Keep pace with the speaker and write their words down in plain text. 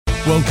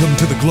Welcome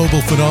to the global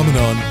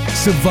phenomenon,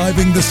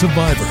 Surviving the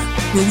Survivor,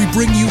 where we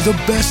bring you the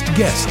best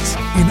guests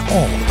in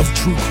all of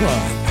true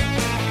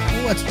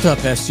crime. What's up,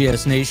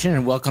 STS Nation,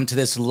 and welcome to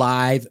this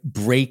live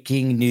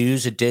breaking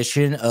news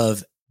edition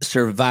of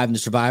Surviving the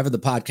Survivor, the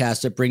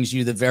podcast that brings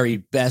you the very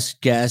best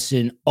guests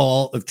in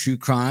all of true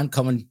crime,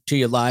 coming to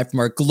you live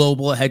from our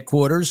global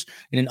headquarters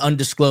in an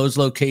undisclosed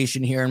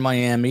location here in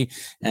Miami.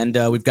 And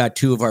we've got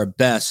two of our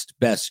best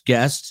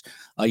guests.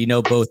 You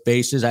know both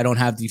faces. I don't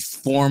have the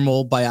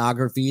formal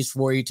biographies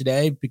for you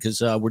today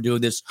because we're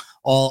doing this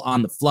all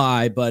on the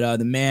fly. But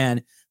the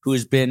man who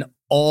has been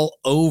all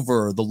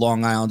over the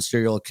Long Island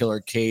serial killer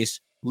case,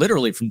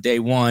 literally from day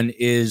one,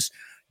 is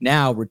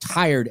now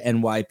retired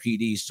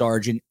NYPD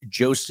Sergeant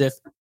Joseph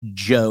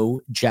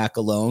Joe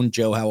Giacalone.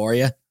 Joe, how are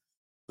you?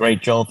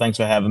 Great, Joel. Thanks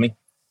for having me.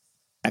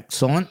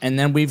 Excellent. And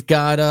then we've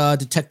got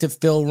Detective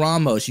Phil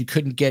Ramos. You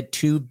couldn't get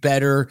two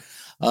better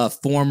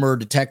former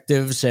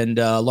detectives and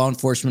law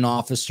enforcement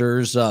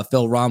officers.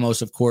 Phil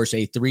Ramos, of course,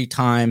 a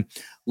three-time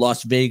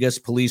Las Vegas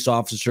Police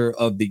Officer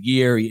of the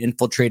Year. He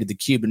infiltrated the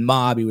Cuban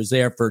mob. He was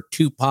there for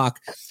Tupac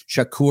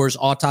Shakur's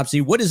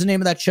autopsy. What is the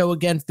name of that show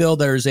again, Phil?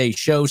 There's a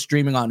show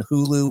streaming on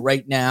Hulu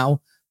right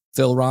now.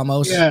 Phil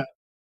Ramos? Yeah,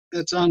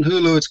 it's on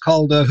Hulu. It's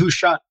called Who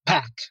Shot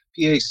Pac,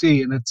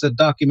 P-A-C, and it's a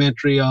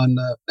documentary on,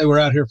 they were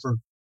out here for a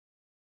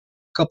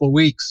couple of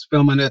weeks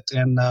filming it,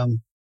 and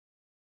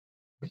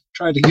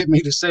tried to get me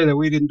to say that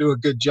we didn't do a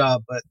good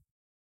job, but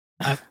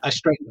I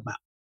straightened them out.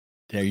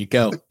 There you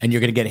go. And you're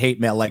going to get hate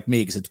mail like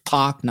me because it's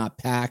Pac, not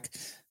Pac.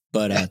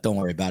 But don't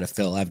worry about it,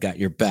 Phil. I've got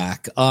your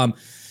back.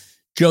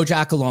 Joe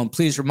Giacalone,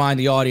 please remind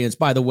the audience,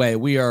 by the way,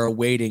 we are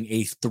awaiting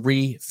a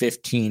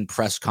 3:15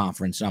 press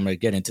conference. I'm going to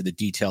get into the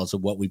details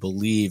of what we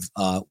believe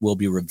will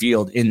be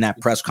revealed in that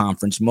press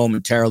conference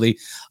momentarily.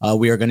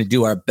 We are going to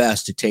do our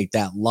best to take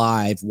that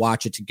live,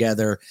 watch it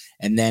together,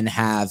 and then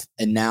have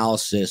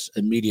analysis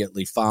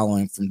immediately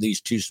following from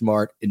these two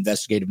smart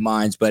investigative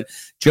minds. But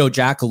Joe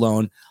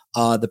Giacalone,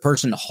 the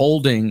person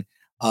holding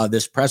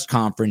this press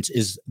conference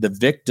is the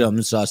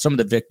victims, some of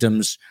the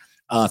victims'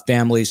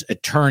 family's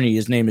attorney.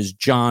 His name is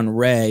John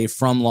Ray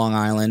from Long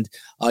Island.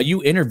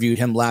 You interviewed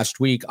him last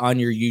week on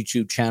your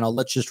YouTube channel.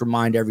 Let's just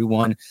remind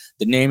everyone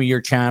the name of your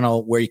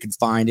channel, where you can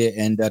find it,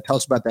 and tell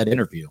us about that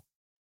interview.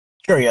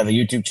 Sure, yeah. The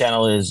YouTube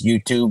channel is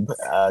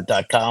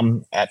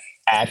youtube.com at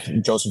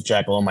Joseph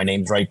Giacalone. My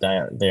name's right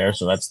there,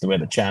 so that's the way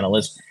the channel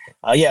is.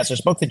 So I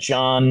spoke to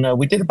John.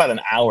 We did about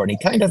an hour, and he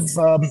kind of,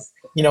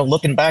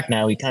 looking back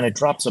now, he kind of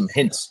dropped some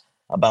hints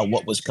about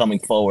what was coming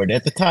forward.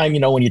 At the time,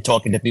 when you're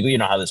talking to people, you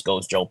know how this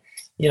goes, Joe.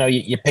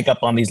 You pick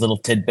up on these little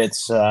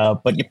tidbits,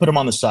 but you put them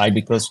on the side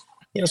because,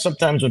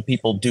 sometimes when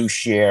people do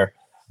share,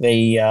 they,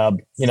 you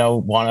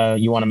want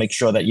to make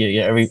sure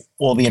that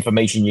all the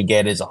information you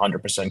get is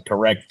 100%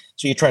 correct.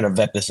 So you try to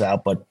vet this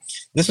out. But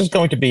this is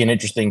going to be an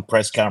interesting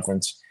press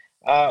conference.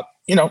 Like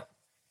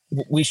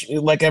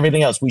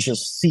everything else, we shall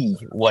see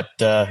what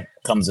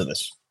comes of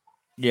this.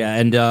 Yeah,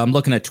 and I'm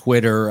looking at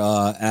Twitter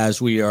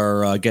as we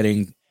are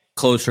getting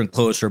closer and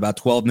closer, about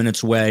 12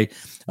 minutes away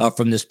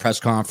from this press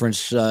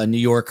conference. New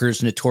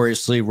Yorkers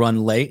notoriously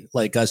run late,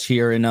 like us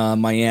here in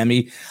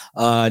Miami.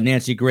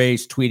 Nancy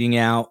Grace tweeting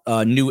out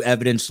new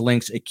evidence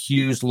links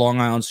accused Long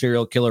Island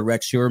serial killer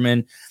Rex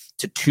Heuermann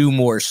to two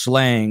more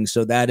slayings.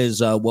 So that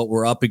is what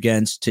we're up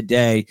against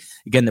today.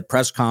 Again, the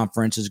press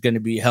conference is going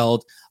to be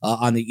held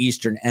on the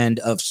eastern end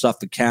of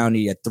Suffolk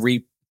County at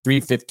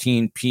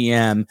 3:15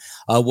 p.m.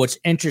 What's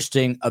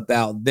interesting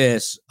about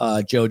this,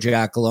 Joe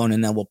Giacalone,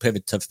 and then we'll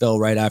pivot to Phil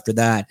right after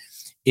that,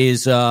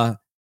 is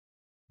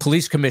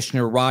Police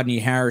Commissioner Rodney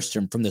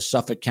Harrison from the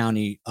Suffolk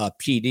County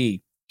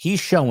PD. He's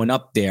showing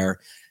up there.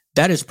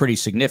 That is pretty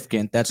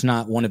significant. That's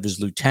not one of his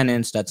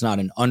lieutenants. That's not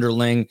an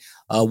underling.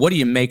 What do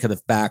you make of the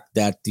fact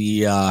that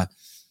the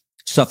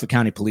Suffolk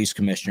County Police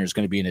Commissioner is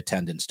going to be in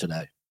attendance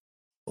today?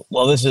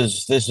 Well, this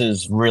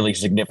is really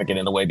significant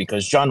in a way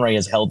because John Ray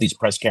has held these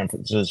press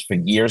conferences for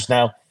years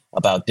now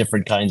about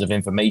different kinds of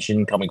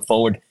information coming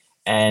forward,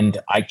 and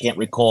I can't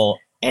recall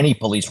any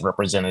police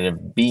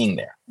representative being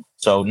there.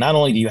 So not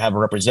only do you have a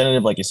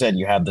representative, like you said,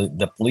 you have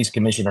the police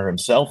commissioner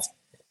himself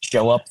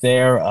show up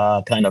there,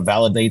 kind of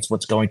validates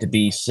what's going to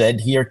be said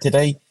here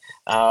today.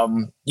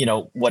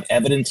 What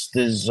evidence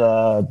does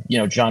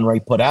John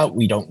Ray put out?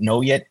 We don't know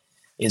yet.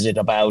 Is it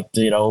about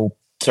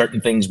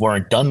certain things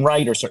weren't done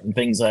right or certain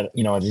things that,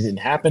 it didn't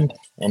happen.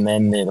 And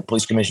then the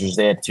police commissioner is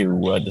there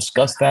to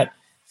discuss that.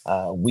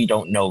 We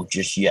don't know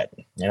just yet.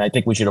 And I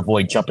think we should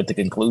avoid jumping to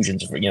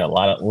conclusions for, a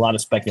lot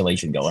of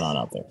speculation going on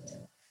out there.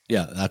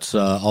 Yeah, that's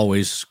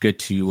always good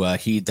to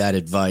heed that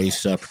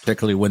advice,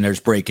 particularly when there's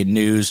breaking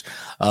news.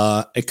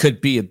 It could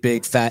be a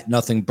big fat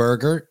nothing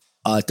burger.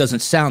 It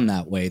doesn't sound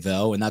that way,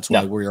 though, and that's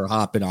why we're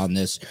hopping on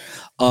this.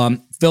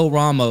 Phil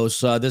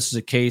Ramos, this is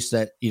a case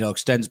that,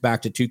 extends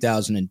back to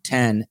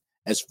 2010.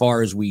 As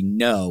far as we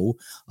know,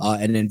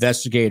 and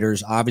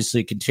investigators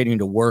obviously continuing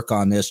to work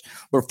on this.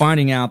 We're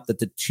finding out that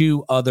the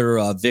two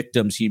other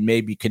victims he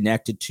may be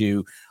connected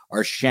to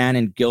are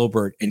Shannon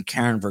Gilbert and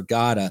Karen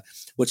Vergata.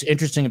 What's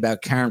interesting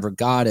about Karen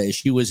Vergata is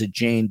she was a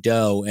Jane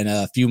Doe, and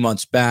a few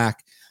months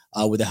back,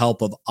 with the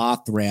help of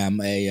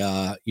Othram,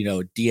 a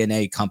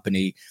DNA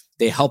company.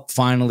 They helped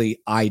finally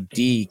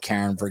ID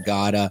Karen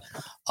Vergata.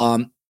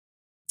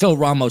 Phil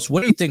Ramos,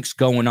 what do you think's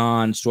going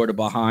on sort of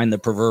behind the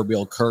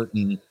proverbial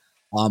curtain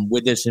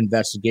with this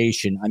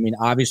investigation? I mean,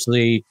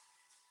 obviously,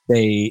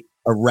 they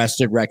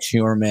arrested Rex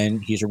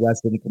Heuermann. He's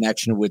arrested in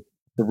connection with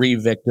 3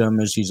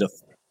 victims. He's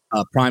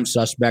a prime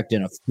suspect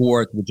in a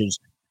 4th, which is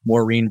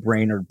Maureen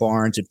Brainerd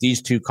Barnes. If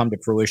these 2 come to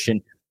fruition,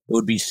 it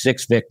would be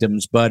 6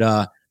 victims. But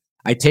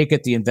I take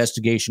it the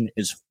investigation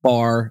is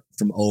far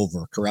from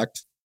over,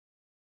 correct?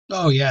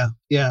 Oh, yeah.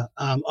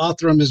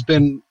 Othram has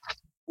been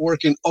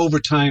working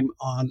overtime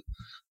on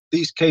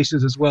these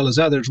cases as well as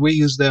others. We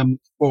use them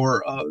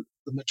for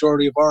the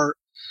majority of our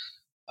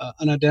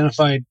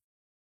unidentified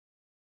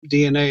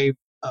DNA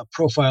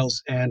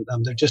profiles, and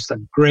they're just a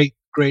great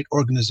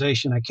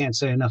organization. I can't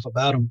say enough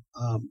about them.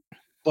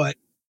 But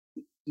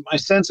my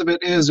sense of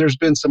it is there's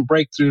been some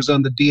breakthroughs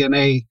on the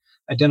DNA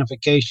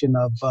identification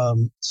of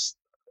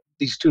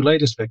these 2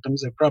 latest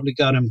victims. They probably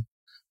got them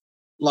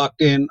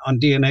locked in on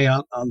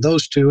DNA on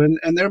those 2,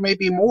 and there may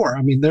be more.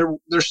 I mean,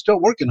 they're still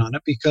working on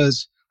it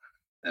because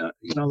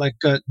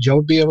Joe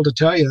would be able to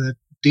tell you that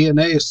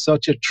DNA is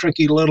such a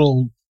tricky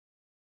little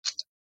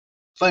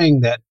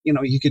thing that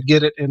you could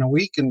get it in a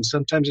week, and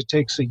sometimes it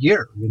takes a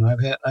year.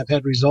 I've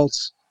had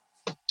results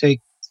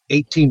take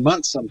 18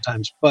 months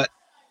sometimes, but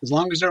as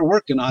long as they're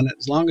working on it,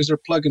 as long as they're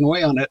plugging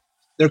away on it,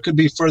 there could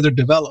be further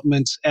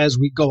developments as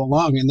we go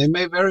along, and they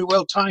may very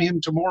well tie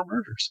him to more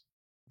murders.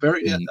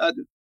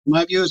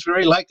 My view is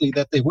very likely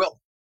that they will.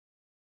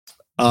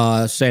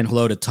 Saying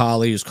hello to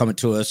Tali, who's coming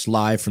to us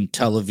live from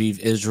Tel Aviv,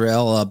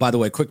 Israel. By the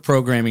way, quick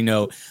programming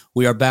note,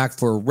 we are back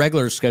for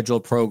regular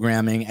scheduled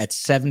programming at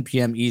 7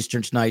 p.m.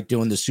 Eastern tonight,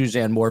 doing the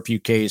Suzanne Morphew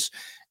case.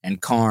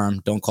 And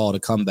Carm, don't call it a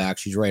comeback.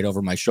 She's right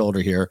over my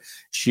shoulder here.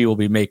 She will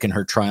be making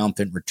her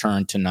triumphant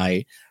return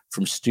tonight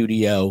from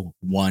Studio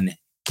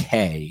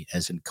 1K,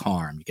 as in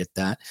Carm. You get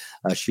that?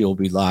 She will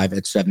be live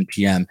at 7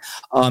 p.m.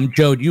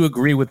 Joe, do you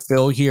agree with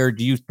Phil here?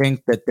 Do you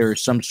think that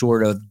there's some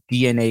sort of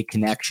DNA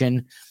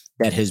connection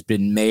that has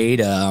been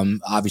made?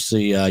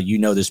 Obviously, you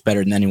know this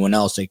better than anyone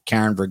else, that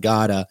Karen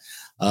Vergata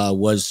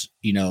was,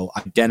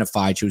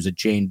 identified. She was a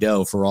Jane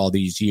Doe for all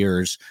these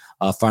years,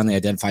 finally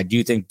identified. Do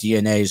you think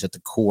DNA is at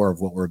the core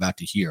of what we're about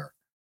to hear?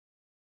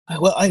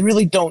 Well, I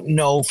really don't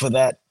know for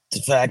that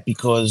fact,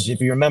 because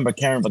if you remember,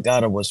 Karen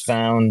Vergata was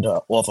found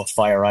off of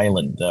Fire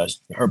Island.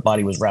 Her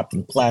body was wrapped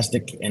in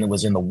plastic, and it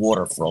was in the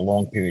water for a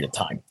long period of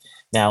time.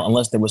 Now,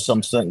 unless there was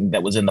something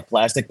that was in the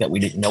plastic that we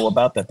didn't know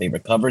about that they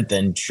recovered,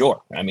 then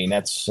sure. I mean,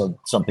 that's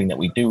something that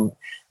we do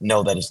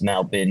know that has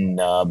now been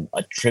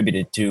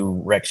attributed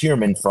to Rex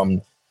Heuermann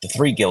from the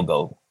 3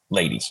 Gilgo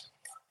ladies.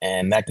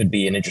 And that could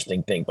be an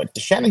interesting thing. But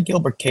the Shannon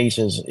Gilbert case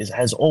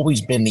has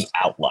always been the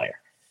outlier,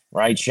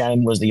 right?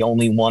 Shannon was the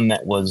only one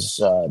that was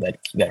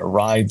that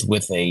arrived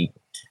with a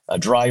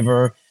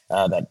driver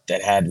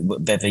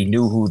that they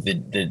knew who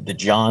the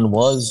John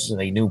was.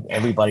 They knew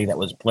everybody that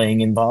was playing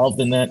involved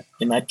in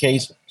that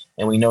case,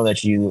 and we know that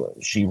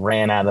she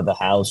ran out of the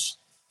house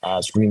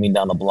screaming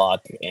down the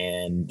block,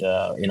 and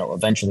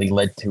eventually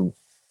led to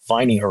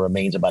finding her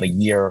remains about a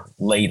year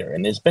later.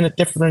 And there's been a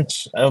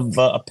difference of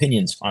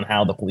opinions on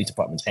how the police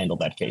departments handled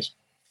that case.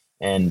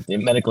 And the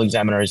medical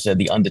examiner has said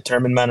the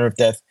undetermined manner of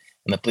death,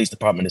 and the police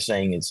department is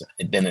saying it's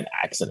been an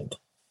accident.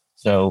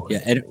 So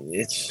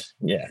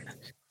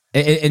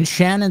And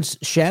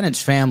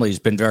Shannon's family has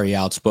been very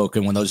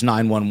outspoken. When those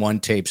 911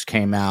 tapes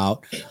came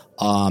out,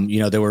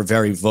 they were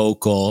very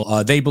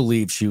vocal. They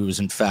believe she was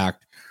in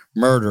fact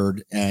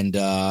murdered, and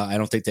I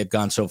don't think they've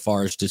gone so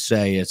far as to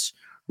say it's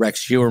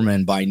Rex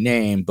Heuermann by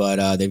name,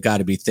 but they've got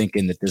to be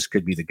thinking that this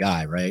could be the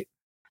guy, right?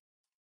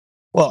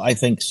 Well, I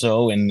think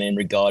so. And in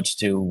regards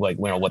to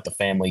what the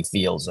family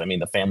feels, I mean,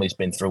 the family's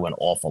been through an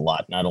awful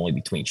lot, not only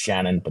between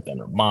Shannon, but then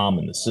her mom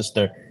and the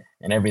sister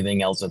and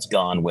everything else that's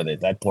gone with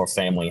it. That poor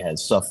family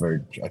has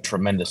suffered a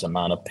tremendous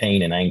amount of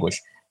pain and anguish.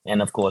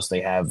 And of course,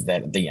 they have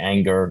the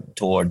anger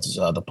towards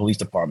the police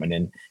department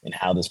and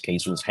how this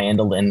case was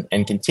handled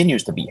and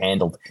continues to be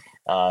handled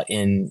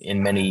in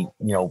many,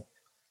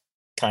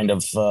 kind of,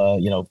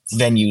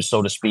 venues,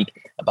 so to speak,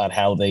 about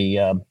how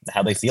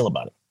they feel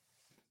about it.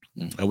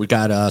 We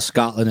got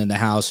Scotland in the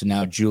house, and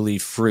now Julie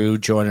Frew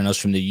joining us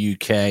from the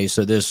UK.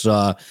 So this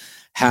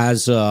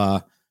has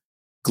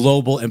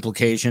global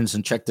implications.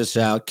 And check this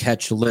out.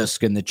 Catch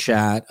LISK in the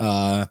chat.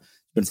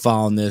 Been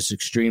following this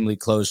extremely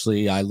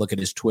closely. I look at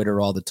his Twitter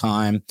all the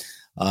time.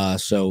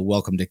 So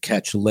welcome to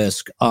Catch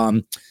LISK.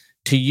 To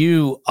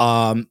you,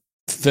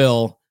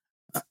 Phil,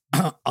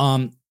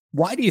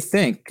 why do you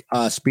think,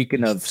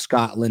 speaking of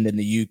Scotland and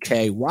the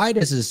UK, why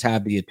does this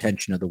have the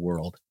attention of the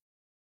world?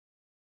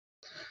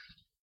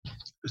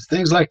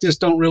 Things like this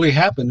don't really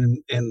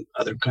happen in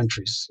other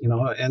countries,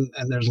 and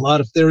there's a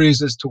lot of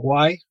theories as to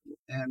why,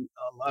 and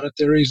a lot of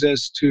theories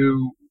as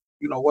to,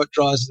 what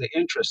draws the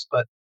interest.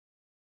 But,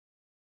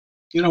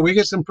 we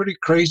get some pretty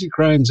crazy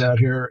crimes out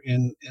here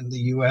in the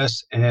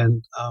U.S.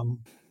 And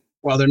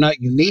while they're not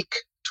unique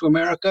to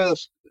America,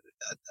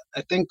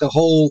 I think the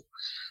whole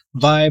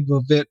vibe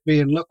of it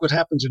being, look what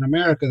happens in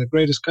America, the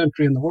greatest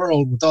country in the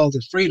world with all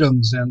the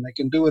freedoms, and they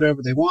can do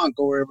whatever they want,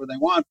 go wherever they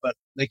want, but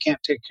they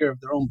can't take care of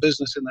their own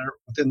business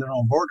within their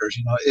own borders.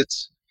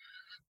 It's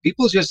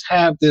people just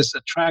have this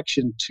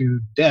attraction to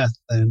death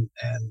and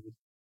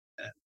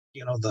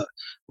the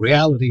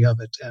reality of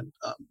it, and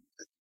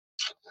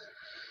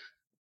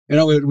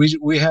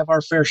we have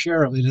our fair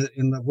share of it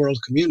in the world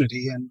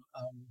community, and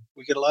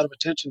we get a lot of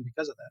attention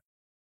because of that.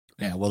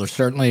 Yeah, well,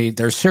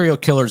 there's serial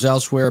killers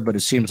elsewhere, but it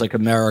seems like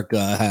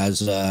America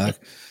has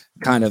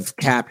kind of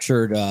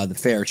captured the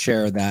fair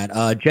share of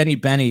that. Jenny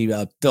Benny,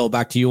 Phil,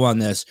 back to you on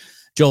this.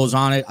 Joel's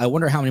on it. I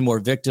wonder how many more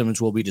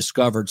victims will be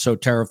discovered. So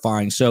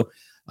terrifying. So,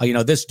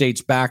 this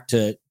dates back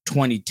to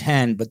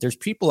 2010, but there's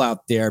people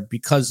out there,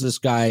 because this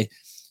guy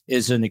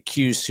is an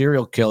accused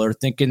serial killer,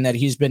 thinking that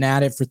he's been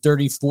at it for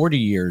 30, 40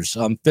 years.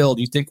 Phil,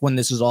 do you think when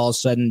this is all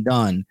said and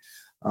done,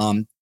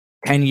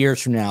 10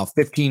 years from now,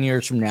 15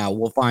 years from now,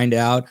 we'll find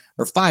out,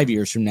 or 5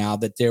 years from now,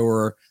 that there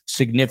were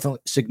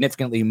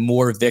significantly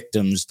more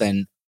victims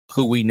than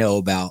who we know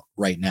about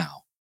right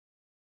now?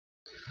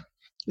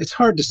 It's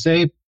hard to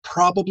say,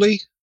 probably.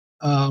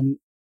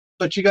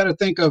 But you got to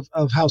think of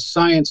how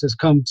science has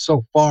come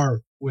so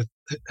far with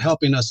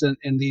helping us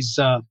in these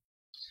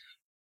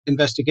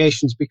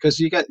investigations, because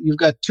you've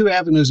got two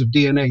avenues of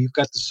DNA. You've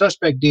got the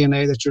suspect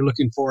DNA that you're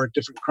looking for at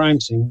different crime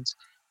scenes,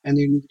 and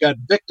then you've got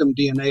victim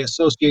DNA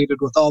associated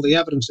with all the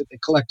evidence that they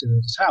collected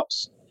at his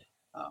house.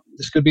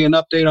 This could be an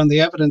update on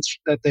the evidence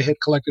that they had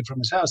collected from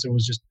his house. There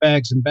was just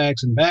bags and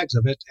bags and bags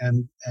of it,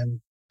 and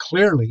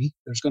clearly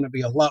there's going to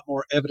be a lot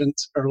more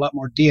evidence, or a lot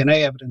more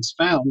DNA evidence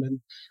found, and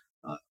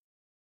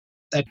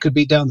that could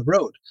be down the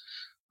road.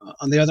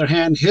 On the other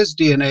hand, his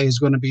DNA is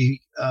going to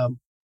be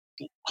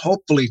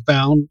hopefully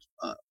found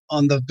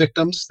on the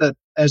victims that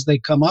as they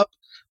come up,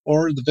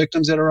 or the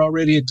victims that are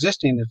already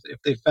existing, if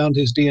they found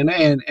his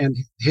DNA, and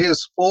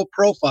his full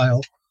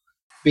profile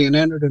being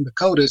entered into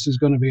CODIS is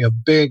going to be a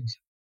big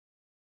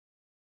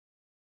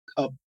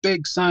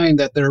sign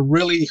that they're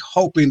really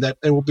hoping that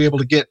they will be able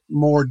to get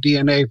more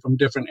DNA from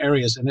different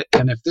areas. And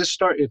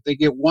if they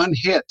get one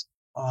hit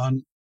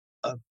on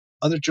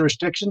other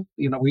jurisdiction,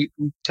 we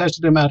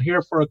tested him out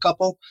here for a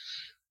couple,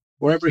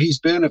 wherever he's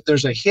been, if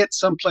there's a hit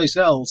someplace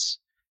else,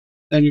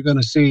 then you're going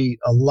to see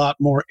a lot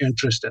more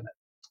interest in it.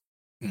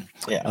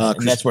 Yeah,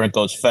 and that's where it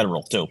goes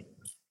federal too.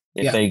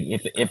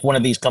 If one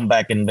of these come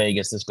back in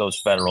Vegas, this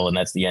goes federal, and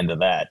that's the end of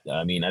that.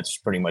 I mean, that's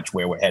pretty much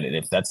where we're headed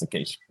if that's the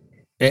case.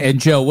 And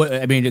Joe,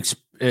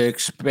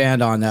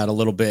 expand on that a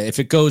little bit. If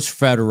it goes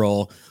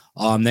federal,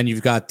 then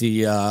you've got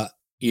the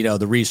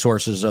the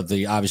resources of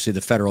obviously the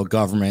federal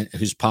government,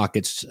 whose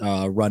pockets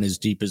run as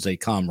deep as they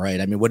come, right?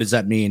 I mean, what does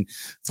that mean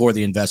for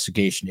the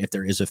investigation if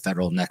there is a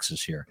federal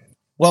nexus here?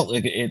 Well,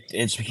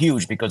 it's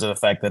huge because of the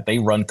fact that they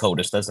run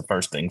CODIS. That's the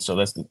first thing. So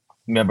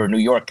remember, New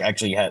York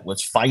actually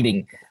was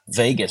fighting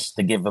Vegas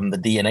to give them the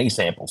DNA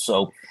sample.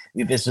 So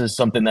this is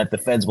something that the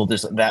feds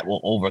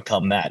will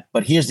overcome that.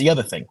 But here's the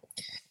other thing.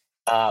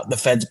 The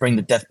feds bring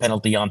the death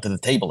penalty onto the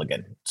table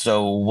again.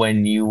 So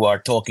when you are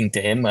talking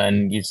to him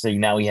and you say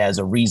now he has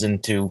a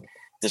reason to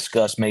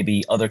discuss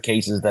maybe other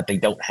cases that they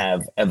don't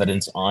have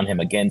evidence on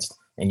him against,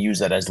 and use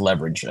that as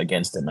leverage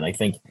against him. And I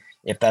think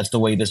if that's the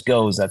way this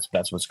goes,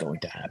 that's what's going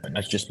to happen.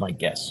 That's just my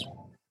guess.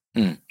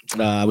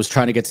 I was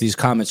trying to get to these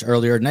comments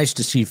earlier. Nice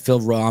to see Phil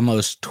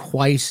Ramos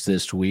twice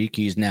this week.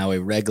 He's now a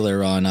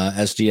regular on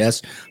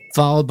SDS.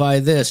 Followed by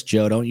this,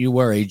 Joe, don't you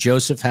worry.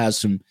 Joseph has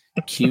some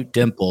cute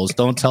dimples.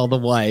 Don't tell the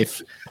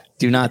wife.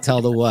 Do not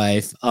tell the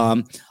wife.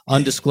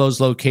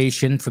 Undisclosed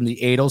location from the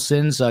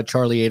Adelsons.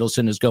 Charlie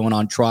Adelson is going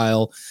on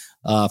trial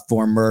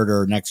for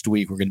murder next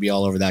week. We're going to be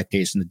all over that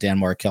case in the Dan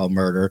Markel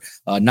murder.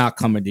 Not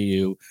coming to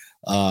you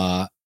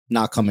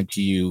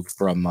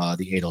from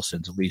the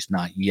Adelsons, at least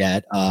not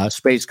yet.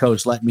 Space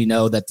Coast let me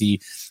know that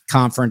the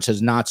conference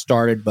has not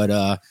started,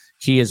 but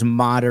he is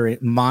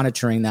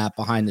monitoring that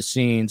behind the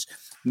scenes.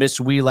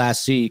 Miss Wee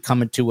Lassie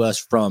coming to us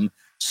from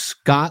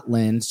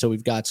Scotland. So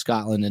we've got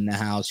Scotland in the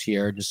house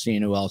here, just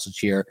seeing who else is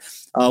here.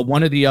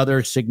 One of the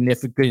other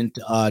significant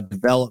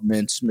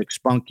developments,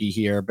 McSpunky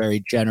here,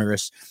 very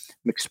generous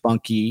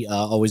McSpunky,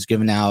 always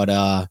giving out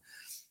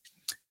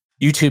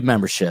YouTube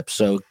memberships.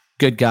 So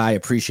good guy,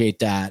 appreciate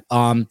that.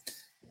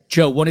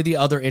 Joe, one of the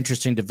other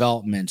interesting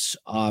developments,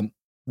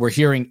 we're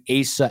hearing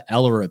Asa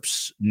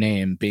Ellerup's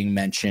name being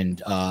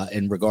mentioned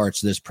in regards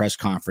to this press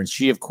conference.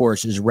 She, of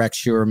course, is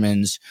Rex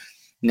Heuermann's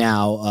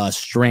now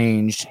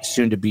estranged,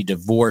 soon-to-be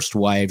divorced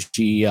wife.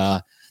 She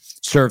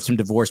served some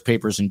divorce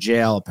papers in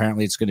jail.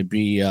 Apparently, it's going to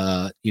be,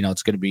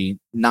 it's going to be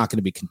not going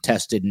to be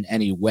contested in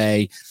any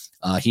way.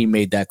 He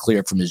made that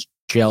clear from his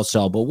jail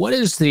cell. But what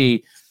is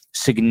the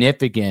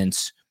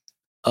significance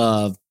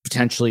of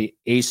potentially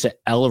Asa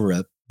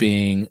Ellerup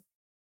being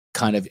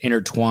kind of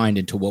intertwined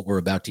into what we're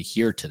about to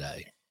hear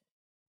today?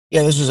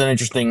 Yeah, this is an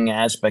interesting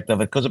aspect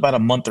of it because about a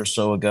month or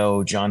so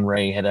ago, John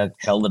Ray had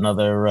held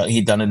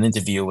he'd done an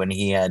interview and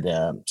he had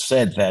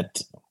said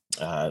that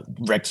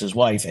Rex's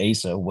wife,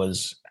 Asa,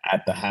 was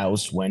at the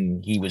house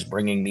when he was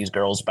bringing these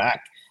girls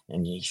back,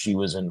 and she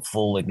was in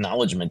full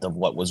acknowledgement of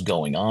what was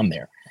going on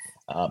there.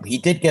 He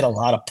did get a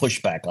lot of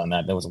pushback on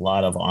that. There was a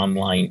lot of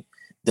online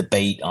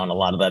debate on a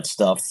lot of that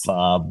stuff.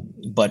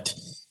 But,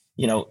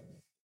 you know,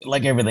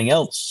 like everything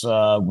else,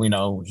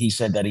 he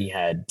said that he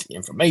had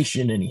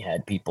information and he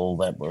had people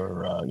that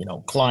were,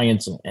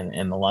 clients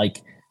and the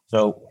like.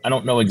 So I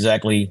don't know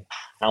exactly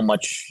how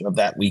much of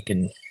that we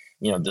can,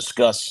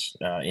 discuss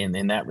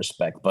in that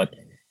respect. But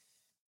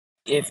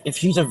if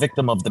she's a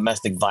victim of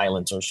domestic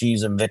violence or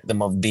she's a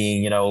victim of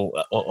being, of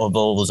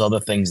all those other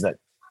things that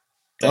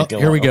go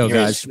here we on. go,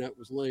 guys. That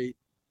was late.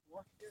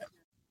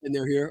 And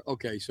they're here?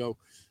 Okay, so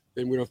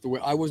then we don't have to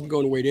wait. I wasn't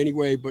going to wait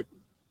anyway, but,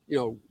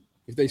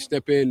 if they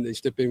step in,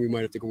 we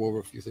might have to go over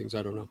a few things.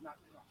 I don't know.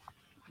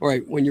 All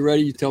right, when you're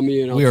ready, you tell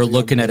me. And we are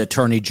looking at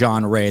Attorney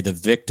John Ray, the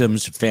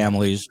victim's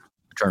family's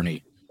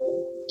attorney.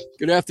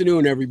 Good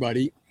afternoon,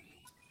 everybody.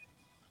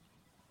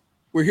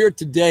 We're here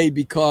today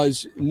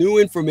because new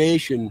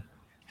information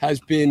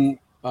has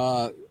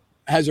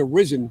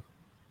arisen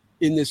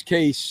in this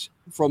case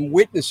from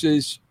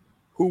witnesses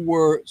who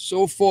were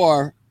so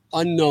far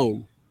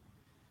unknown.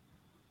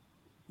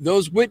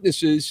 Those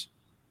witnesses,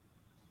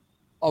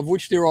 of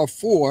which there are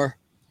 4,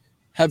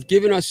 have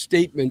given us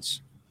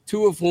statements,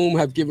 2 of whom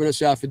have given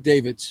us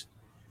affidavits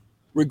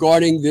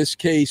regarding this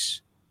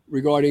case,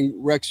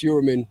 regarding Rex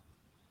Heuermann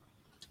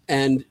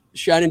and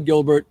Shannon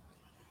Gilbert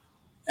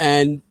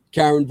and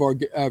Karen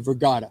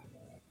Vergata.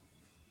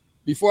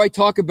 Before I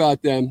talk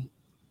about them,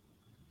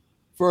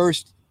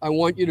 first, I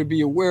want you to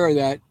be aware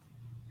that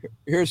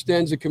here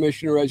stands the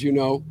commissioner, as you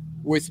know,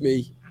 with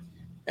me.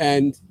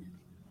 And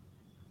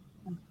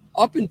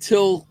up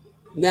until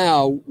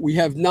now, we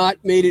have not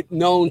made it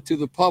known to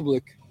the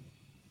public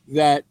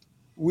that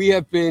we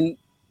have been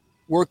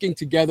working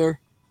together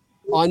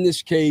on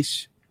this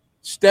case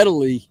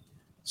steadily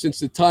since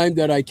the time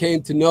that I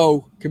came to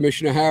know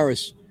Commissioner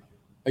Harris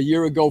a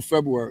year ago,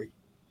 February.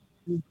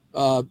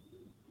 Up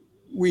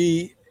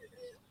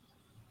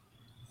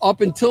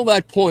until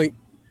that point,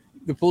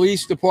 the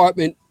police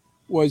department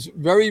was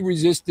very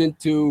resistant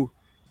to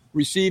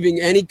receiving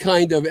any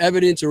kind of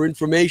evidence or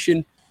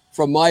information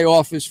from my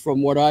office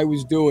from what I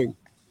was doing.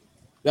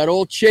 That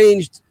all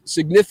changed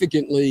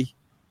significantly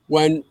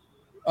when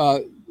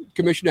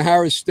Commissioner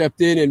Harris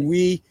stepped in and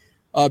we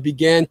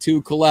began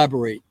to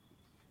collaborate.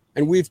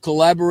 And we've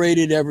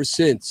collaborated ever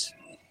since.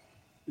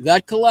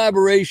 That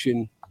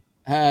collaboration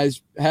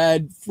has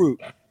had fruit.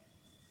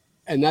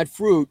 And that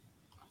fruit,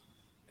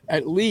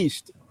 at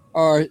least,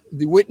 are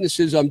the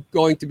witnesses I'm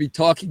going to be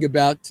talking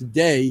about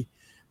today,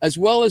 as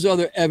well as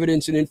other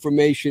evidence and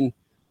information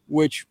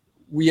which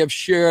we have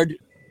shared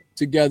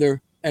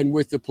together and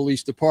with the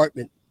police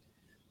department,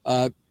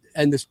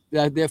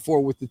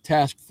 therefore with the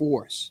task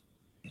force.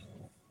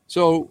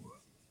 So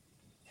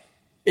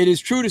it is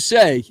true to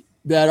say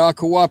that our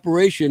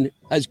cooperation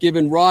has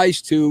given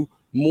rise to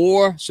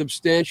more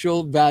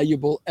substantial,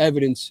 valuable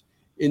evidence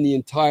in the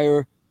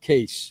entire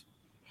case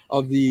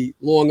of the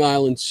Long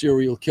Island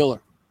serial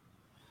killer.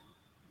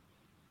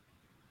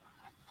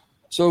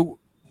 So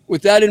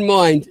with that in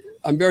mind,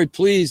 I'm very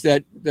pleased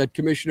that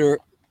Commissioner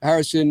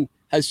Harrison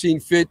has seen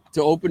fit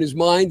to open his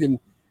mind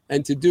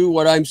and to do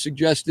what I'm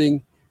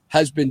suggesting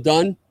has been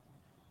done,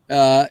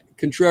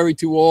 contrary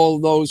to all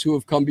those who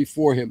have come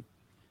before him.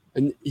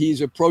 And he's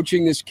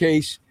approaching this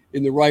case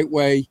in the right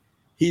way.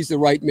 He's the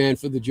right man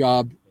for the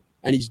job,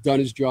 and he's done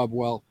his job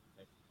well.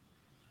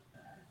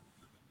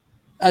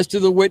 As to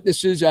the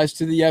witnesses, as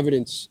to the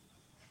evidence,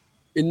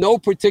 in no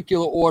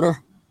particular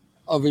order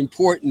of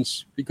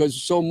importance,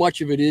 because so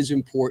much of it is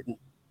important.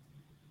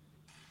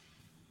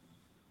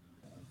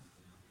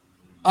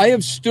 I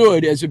have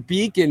stood as a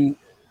beacon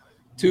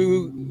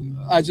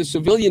as a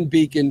civilian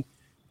beacon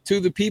to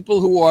the people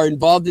who are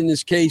involved in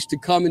this case to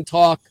come and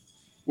talk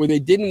where they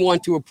didn't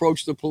want to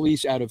approach the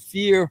police out of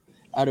fear,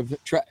 out of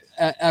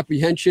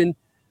apprehension,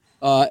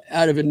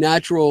 out of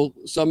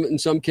in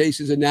some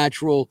cases, a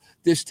natural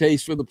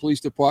distaste for the police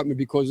department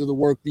because of the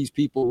work these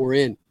people were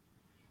in.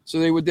 So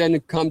they would then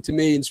come to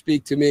me and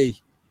speak to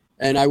me,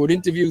 and I would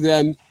interview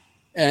them,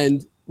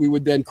 and we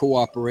would then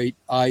cooperate,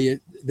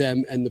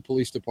 them, and the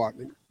police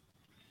department.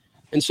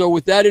 And so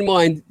with that in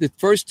mind, the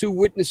first 2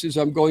 witnesses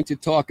I'm going to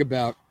talk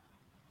about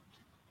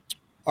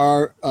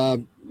are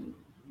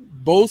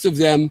both of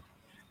them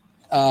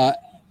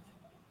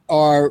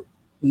are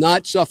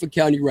not Suffolk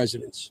County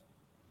residents.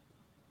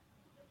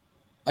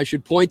 I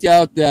should point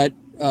out that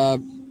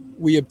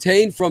we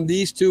obtained from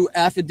these 2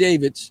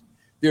 affidavits.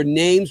 Their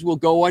names will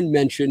go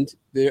unmentioned.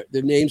 Their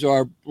names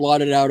are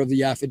blotted out of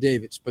the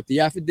affidavits, but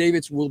the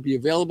affidavits will be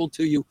available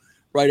to you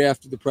right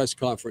after the press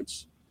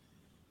conference.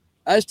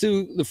 As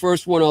to the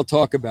first one I'll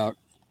talk about,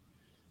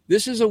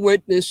 this is a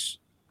witness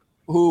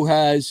who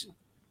has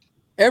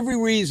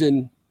every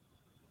reason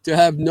to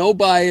have no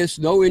bias,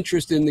 no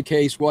interest in the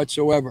case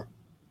whatsoever.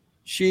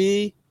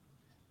 She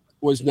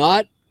was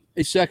not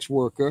a sex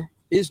worker,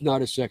 is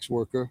not a sex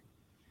worker,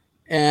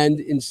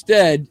 and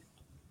instead,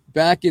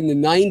 back in the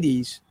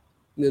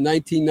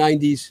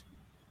 1990s,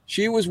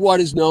 she was what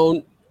is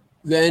known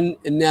then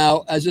and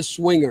now as a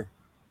swinger.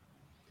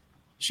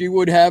 She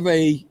would have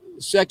a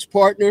sex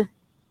partner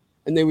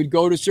and they would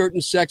go to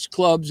certain sex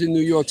clubs in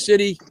New York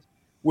City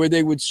where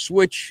they would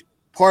switch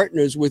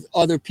partners with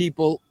other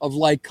people of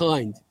like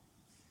kind.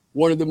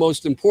 One of the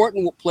most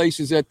important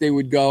places that they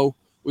would go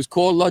was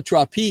called La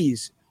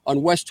Trapeze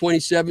on West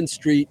 27th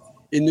Street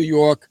in New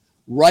York,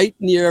 right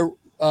near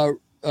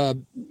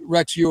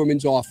Rex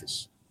Heuermann's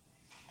office.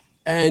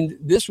 And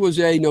this was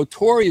a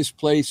notorious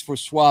place for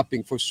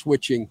swapping, for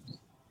switching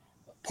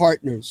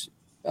partners.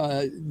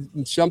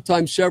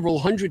 Sometimes several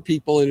hundred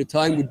people at a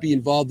time would be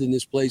involved in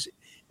this place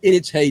in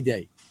its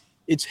heyday.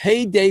 Its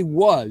heyday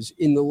was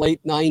in the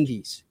late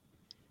 90s,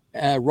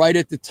 right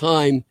at the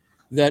time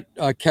that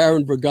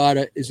Karen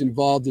Vergata is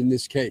involved in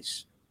this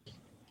case.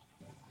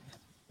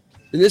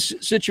 In this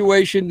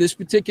situation, this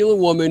particular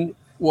woman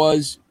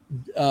was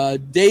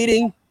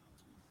dating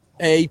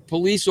a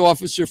police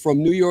officer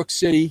from New York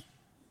City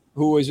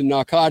who was in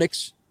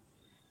narcotics,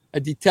 a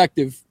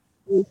detective,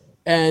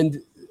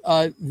 and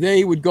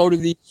they would go to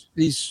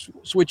these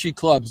switchy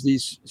clubs,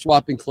 these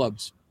swapping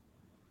clubs.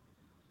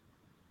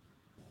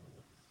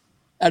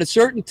 At a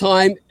certain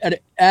time,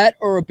 at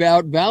or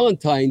about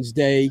Valentine's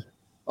Day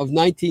of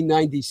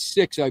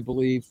 1996, I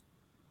believe,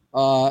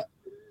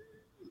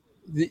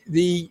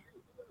 the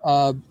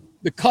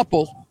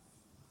couple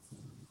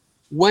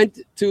went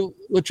to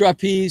La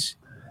Trapeze,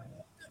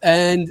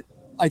 and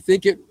I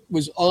think it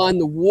was on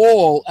the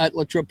wall at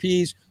La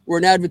Trapeze where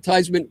an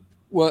advertisement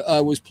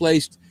was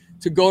placed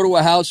to go to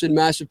a house in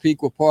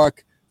Massapequa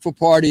Park for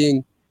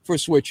partying, for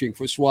switching,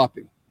 for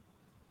swapping.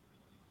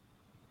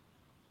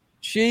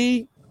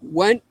 She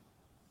went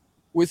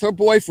with her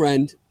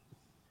boyfriend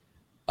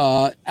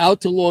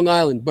out to Long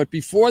Island. But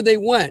before they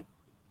went,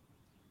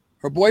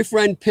 her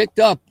boyfriend picked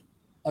up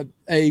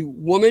a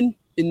woman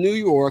in New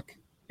York,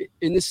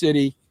 in the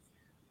city,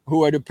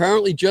 who had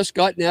apparently just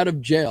gotten out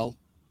of jail.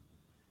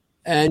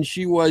 And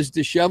she was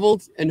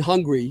disheveled and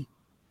hungry,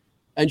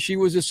 and she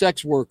was a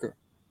sex worker.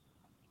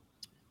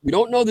 We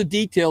don't know the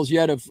details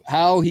yet of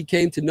how he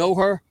came to know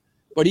her,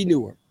 but he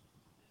knew her.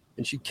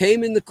 And she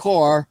came in the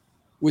car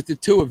with the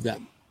two of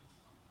them.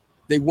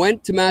 They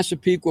went to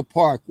Massapequa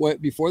Park.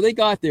 Before they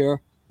got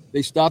there,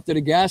 they stopped at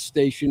a gas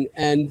station,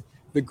 and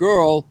the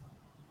girl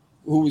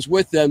who was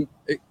with them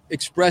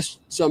expressed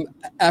some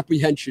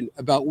apprehension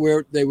about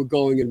where they were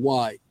going and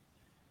why.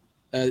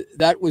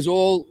 That was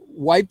all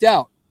wiped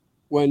out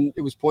when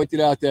it was pointed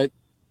out that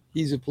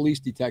he's a police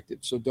detective,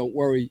 so don't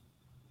worry,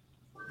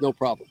 no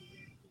problem.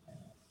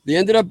 They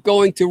ended up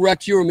going to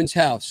Rex Heuermann's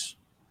house.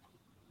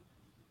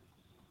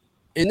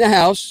 In the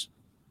house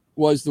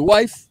was the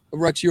wife of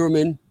Rex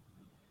Heuermann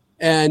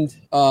and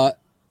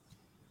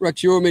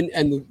Rex Heuermann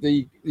and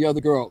the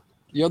other girl.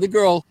 The other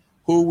girl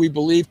who we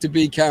believe to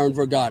be Karen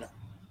Vergata.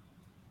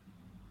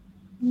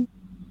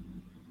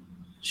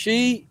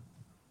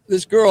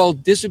 This girl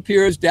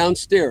disappears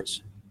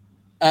downstairs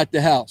at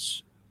the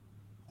house.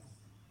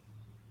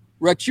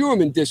 Rex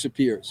Heuermann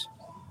disappears.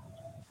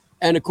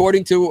 And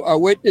according to our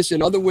witness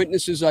and other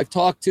witnesses I've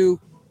talked to,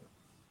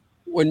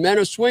 when men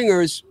are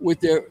swingers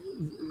with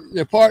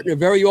their partner,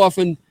 very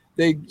often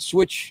they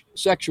switch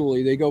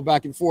sexually. They go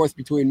back and forth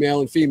between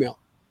male and female.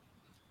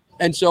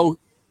 And so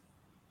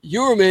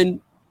Heuermann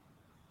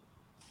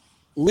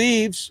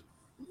leaves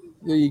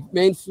the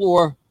main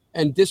floor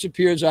and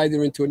disappears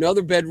either into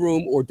another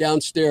bedroom or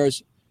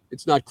downstairs.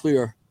 It's not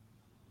clear.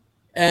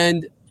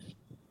 And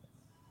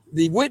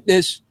the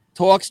witness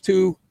talks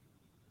to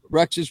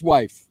Rex's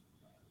wife.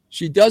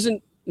 She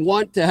doesn't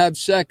want to have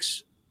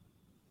sex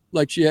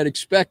like she had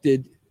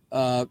expected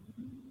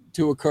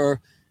to occur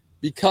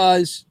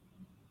because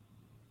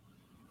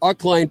our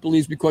client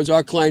believes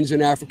our client is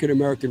an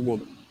African-American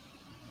woman.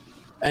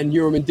 And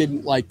Heuermann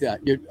didn't like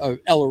that.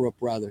 Ellerup,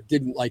 rather,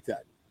 didn't like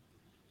that.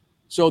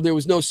 So there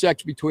was no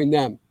sex between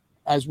them,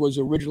 as was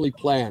originally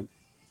planned.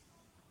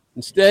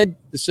 Instead,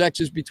 the sex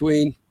is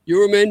between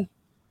Heuermann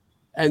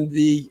and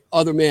the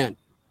other man.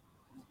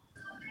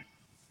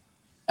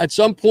 At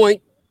some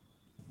point,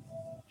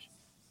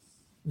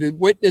 the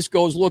witness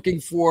goes looking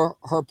for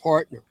her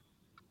partner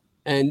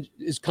and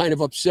is kind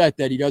of upset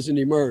that he doesn't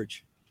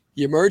emerge.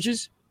 He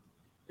emerges,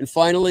 and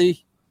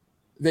finally,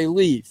 they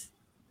leave,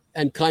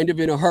 and kind of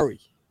in a hurry.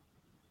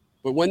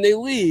 But when they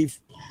leave,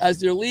 as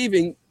they're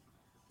leaving,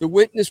 the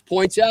witness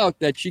points out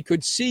that she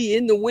could see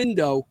in the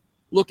window,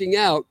 looking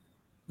out,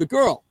 the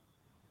girl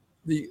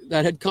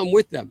that had come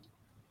with them.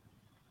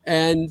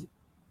 And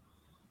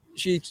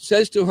she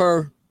says to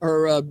her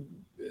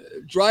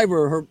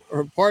driver,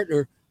 her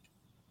partner,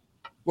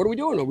 "What are we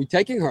doing? Are we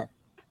taking her?"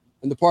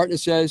 And the partner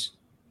says,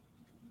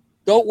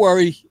 "Don't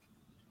worry.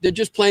 They're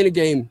just playing a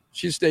game.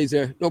 She stays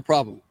there. No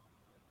problem."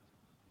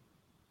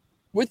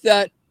 With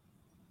that,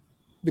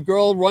 the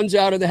girl runs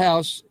out of the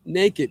house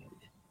naked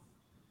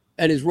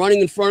and is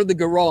running in front of the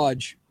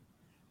garage.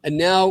 And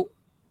now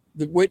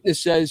the witness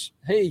says,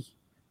 "Hey,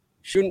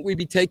 shouldn't we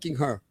be taking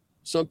her?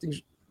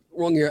 Something's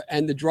wrong here."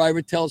 And the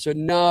driver tells her,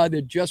 "Nah,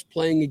 they're just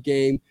playing a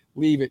game.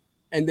 Leave it."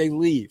 And they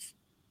leave.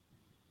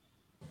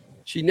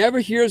 She never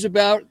hears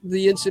about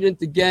the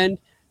incident again.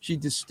 She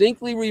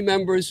distinctly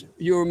remembers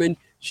Heuermann.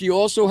 She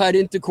also had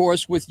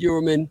intercourse with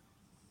Heuermann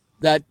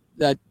that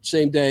that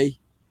same day,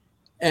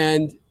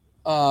 and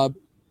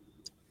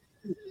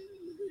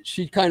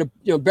she kind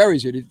of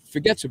buries it,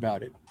 forgets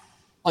about it,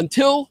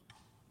 until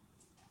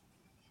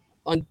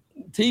on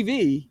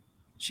TV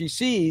she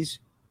sees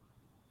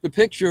the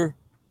picture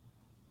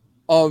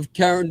of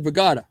Karen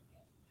Vegata,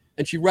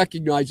 and she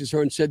recognizes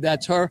her and said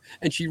that's her,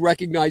 and she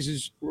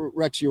recognizes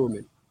Rex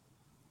Heuermann.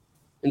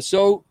 And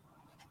so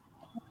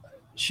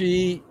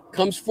she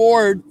comes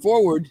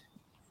forward,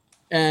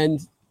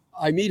 and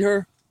I meet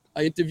her.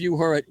 I interview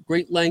her at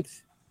great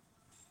length.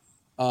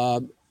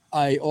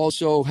 I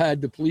also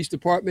had the police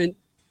department.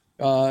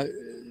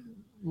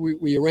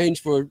 We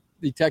arranged for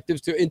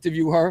detectives to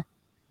interview her,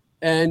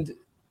 and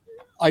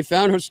I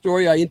found her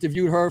story. I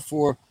interviewed her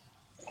for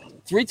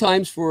 3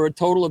 times for a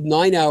total of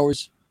 9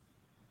 hours,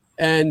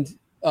 and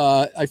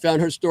I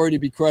found her story to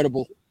be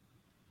credible.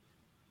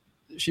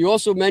 She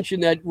also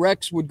mentioned that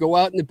Rex would go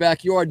out in the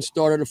backyard and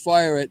started a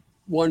fire at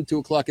 1, 2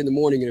 o'clock in the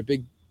morning in a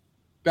big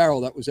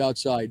barrel that was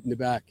outside in the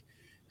back.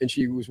 And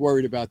she was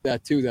worried about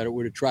that too, that it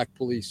would attract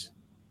police.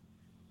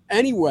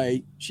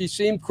 Anyway, she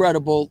seemed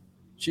credible.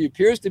 She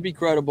appears to be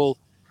credible.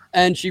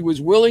 And she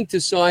was willing to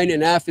sign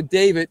an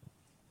affidavit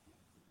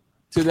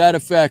to that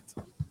effect.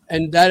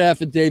 And that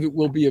affidavit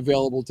will be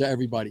available to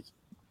everybody.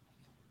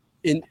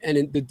 In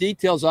the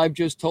details I've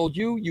just told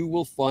you, you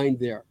will find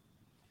there.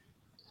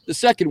 The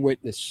second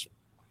witness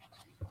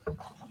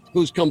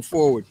who's come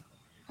forward.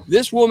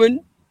 This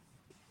woman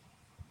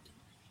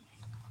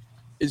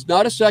is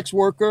not a sex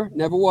worker,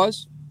 never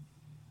was.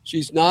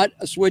 She's not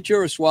a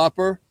switcher or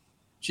swapper.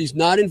 She's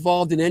not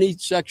involved in any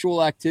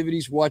sexual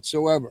activities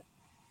whatsoever.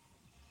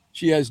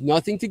 She has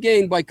nothing to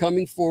gain by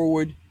coming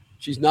forward.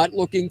 She's not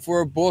looking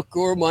for a book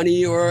or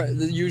money or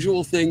the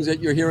usual things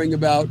that you're hearing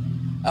about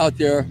out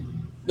there.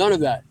 None of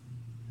that.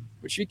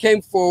 But she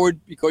came forward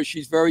because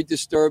she's very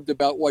disturbed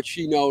about what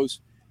she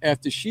knows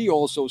after she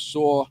also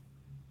saw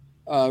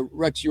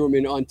Rex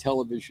Heuermann on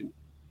television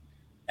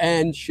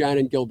and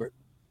Shannon Gilbert.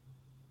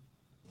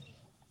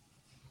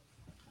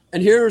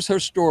 And here's her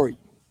story.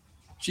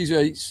 She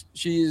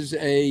is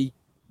a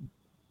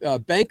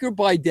banker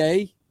by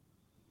day,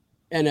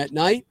 and at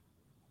night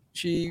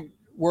she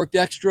worked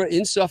extra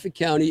in Suffolk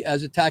County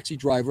as a taxi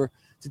driver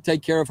to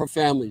take care of her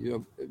family.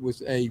 It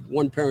was a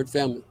one-parent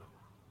family.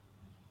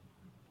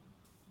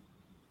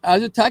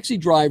 As a taxi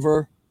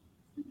driver,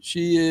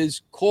 she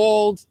is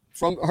called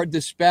from her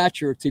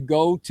dispatcher to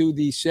go to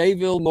the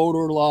Sayville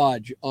Motor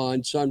Lodge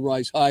on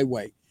Sunrise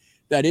Highway,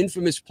 that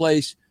infamous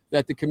place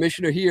that the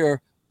commissioner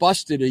here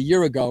busted a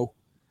year ago,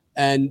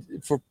 and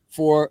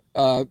for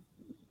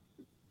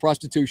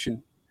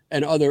prostitution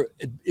and other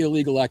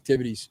illegal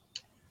activities.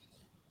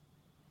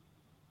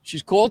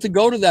 She's called to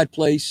go to that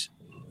place,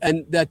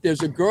 and that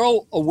there's a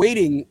girl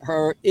awaiting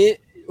her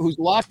who's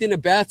locked in a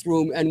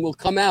bathroom and will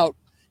come out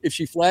if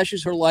she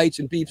flashes her lights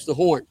and beeps the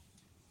horn.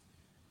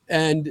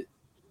 And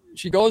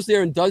she goes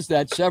there and does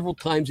that several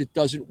times. It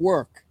doesn't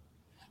work.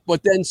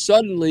 But then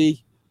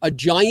suddenly a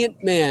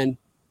giant man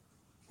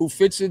who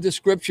fits the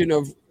description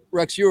of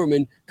Rex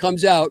Heuermann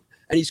comes out,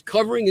 and he's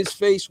covering his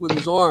face with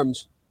his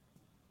arms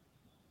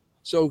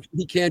so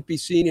he can't be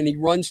seen, and he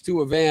runs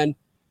to a van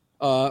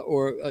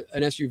or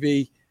an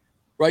SUV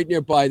right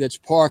nearby that's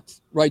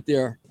parked right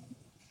there.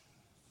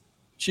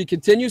 She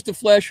continues to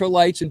flash her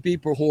lights and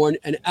beep her horn,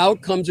 and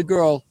out comes a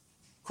girl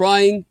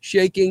crying,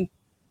 shaking,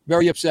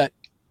 very upset,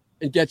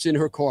 and gets in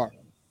her car.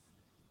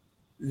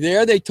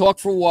 There they talk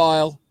for a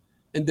while,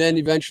 and then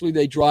eventually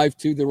they drive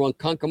to the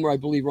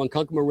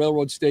Ronkonkoma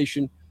Railroad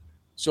Station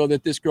so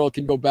that this girl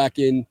can go back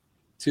in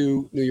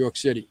to New York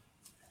City.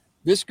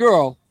 This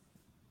girl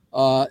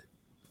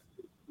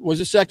was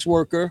a sex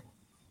worker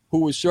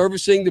who was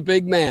servicing the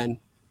big man,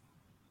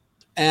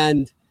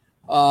 and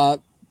the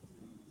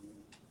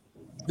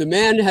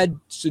man had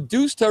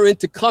seduced her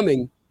into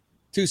coming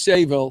to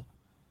Sayville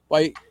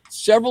by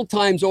several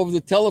times over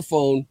the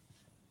telephone,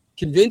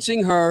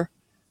 convincing her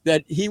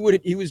that he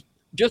was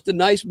just a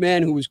nice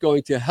man who was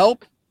going to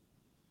help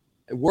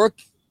and work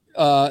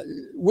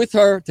with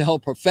her to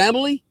help her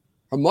family,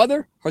 her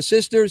mother, her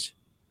sisters,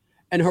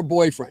 and her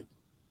boyfriend.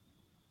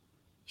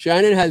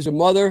 Shannon has a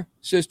mother,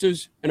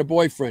 sisters, and a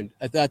boyfriend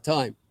at that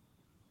time.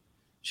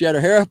 She had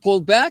her hair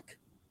pulled back,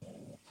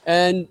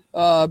 and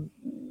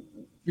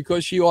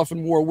because she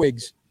often wore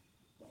wigs.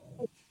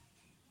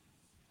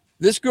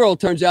 This girl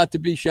turns out to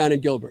be Shannon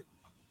Gilbert.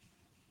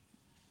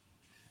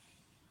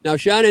 Now,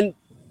 Shannon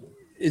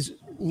is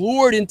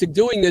lured into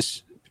doing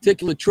this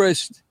particular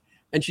tryst,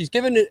 and she's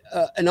given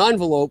an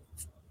envelope,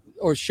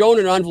 or shown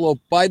an envelope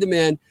by the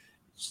man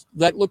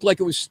that looked like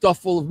it was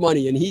stuffed full of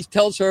money. And he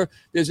tells her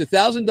there's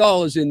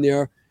 $1,000 in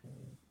there.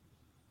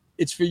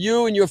 It's for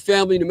you and your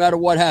family no matter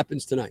what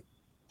happens tonight.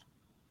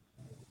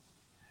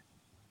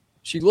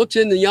 She looks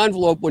in the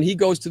envelope when he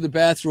goes to the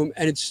bathroom,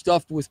 and it's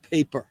stuffed with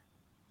paper.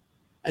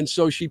 And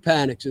so she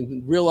panics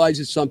and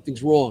realizes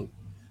something's wrong.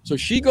 So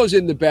she goes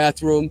in the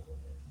bathroom,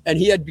 and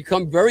he had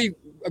become very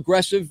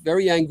aggressive,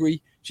 very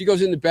angry. She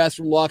goes in the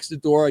bathroom, locks the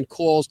door, and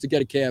calls to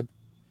get a cab.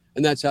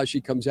 And that's how she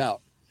comes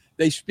out.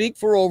 They speak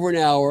for over an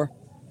hour.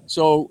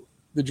 So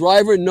the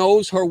driver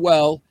knows her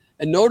well.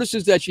 and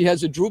notices that she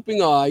has a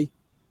drooping eye,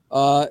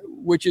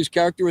 which is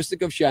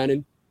characteristic of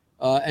Shannon,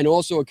 and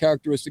also a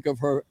characteristic of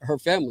her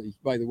family,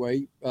 by the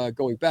way,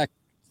 going back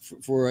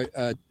for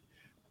a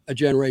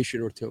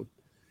generation or two.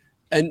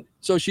 And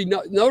so she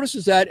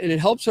notices that, and it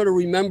helps her to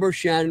remember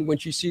Shannon when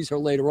she sees her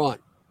later on.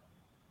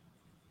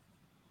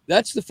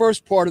 That's the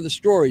first part of the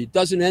story. It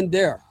doesn't end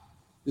there.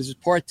 This is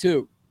part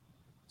two.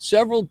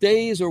 Several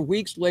days or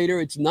weeks later,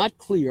 it's not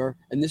clear,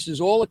 and this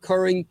is all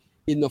occurring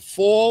in the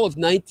fall of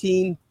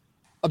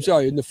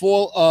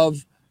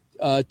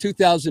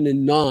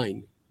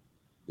 2009.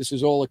 This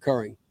is all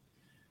occurring.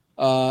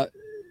 The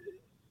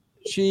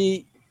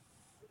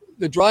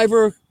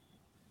driver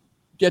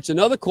gets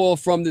another call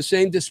from the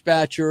same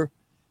dispatcher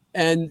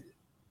and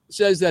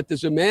says that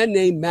there's a man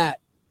named Matt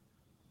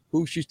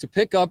who she's to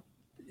pick up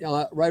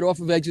right off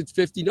of exit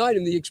 59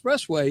 in the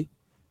expressway,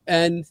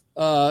 and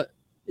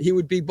he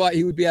would be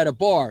at a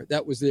bar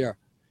that was there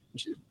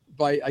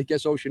by, I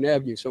guess, Ocean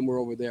Avenue, somewhere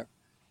over there.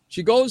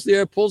 She goes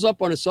there, pulls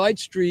up on a side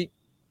street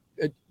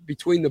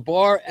between the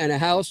bar and a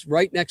house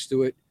right next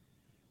to it,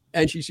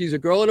 and she sees a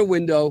girl in a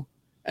window,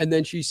 and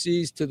then she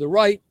sees to the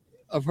right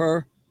of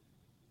her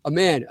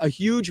a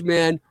huge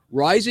man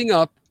rising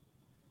up,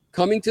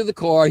 coming to the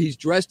car. He's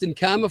dressed in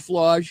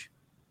camouflage,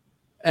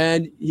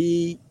 and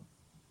he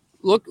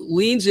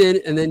leans in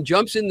and then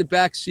jumps in the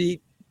back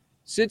seat,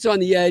 sits on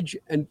the edge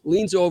and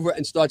leans over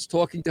and starts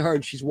talking to her.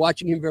 And she's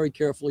watching him very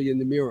carefully in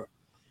the mirror.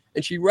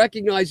 And she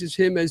recognizes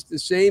him as the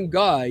same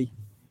guy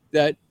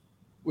that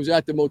was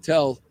at the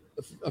motel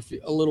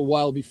a little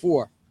while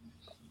before.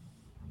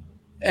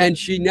 And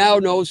she now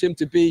knows him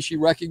to be, she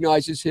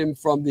recognizes him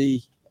from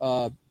the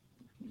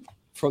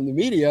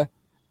media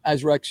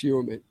as Rex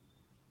Heuermann.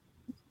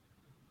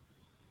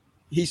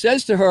 He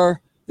says to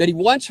her that he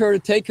wants her to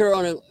take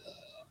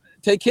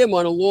him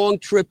on a long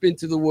trip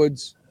into the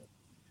woods.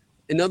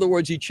 In other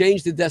words, he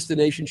changed the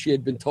destination she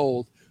had been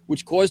told,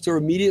 which caused her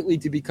immediately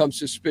to become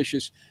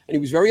suspicious. And he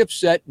was very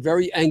upset,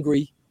 very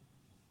angry.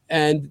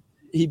 And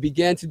he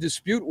began to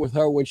dispute with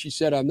her when she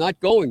said, I'm not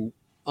going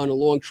on a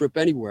long trip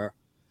anywhere.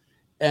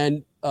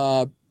 And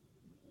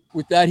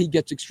with that, he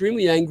gets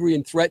extremely angry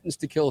and threatens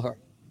to kill her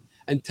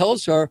and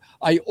tells her,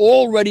 I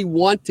already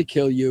want to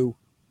kill you.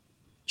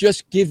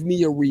 Just give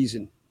me a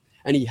reason.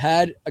 And he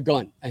had a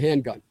gun, a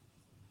handgun.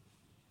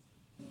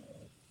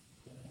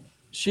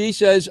 She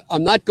says,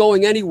 I'm not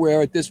going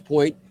anywhere at this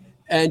point.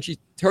 And she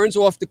turns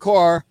off the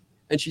car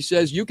and she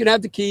says, you can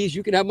have the keys,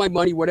 you can have my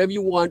money, whatever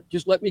you want.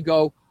 Just let me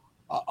go.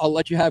 I'll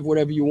let you have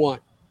whatever you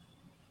want.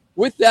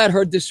 With that,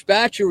 her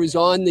dispatcher is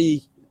on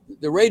the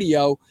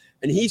radio,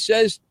 and he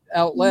says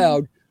out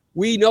loud,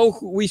 we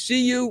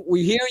see you,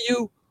 we hear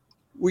you,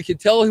 we can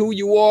tell who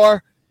you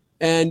are.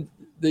 And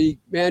the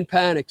man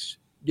panics,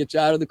 gets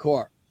out of the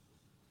car.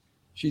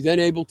 She's then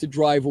able to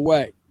drive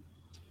away.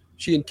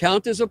 She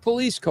encounters a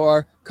police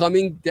car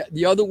coming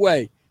the other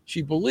way.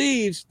 She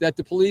believes that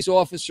the police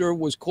officer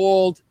was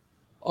called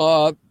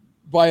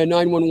by a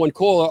 911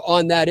 caller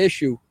on that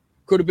issue.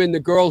 Could have been the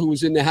girl who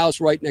was in the house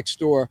right next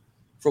door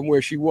from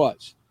where she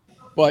was.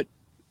 But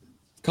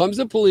comes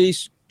the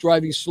police,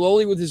 driving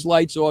slowly with his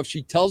lights off.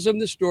 She tells him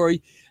the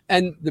story,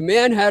 and the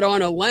man had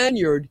on a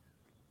lanyard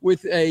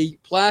with a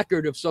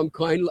placard of some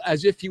kind,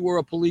 as if he were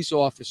a police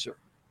officer.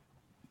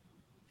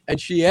 And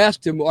she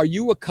asked him, are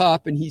you a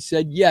cop? And he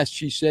said, yes.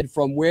 She said,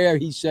 from where?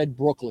 He said,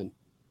 Brooklyn.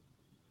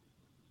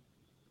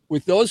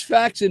 With those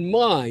facts in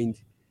mind,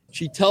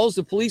 she tells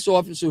the police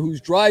officer who's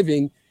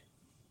driving,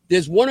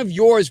 there's one of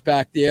yours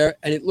back there,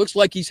 and it looks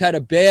like he's had a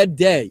bad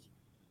day.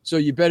 So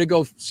you better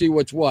go see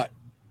what's what.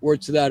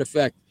 Words to that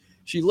effect.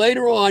 She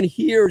later on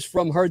hears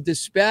from her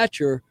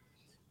dispatcher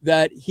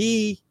that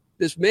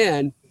this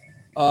man,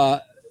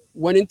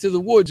 went into the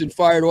woods and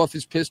fired off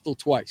his pistol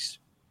twice.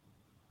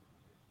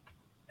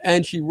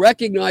 And she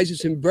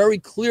recognizes him very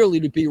clearly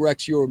to be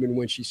Rex Heuermann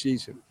when she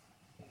sees him.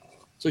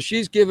 So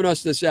she's given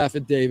us this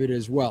affidavit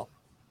as well.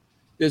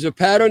 There's a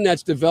pattern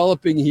that's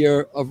developing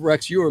here of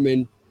Rex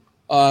Heuermann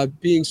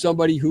being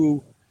somebody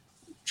who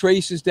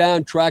tracks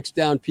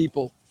down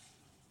people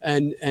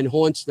and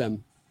haunts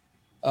them.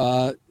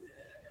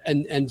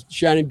 And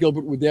Shannon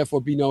Gilbert would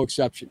therefore be no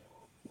exception.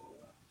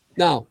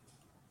 Now,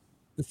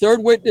 the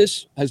third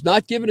witness has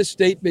not given a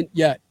statement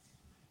yet.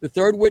 The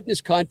third witness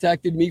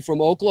contacted me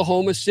from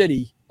Oklahoma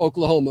City,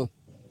 Oklahoma.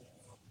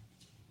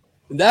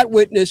 And that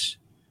witness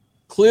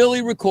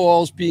clearly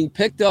recalls being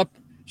picked up.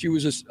 She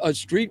was a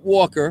street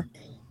walker.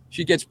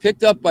 She gets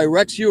picked up by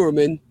Rex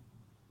Heuermann.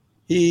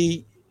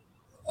 He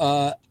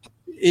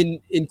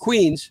in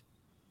Queens,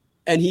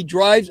 and he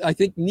drives, I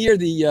think, near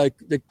the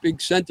big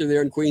center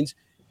there in Queens,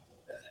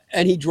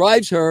 and he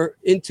drives her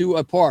into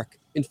a park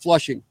in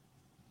Flushing,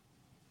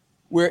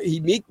 where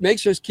he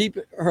makes her keep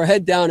her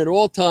head down at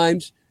all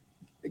times,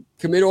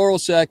 commit oral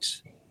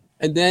sex,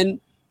 and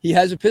then he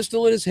has a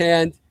pistol in his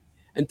hand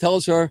and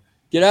tells her,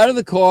 get out of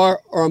the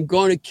car or I'm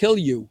going to kill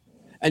you.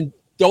 And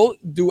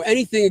don't do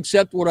anything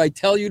except what I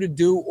tell you to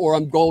do or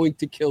I'm going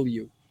to kill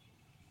you.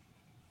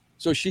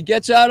 So she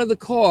gets out of the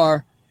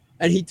car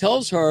and he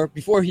tells her,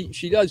 before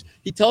she does,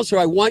 he tells her,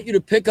 I want you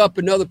to pick up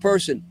another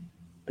person.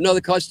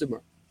 another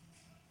customer.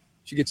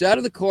 She gets out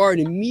of the car and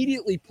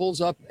immediately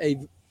pulls up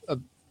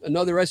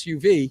another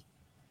SUV,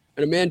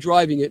 and a man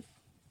driving it,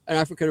 an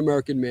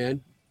African-American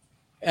man,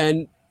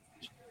 and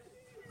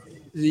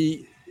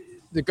the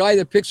guy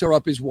that picks her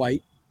up is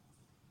white,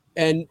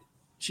 and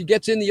she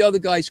gets in the other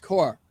guy's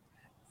car,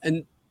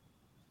 and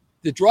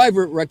the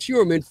driver, Rex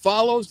Heuermann,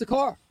 follows the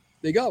car.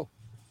 They go.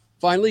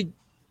 Finally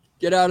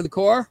get out of the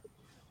car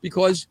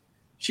because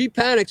she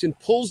panics and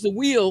pulls the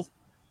wheel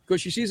because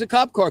she sees a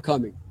cop car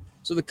coming.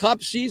 So the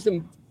cop sees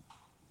them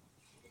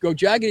go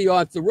jaggedy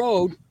off the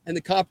road, and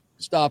the cop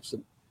stops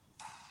them.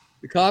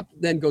 The cop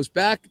then goes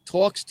back,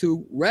 talks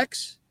to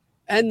Rex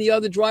and the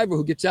other driver,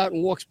 who gets out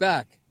and walks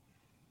back.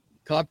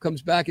 The cop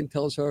comes back and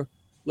tells her,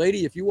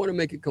 lady, if you want to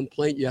make a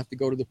complaint, you have to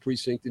go to the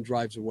precinct, and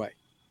drives away.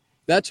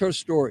 That's her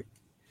story.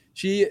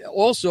 She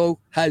also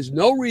has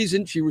no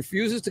reason. She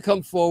refuses to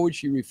come forward.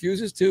 She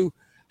refuses to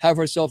have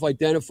herself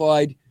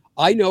identified.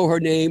 I know her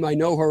name. I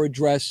know her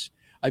address.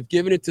 I've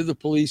given it to the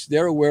police.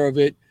 They're aware of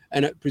it,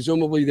 and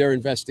presumably they're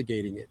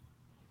investigating it.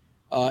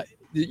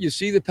 You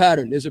see the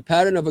pattern. There's a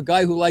pattern of a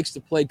guy who likes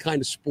to play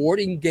kind of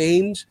sporting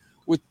games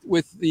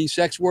with the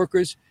sex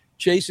workers,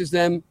 chases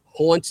them,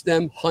 haunts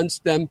them, hunts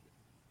them.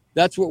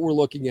 That's what we're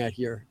looking at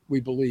here, we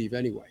believe,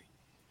 anyway.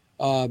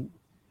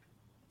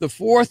 The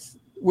fourth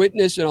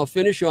witness, and I'll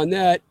finish on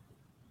that,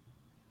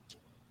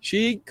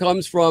 she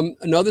comes from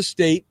another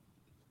state,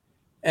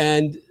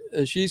 and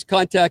she's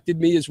contacted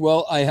me as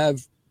well. I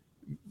have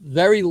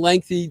very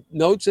lengthy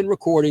notes and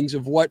recordings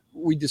of what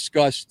we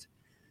discussed.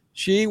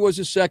 She was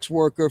a sex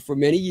worker for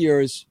many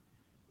years,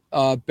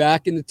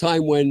 back in the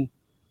time when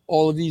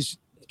all of these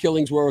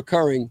killings were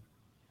occurring,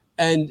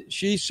 and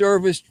she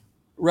serviced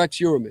Rex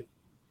Heuermann.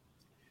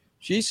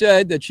 She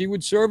said that she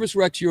would service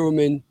Rex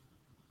Heuermann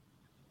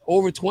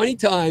over 20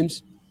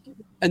 times,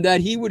 and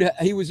that he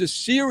was a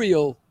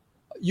serial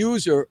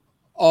user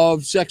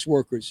of sex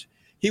workers.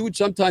 He would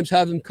sometimes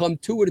have them come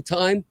two at a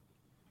time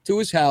to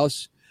his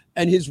house,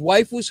 and his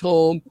wife was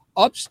home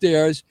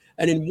upstairs,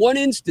 and in one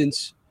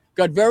instance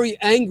got very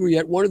angry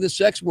at one of the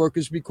sex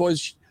workers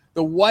because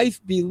the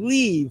wife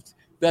believed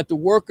that the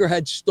worker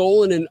had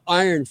stolen an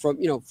iron for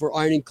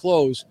ironing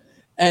clothes,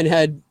 and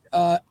had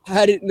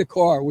it in the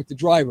car with the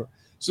driver.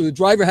 So the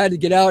driver had to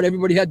get out.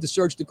 Everybody had to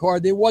search the car.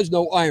 There was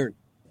no iron.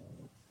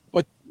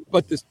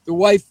 But the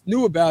wife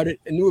knew about it,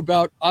 and knew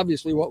about,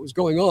 obviously, what was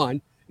going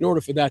on in order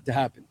for that to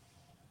happen.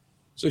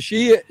 So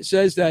she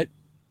says that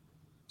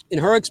in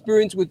her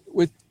experience with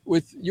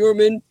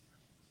Heuermann,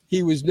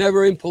 he was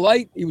never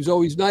impolite. He was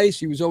always nice.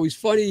 He was always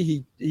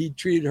funny. He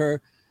treated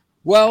her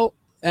well,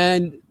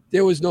 and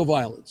there was no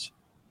violence.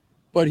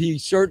 But he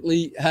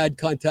certainly had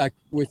contact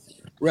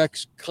with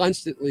Rex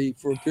constantly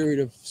for a period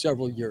of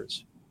several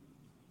years.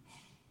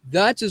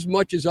 That's as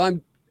much as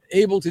I'm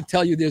able to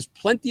tell you. There's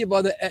plenty of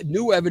other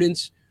new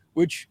evidence,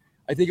 which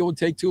I think it will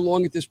take too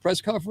long at this press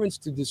conference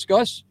to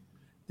discuss.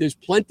 There's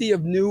plenty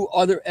of new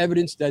other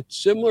evidence that's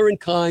similar in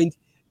kind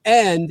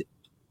and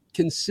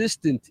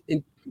consistent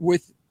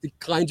with the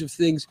kinds of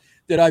things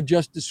that I've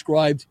just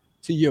described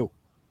to you.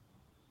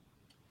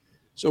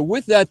 So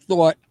with that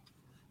thought,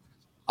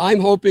 I'm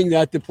hoping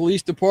that the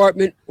police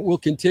department will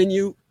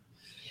continue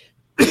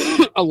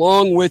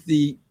along with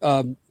the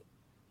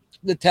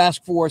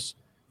task force,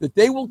 that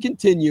they will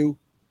continue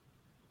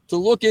to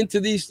look into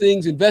these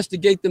things,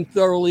 investigate them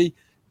thoroughly,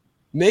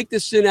 make the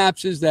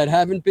synapses that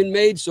haven't been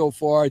made so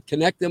far,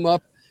 connect them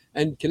up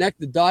and connect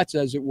the dots,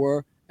 as it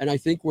were. And I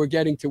think we're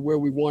getting to where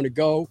we want to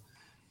go.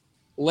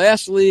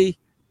 Lastly,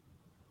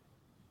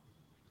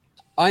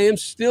 I am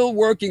still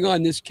working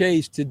on this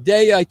case.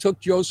 Today, I took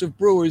Joseph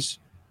Brewer's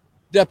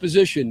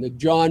deposition, the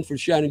John for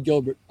Shannon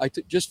Gilbert. I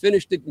just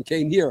finished it and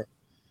came here.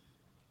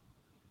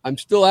 I'm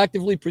still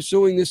actively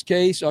pursuing this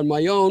case on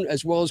my own,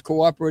 as well as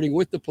cooperating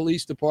with the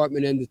police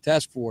department and the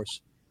task force.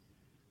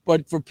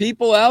 But for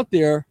people out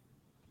there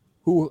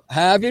who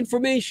have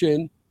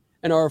information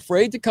and are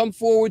afraid to come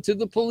forward to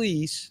the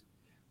police,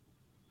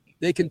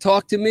 they can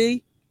talk to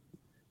me.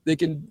 They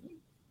can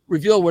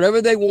reveal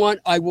whatever they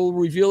want. I will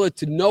reveal it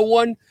to no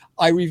one.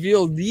 I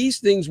reveal these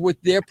things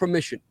with their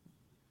permission,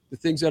 the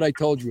things that I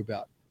told you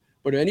about.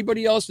 But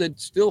anybody else that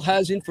still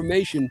has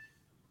information,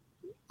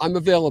 I'm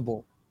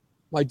available.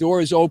 My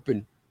door is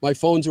open. My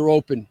phones are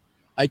open.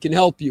 I can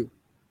help you.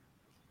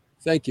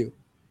 Thank you.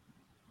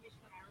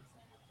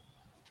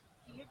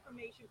 The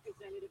information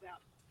presented about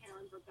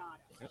Karen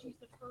Vergata. She's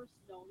the first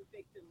known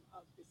victim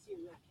of the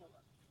serial killer.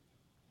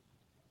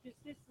 Does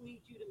this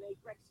lead you to make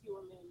Rex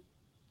Heuermann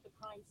the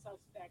prime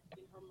suspect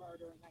in her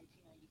murder in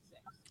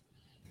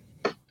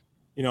 1996?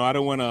 I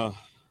don't want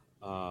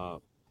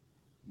to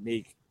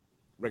make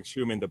Rex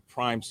Heuermann the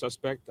prime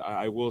suspect.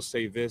 I will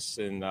say this,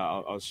 and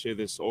I'll share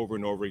this over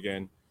and over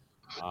again.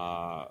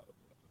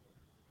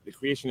 The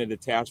creation of the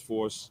task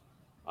force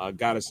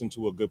got us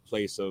into a good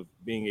place of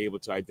being able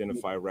to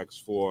identify Rex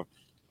for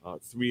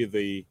 3 of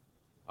the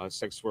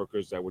sex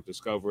workers that were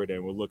discovered,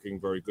 and we're looking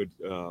very good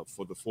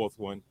for the 4th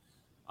one.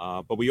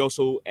 But we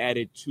also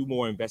added 2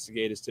 more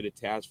investigators to the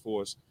task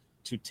force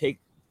to take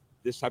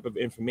this type of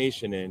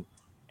information in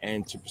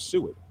and to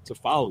pursue it, to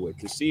follow it,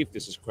 to see if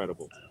this is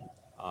credible.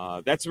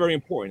 That's very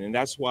important, and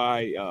that's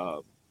why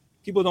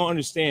people don't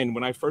understand.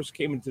 When I first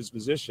came into this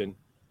position,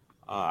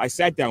 I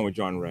sat down with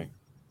John Ray,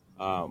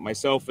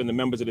 myself and the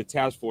members of the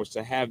task force,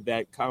 to have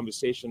that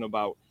conversation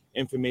about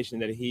information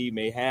that he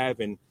may have,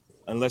 and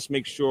let's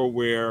make sure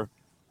we're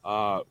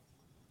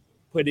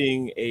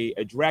putting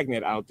a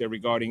dragnet out there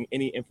regarding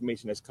any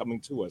information that's coming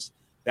to us.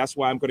 That's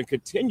why I'm going to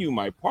continue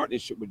my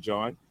partnership with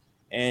John.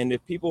 And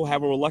if people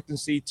have a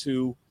reluctancy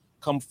to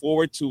come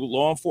forward to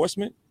law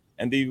enforcement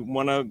and they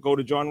want to go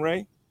to John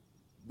Ray,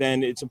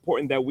 then it's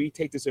important that we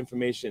take this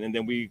information and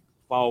then we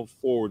follow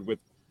forward with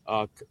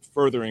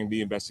furthering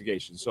the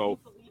investigation. So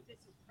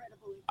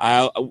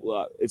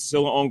it's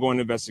still an ongoing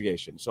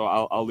investigation. So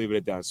I'll leave it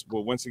at that.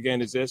 But once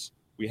again, is this: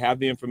 we have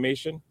the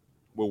information,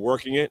 we're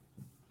working it,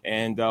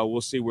 and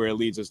we'll see where it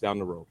leads us down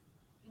the road.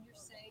 And you're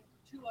saying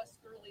to us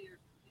earlier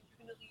that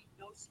you're going to leave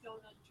no stone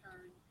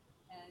unturned,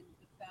 and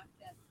the fact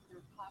that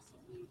there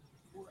possibly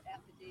were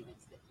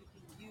affidavits that you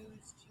can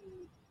use to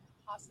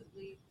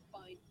possibly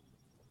find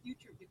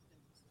future victims.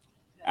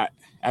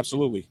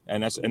 Absolutely,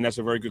 and that's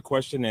a very good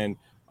question, and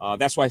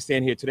that's why I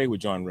stand here today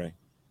with John Ray.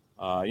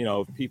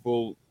 If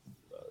people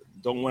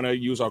don't want to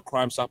use our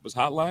Crime Stoppers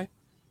hotline,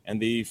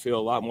 and they feel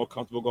a lot more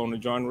comfortable going to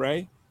John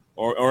Ray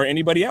or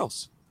anybody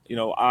else,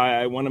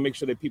 I want to make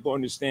sure that people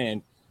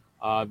understand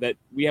that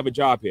we have a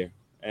job here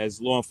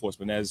as law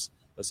enforcement, as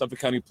the Suffolk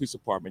County Police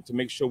Department, to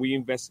make sure we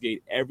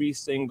investigate every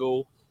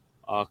single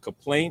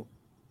complaint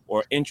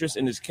or interest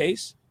in this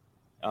case.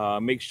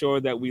 Make sure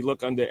that we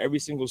look under every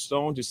single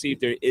stone to see if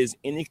there is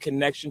any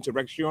connection to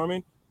Rex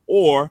Heuermann,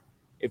 or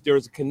if there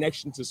is a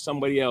connection to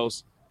somebody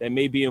else that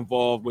may be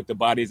involved with the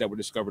bodies that were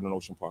discovered on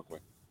Ocean Parkway.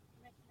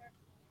 Commissioner,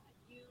 have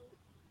you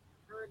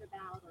heard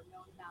about or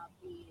known about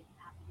the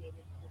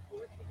affidavit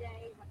before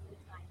today? What's the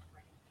time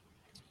frame?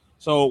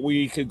 So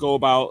we could go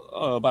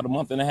about a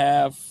month and a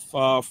half,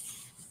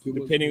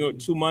 depending on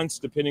 2 months,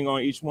 depending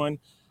on each one.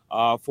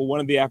 For one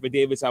of the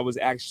affidavits, I was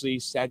actually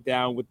sat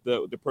down with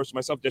the person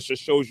myself. That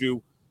just shows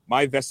you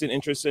my vested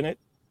interest in it.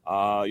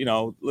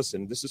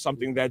 Listen, this is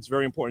something that's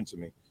very important to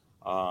me.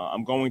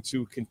 I'm going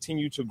to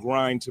continue to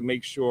grind to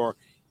make sure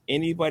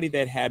anybody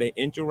that had an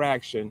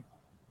interaction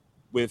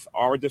with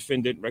our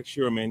defendant, Rex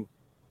Heuermann,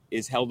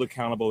 is held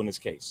accountable in this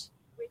case.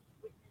 Which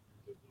witness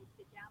did you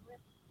sit down with?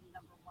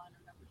 Number one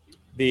or number two?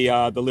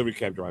 The delivery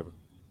cab driver.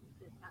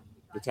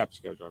 The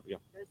taxi cab driver, yeah.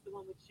 That's the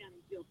one with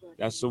Shannon Gilbert.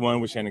 That's the one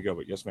with Shannon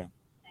Gilbert. Yes, ma'am.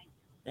 Thank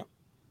you. Yeah.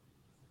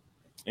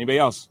 Anybody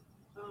else?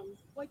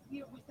 What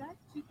year was that?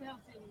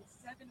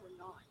 2007 or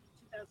 9?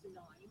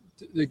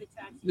 2009.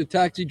 The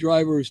taxi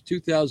driver is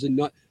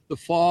 2009, the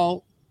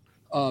fall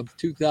of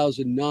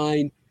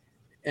 2009,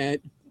 and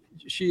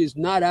she is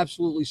not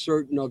absolutely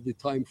certain of the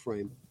time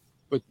frame,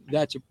 but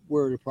that's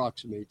where it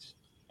approximates.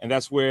 And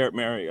that's where,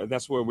 Mary,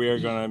 that's where we're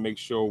going to make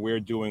sure we're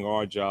doing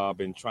our job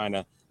and trying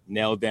to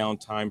nail down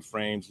time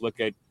frames,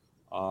 look at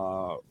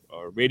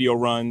radio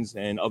runs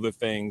and other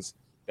things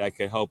that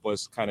could help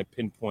us kind of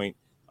pinpoint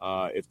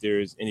if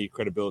there's any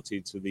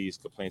credibility to these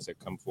complaints that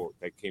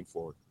came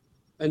forward.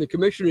 And the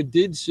commissioner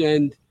did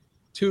send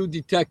 2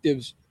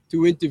 detectives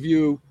to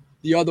interview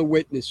the other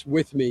witness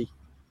with me,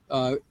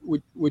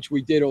 which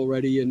we did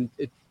already and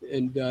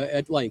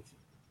at length.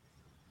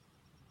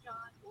 John,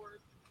 or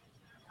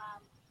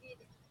did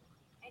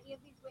any of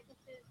these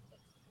witnesses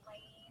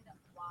explain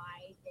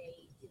why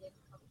they didn't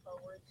come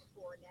forward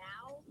before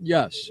now?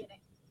 Yes.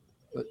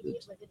 Was it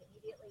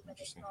immediately when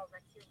they saw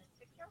Rex Heuermann's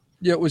picture?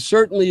 Yeah, it was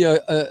certainly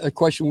a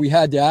question we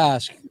had to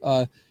ask.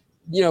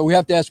 We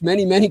have to ask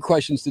many, many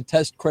questions to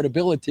test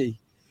credibility.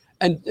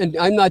 And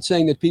I'm not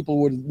saying that people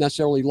would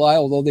necessarily lie,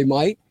 although they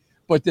might,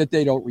 but that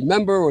they don't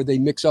remember or they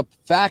mix up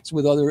facts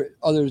with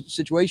other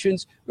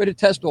situations. We had to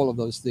test all of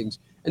those things.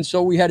 And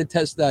so we had to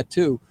test that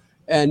too.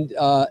 And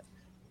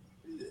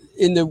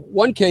in the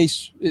one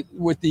case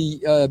with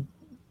the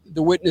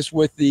witness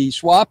with the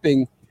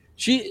swapping,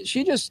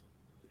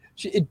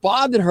 it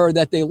bothered her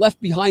that they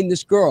left behind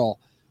this girl,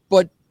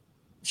 but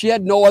she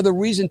had no other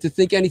reason to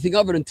think anything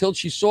of it until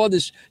she saw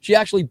this. She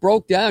actually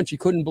broke down. She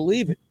couldn't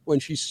believe it when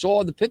she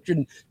saw the picture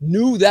and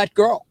knew that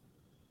girl.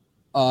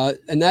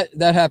 And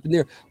that happened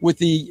there. With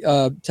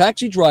the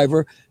taxi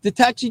driver, the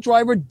taxi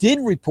driver did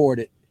report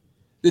it.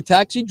 The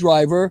taxi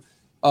driver,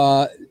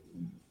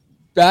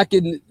 back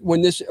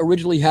when this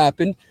originally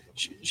happened,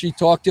 she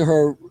talked to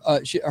her,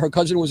 her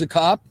cousin was a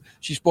cop.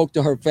 She spoke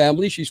to her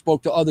family. She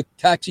spoke to other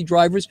taxi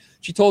drivers.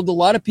 She told a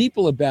lot of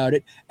people about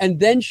it. And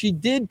then she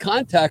did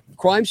contact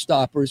Crime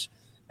Stoppers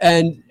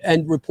and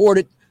report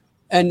it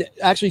and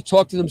actually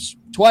talked to them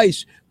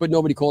twice, but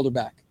nobody called her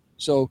back.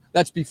 So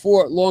that's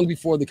long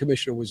before the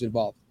commissioner was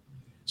involved.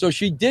 So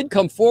she did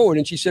come forward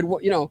and she said, well,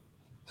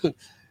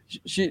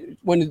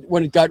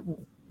 when it got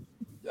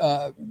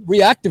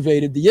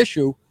reactivated, the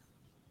issue,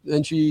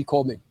 then she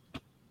called me.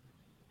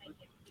 Thank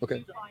you. Okay.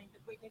 Did you find the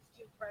witness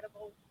too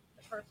credible?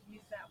 The person you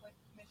sat with,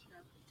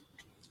 Commissioner?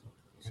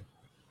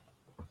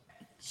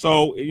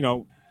 So,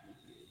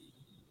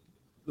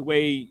 the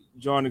way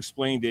John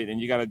explained it, and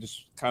you got to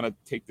just kind of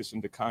take this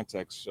into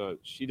context.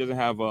 She doesn't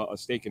have a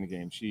stake in the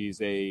game. She's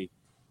a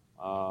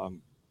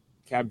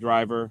cab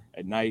driver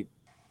at night,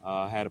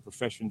 had a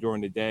profession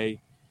during the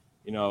day.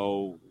 You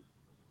know,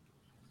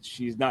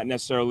 she's not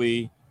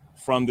necessarily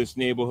from this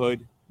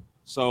neighborhood.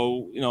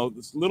 So, you know,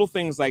 little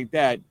things like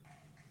that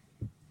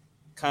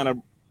kind of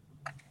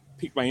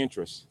piqued my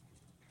interest.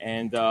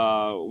 And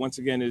once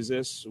again, is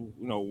this, you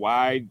know,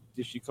 why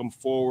did she come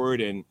forward,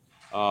 and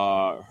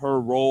her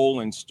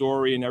role and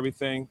story and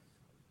everything?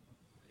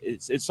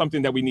 It's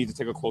something that we need to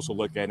take a closer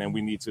look at, and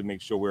we need to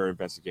make sure we're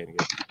investigating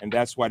it. And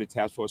that's why the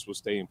task force will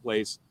stay in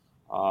place.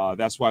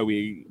 That's why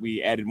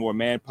we added more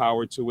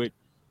manpower to it.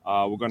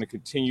 We're going to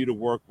continue to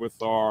work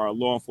with our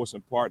law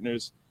enforcement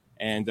partners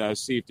and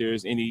see if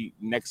there's any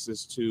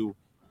nexus to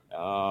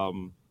our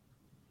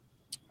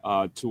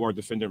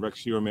defendant Rex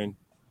Heuermann,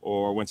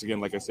 or once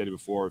again, like I said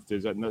before, if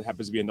there's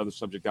happens to be another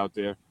subject out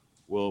there,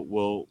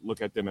 we'll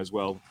look at them as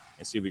well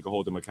and see if we can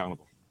hold them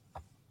accountable.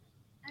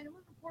 And it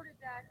was reported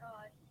that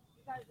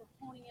you guys were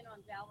honing in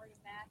on Valerie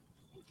Mack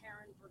and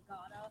Karen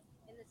Vergata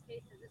in this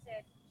case. Does this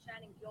add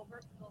Shannon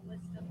Gilbert to the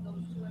list of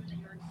those two women that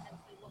you're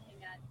intensely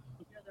looking at,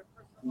 their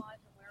personal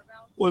lives and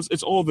whereabouts? Well,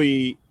 it's all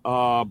the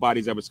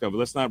bodies that were discovered.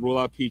 Let's not rule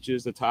out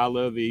Peaches, the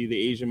Tyler,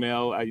 the Asian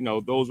male.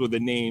 Those were the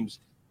names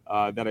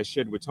that I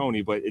shared with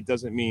Tony, but it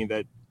doesn't mean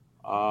that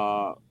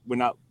we're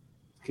not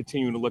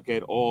continuing to look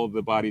at all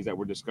the bodies that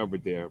were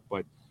discovered there.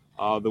 But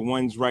the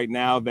ones right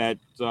now that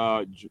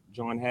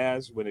John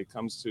has, when it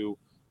comes to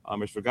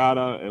Ms.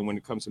 Vergata and when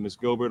it comes to Ms.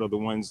 Gilbert, are the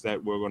ones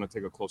that we're going to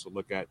take a closer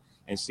look at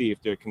and see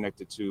if they're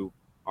connected to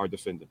our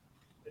defendant.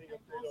 Any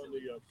update on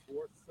the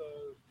fourth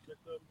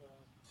victim,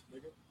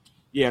 Megan?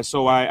 Yeah,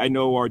 so I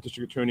know our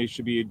district attorney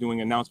should be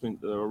doing an announcement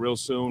real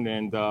soon,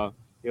 and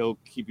he'll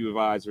keep you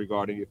advised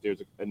regarding if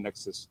there's a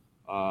nexus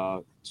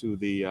to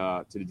the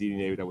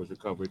DNA that was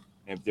recovered,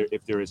 and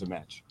if there is a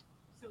match.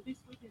 So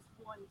this witness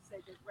one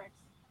said that Rex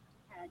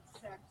had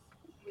sex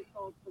with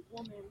both the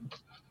woman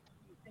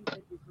you think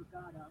that was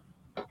Vergata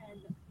and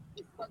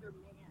this other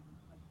man,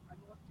 a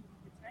North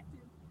Korean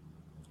detective.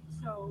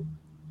 So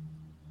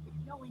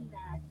knowing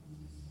that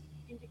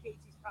indicates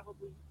he's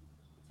probably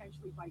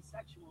potentially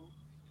bisexual.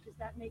 Does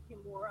that make him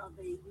more of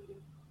a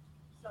leading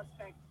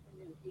suspect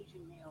in an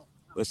Asian male?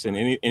 Listen,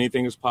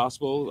 anything is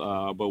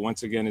possible, but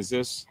once again, this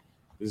is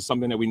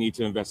something that we need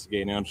to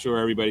investigate, and I'm sure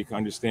everybody can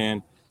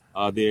understand.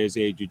 There's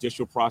a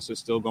judicial process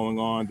still going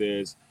on.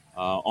 There's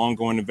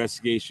ongoing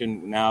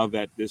investigation now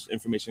that this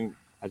information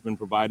has been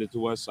provided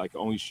to us. I can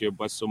only share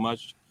but so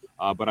much,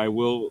 but I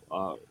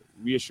will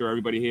reassure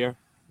everybody here,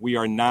 we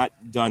are not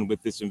done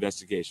with this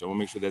investigation. I want to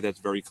make sure that that's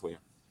very clear.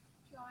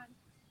 John,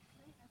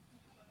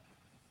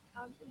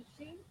 is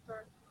James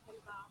Burke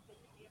involved in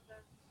any of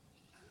this?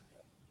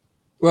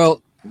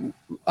 Well,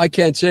 I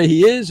can't say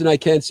he is, and I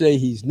can't say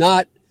he's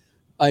not.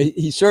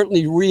 He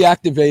certainly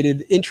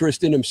reactivated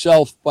interest in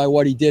himself by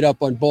what he did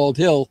up on Bald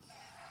Hill,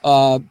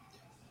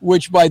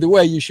 which, by the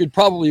way, you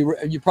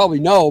probably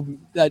know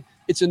that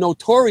it's a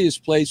notorious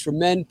place for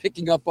men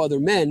picking up other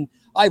men.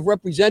 I've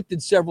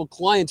represented several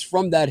clients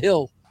from that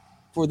hill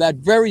for that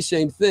very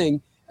same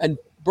thing, and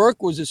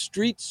Burke was a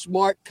street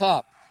smart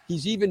cop.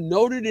 He's even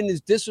noted in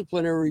his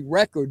disciplinary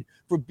record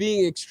for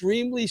being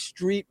extremely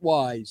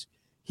streetwise.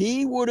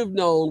 He would have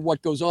known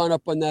what goes on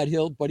up on that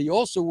hill, but he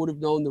also would have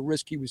known the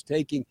risk he was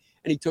taking,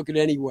 and he took it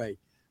anyway.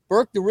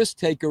 Burke, the risk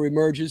taker,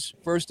 emerges,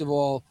 first of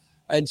all.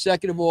 And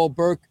second of all,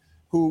 Burke,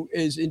 who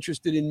is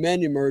interested in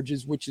men,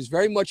 emerges, which is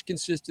very much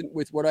consistent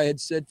with what I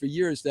had said for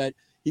years, that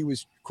he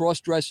was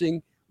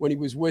cross-dressing when he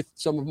was with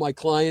some of my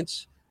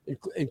clients,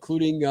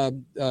 including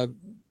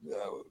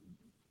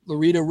Loretta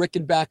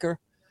Rickenbacker,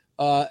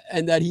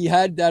 and that he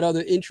had that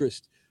other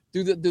interest.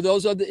 Do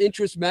those other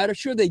interests matter?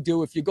 Sure they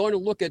do. If you're going to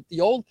look at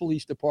the old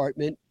police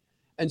department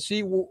and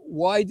see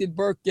why did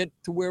Burke get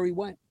to where he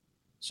went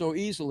so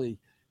easily?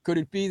 Could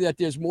it be that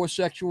there's more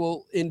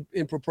sexual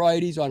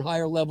improprieties on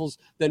higher levels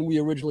than we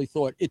originally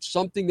thought? It's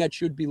something that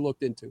should be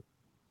looked into.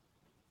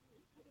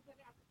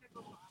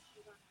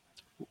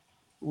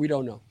 We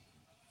don't know.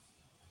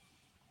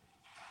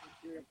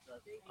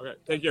 Okay,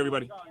 thank you,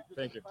 everybody.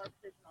 Thank you.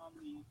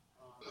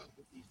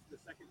 The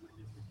second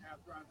witness, the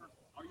cab driver,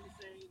 are you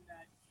saying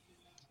that he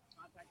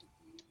contacted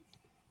police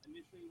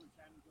initially when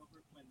Shannon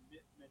Gilbert went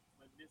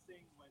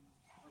missing, when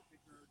her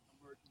picture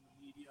emerged in the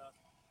media,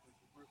 was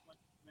the first one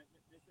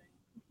missing?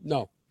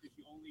 No. Did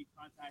she only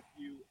contact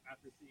you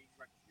after seeing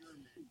Rex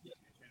Heuermann and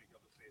Shannon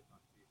Gilbert's face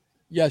on TV?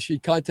 Yeah, she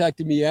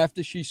contacted me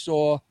after she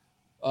saw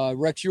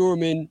Rex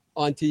Heuermann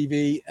on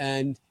TV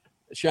and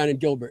Shannon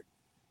Gilbert.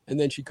 And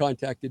then she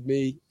contacted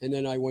me, and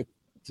then I went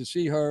to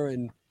see her,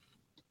 and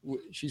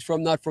she's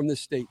not from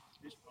this state.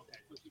 Okay,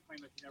 so she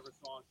claimed that she never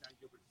saw Shannon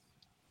Gilbert's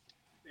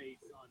face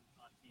on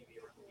TV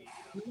or in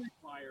the media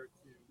prior to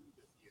this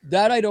year.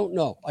 That I don't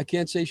know. I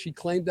can't say she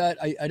claimed that.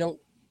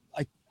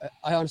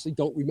 I honestly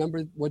don't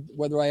remember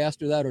whether I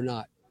asked her that or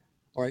not.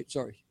 All right,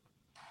 sorry.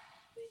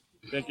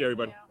 Thank you,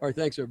 everybody. All right,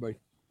 thanks, everybody.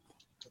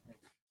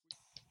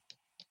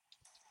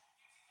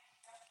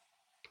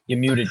 You're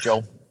muted,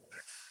 Joe.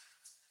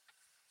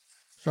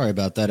 Sorry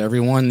about that,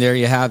 everyone. There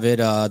you have it.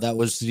 That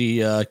was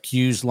the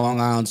accused Long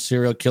Island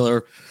serial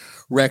killer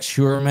Rex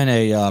Heuermann,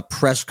 a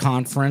press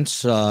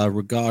conference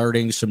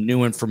regarding some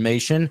new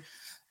information.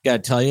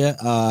 Got to tell you,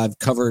 I've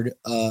covered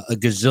a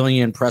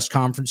gazillion press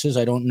conferences.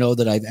 I don't know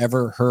that I've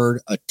ever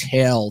heard a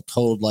tale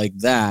told like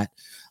that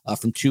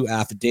from two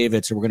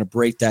affidavits. So we're going to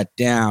break that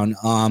down.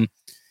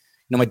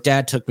 My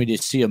dad took me to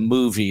see a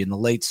movie in the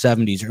late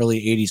 70s, early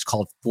 80s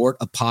called Fort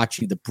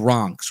Apache, the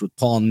Bronx, with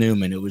Paul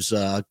Newman. It was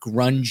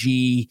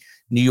grungy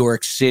New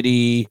York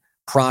City,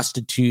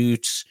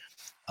 prostitutes.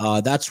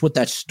 That's what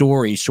that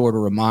story sort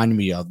of reminded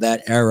me of,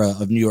 that era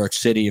of New York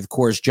City. Of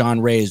course,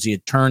 John Ray is the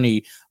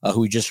attorney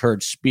who we just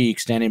heard speak,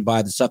 standing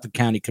by the Suffolk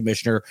County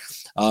Commissioner,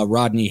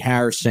 Rodney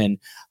Harrison.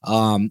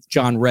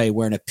 John Ray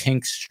wearing a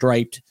pink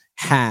striped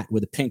hat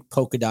with a pink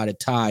polka dotted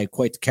tie,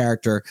 quite the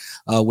character,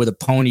 with a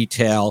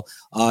ponytail.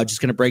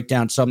 Just going to break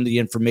down some of the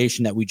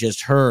information that we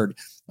just heard.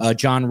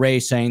 John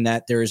Ray saying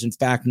that there is in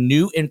fact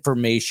new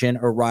information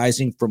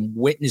arising from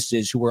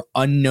witnesses who were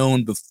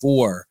unknown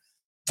before.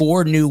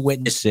 4 new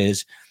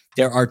witnesses.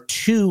 There are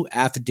 2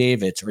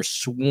 affidavits or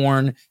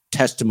sworn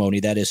testimony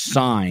that is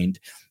signed.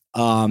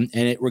 And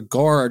it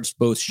regards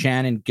both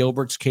Shannon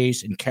Gilbert's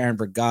case and Karen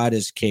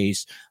Vergata's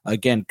case.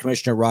 Again,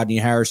 Commissioner Rodney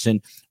Harrison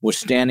was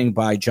standing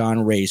by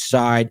John Ray's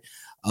side.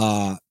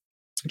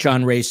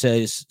 John Ray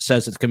says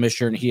that the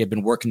commissioner and he had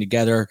been working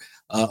together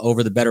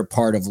over the better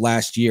part of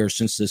last year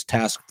since this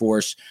task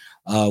force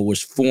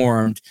was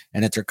formed,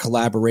 and that their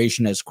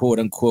collaboration has, quote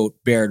unquote,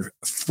 bared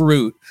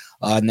fruit,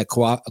 and the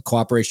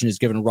cooperation has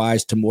given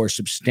rise to more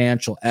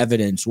substantial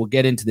evidence. We'll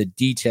get into the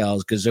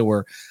details because there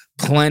were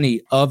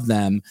plenty of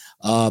them.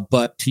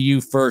 But to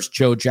you first,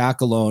 Joe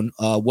Giacalone,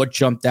 what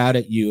jumped out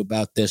at you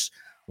about this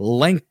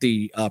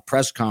lengthy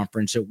press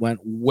conference? It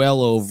went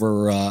well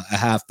over a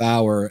half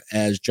hour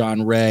as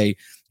John Ray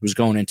was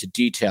going into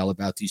detail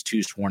about these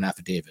 2 sworn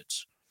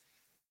affidavits.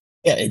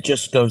 Yeah, it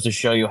just goes to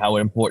show you how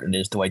important it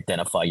is to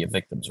identify your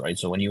victims, right?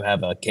 So when you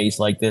have a case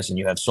like this and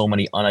you have so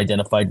many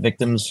unidentified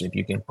victims, if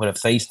you can put a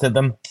face to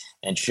them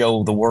and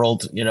show the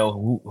world,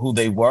 who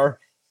they were,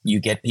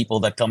 you get people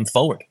that come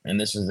forward. And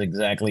this is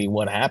exactly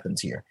what happens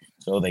here.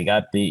 So they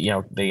got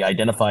they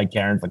identified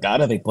Karen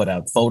Vergata. They put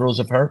out photos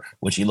of her,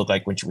 what she looked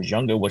like when she was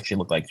younger, what she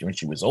looked like when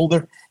she was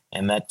older,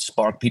 and that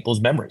sparked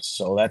people's memories.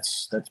 So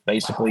that's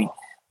basically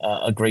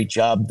a great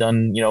job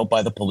done,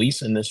 by the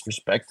police in this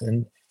respect.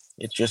 And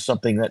it's just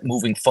something that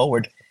moving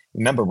forward,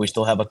 remember, we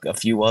still have a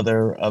few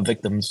other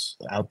victims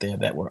out there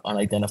that were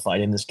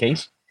unidentified in this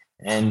case.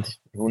 And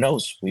who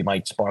knows, we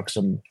might spark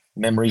some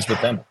memories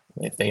with them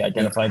if they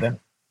identify them.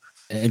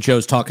 And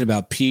Joe's talking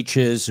about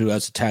Peaches, who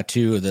has a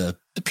tattoo of the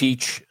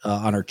peach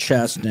on her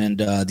chest, and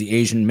the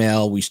Asian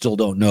male. We still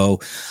don't know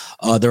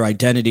their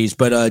identities.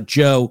 But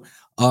Joe,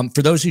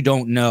 for those who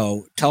don't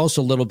know, tell us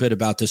a little bit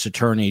about this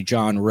attorney,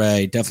 John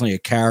Ray, definitely a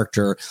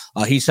character.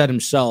 He said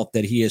himself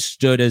that he has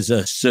stood as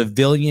a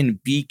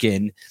civilian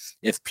beacon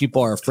if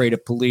people are afraid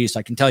of police.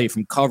 I can tell you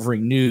from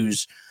covering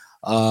news,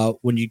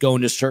 when you go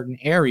into certain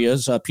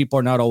areas, people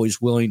are not always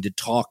willing to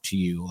talk to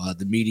you,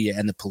 the media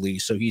and the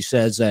police. So he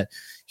says that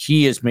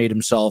he has made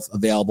himself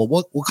available.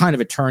 What kind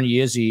of attorney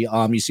is he?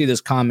 You see this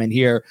comment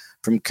here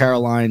from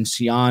Caroline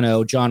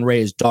Ciano. John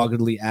Ray has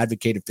doggedly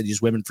advocated for these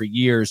women for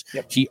years.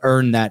 Yep. He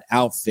earned that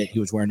outfit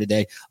he was wearing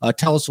today.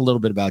 Tell us a little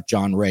bit about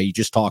John Ray. You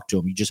just talked to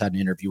him. You just had an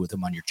interview with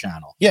him on your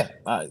channel. Yeah.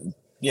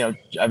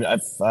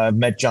 I've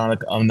met John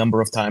a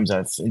number of times.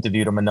 I've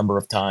interviewed him a number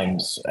of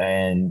times,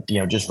 and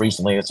just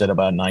recently, I said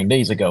about 9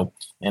 days ago.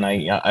 And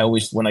I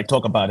always, when I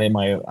talk about him,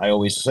 I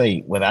always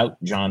say,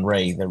 without John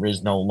Ray, there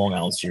is no Long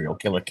Island serial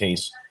killer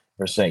case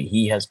per se.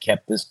 He has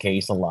kept this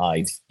case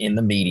alive in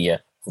the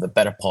media for the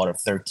better part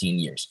of 13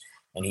 years,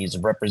 and he's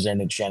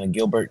represented Shannon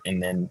Gilbert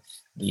and then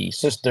the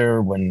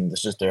sister when the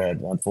sister had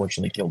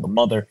unfortunately killed the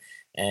mother.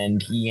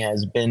 And he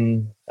has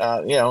been,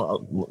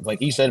 like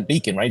he said, a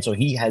beacon, right? So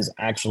he has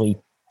actually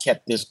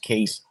kept this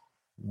case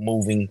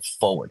moving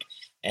forward.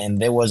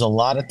 And there was a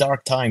lot of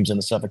dark times in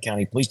the Suffolk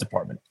County Police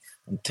Department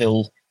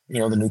until,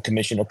 the new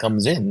commissioner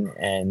comes in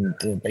and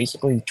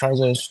basically tries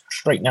to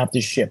straighten out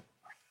this ship.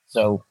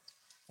 So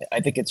I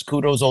think it's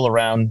kudos all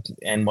around.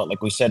 And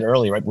like we said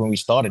earlier, right, when we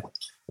started,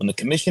 when the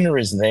commissioner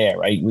is there,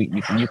 right,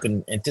 you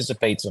can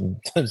anticipate some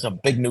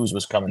big news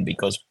was coming,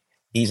 because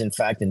he's in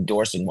fact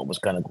endorsing what was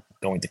going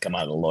to come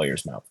out of the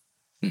lawyer's mouth.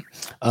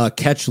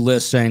 Catch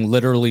List saying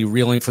literally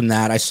reeling from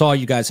that. I saw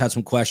you guys had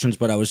some questions,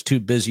 but I was too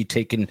busy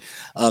taking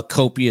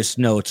copious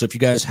notes. So if you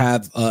guys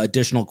have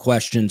additional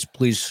questions,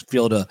 please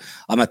feel to,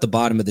 I'm at the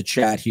bottom of the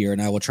chat here, and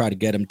I will try to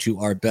get them to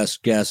our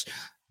best guest.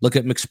 Look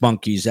at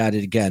McSpunky's at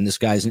it again. This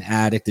guy's an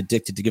addict,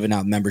 addicted to giving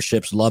out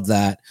memberships. Love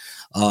that.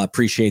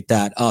 Appreciate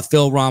that.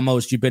 Phil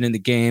Ramos, you've been in the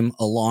game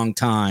a long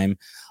time.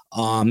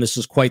 This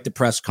is quite the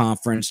press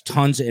conference,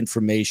 tons of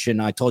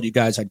information. I told you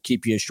guys I'd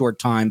keep you a short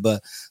time,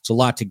 but it's a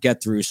lot to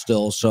get through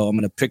still. So I'm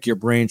going to pick your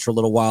brains for a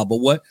little while.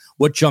 But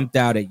what jumped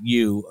out at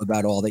you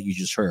about all that you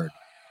just heard?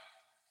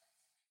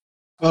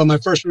 Well, my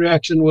first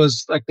reaction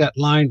was like that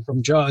line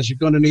from Jaws, "You're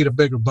going to need a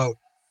bigger boat."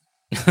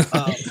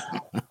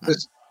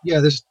 yeah,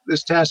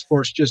 this task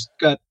force just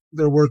got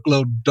their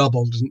workload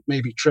doubled,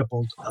 maybe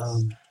tripled,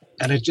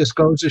 and it just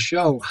goes to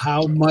show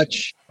how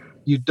much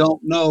you don't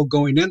know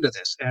going into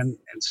this, and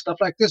stuff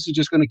like this is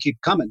just going to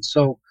keep coming.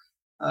 So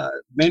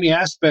many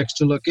aspects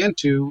to look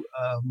into.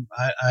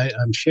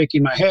 I'm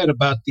shaking my head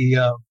about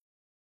the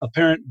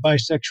apparent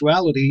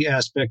bisexuality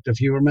aspect of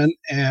Heuermann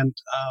and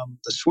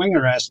the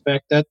swinger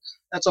aspect.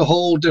 That's a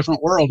whole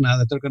different world now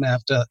that they're going to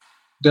have to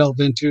delve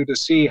into to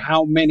see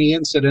how many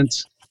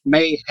incidents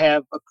may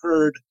have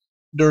occurred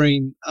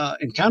during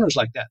encounters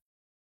like that.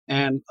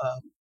 And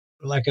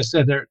like I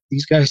said,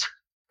 these guys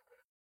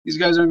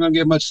aren't going to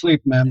get much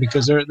sleep, man,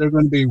 because they're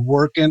going to be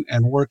working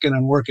and working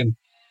and working.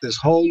 This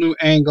whole new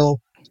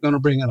angle is going to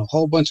bring in a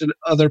whole bunch of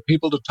other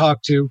people to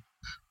talk to.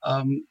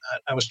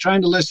 I was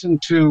trying to listen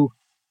to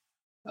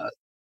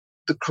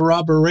the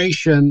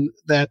corroboration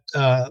that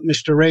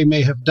Mr. Ray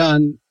may have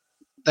done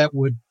that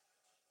would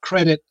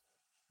credit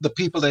the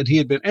people that he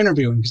had been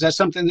interviewing, because that's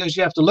something that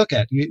you have to look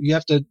at. You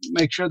have to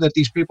make sure that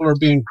these people are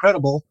being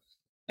credible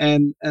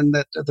and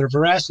that their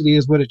veracity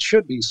is what it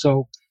should be.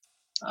 So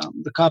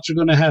the cops are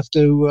going to have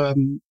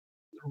to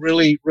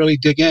really, really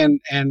dig in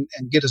and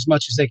get as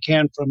much as they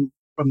can from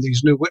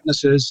these new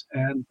witnesses.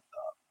 And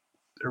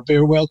there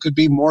very well could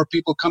be more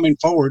people coming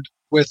forward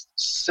with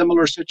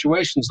similar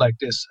situations like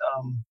this.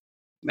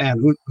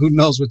 Man, who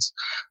knows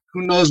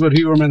what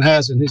Heuermann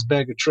has in his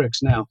bag of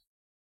tricks now.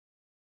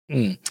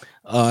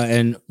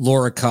 And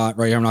Laura Cott,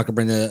 right here, I'm not going to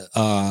bring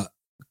the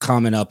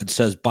comment up. It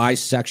says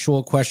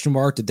bisexual question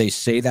mark. Did they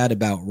say that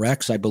about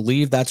Rex? I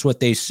believe that's what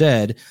they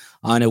said.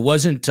 And it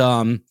wasn't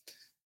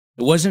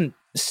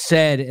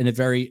said in a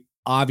very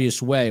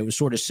obvious way. It was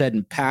sort of said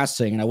in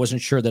passing, and I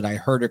wasn't sure that I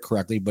heard it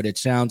correctly, but it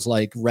sounds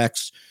like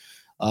Rex,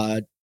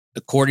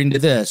 according to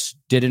this,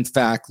 did in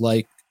fact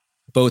like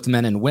both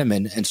men and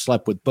women and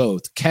slept with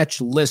both.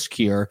 Catch LISK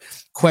here.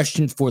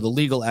 Question for the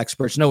legal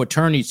experts. No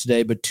attorneys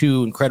today, but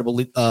two incredible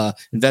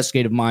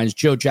investigative minds.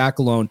 Joe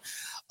Jackalone,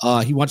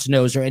 he wants to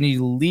know, is there any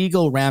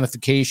legal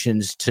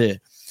ramifications to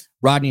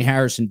Rodney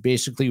Harrison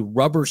basically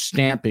rubber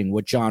stamping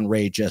what John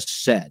Ray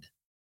just said?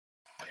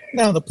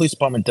 Now, the police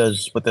department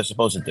does what they're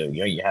supposed to do.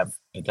 You have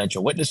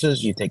potential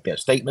witnesses, you take their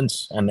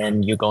statements, and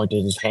then you're going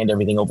to just hand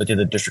everything over to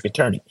the district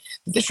attorney.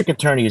 The district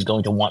attorney is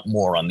going to want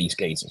more on these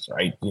cases,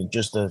 right?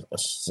 Just a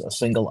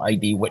single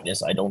ID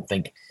witness, I don't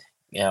think,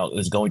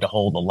 is going to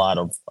hold a lot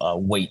of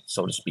weight,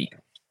 so to speak.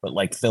 But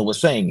like Phil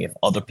was saying, if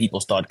other people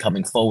start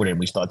coming forward and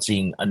we start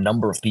seeing a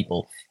number of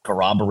people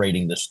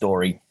corroborating the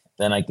story,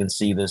 then I can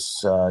see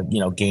this,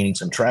 gaining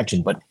some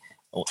traction. But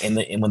when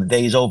the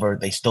day is over,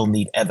 they still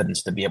need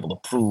evidence to be able to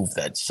prove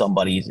that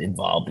somebody's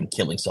involved in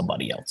killing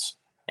somebody else.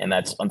 And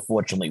that's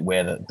unfortunately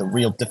where the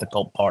real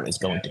difficult part is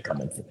going to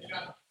come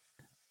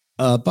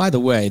in. By the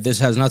way, this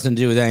has nothing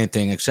to do with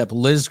anything except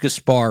Liz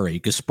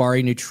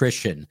Gaspari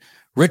Nutrition.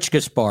 Rich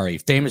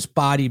Gaspari, famous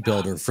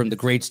bodybuilder from the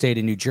great state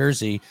of New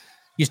Jersey,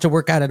 used to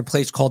work out at a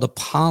place called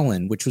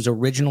Apollon, which was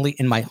originally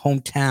in my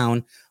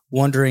hometown,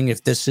 wondering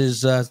if this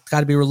is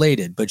got to be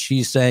related. But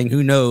she's saying,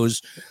 who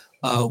knows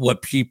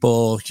what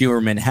people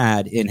Heuermann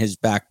had in his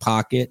back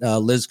pocket.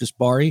 Liz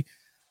Gaspari,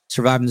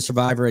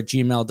 survivingthesurvivor at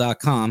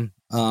gmail.com.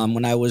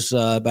 When I was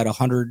about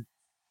 100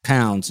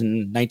 pounds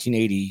in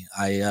 1980,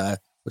 I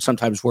would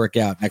sometimes work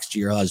out next to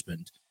your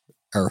husband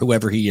or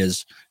whoever he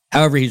is,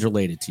 however he's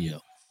related to you.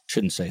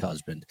 Shouldn't say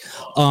husband.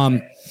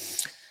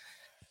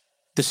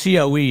 The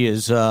COE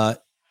is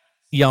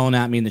yelling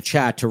at me in the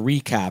chat. To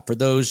recap, for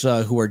those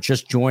who are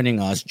just joining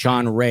us,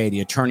 John Ray, the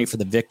attorney for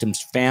the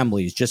victims'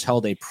 families, just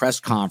held a press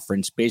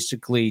conference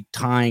basically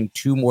tying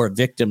two more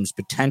victims,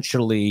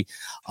 potentially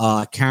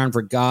Karen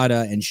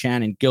Vergata and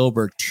Shannon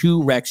Gilbert,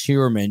 to Rex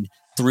Heuermann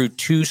through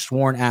two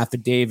sworn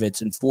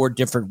affidavits and four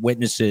different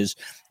witnesses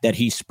that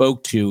he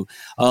spoke to.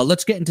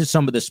 Let's get into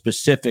some of the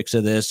specifics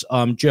of this.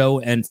 Joe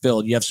and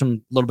Phil, do you have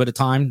some little bit of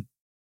time?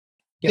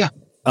 Yeah.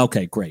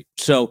 Okay, great.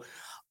 So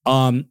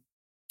I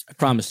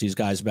promised these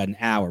guys about an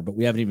hour, but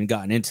we haven't even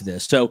gotten into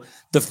this. So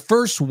the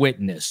first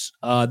witness,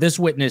 this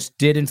witness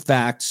did in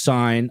fact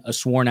sign a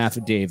sworn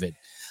affidavit.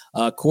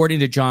 According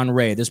to John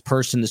Ray, this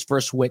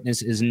first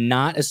witness is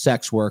not a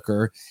sex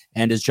worker,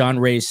 and as John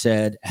Ray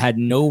said, had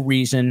no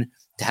reason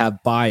to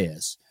have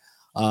bias.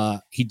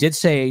 He did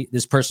say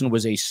this person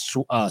was a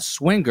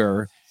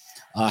swinger,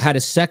 had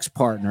a sex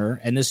partner,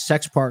 and this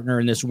sex partner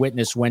and this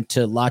witness went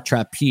to La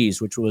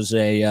Trapeze, which was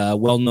a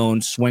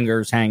well-known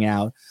swingers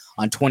hangout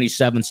on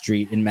 27th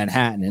Street in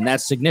Manhattan. And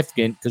that's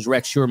significant because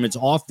Rex Heuermann's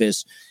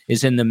office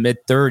is in the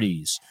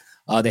mid-30s.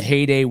 The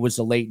heyday was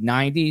the late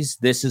 90s.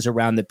 This is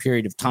around the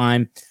period of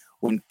time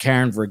when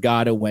Karen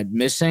Vergata went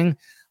missing.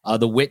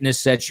 The witness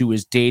said she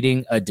was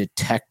dating a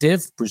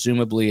detective,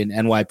 presumably an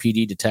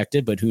NYPD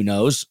detective, but who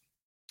knows?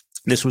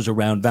 This was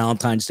around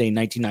Valentine's Day,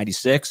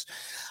 1996.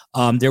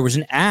 There was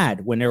an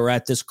ad when they were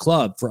at this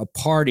club for a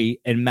party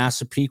in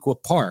Massapequa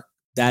Park.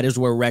 That is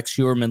where Rex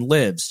Heuermann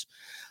lives.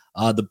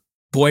 The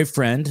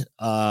boyfriend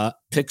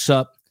picks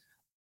up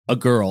a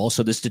girl.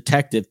 So this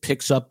detective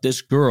picks up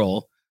this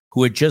girl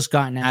who had just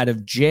gotten out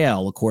of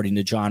jail, according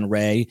to John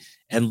Ray,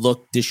 and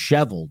looked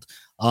disheveled.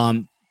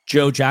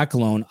 Joe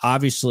Giacalone,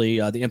 obviously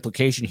the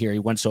implication here, he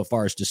went so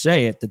far as to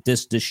say it, that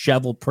this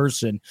disheveled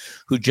person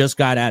who just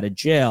got out of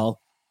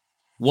jail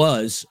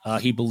was,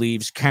 he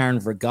believes, Karen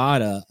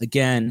Vergata.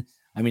 Again,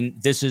 I mean,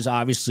 this is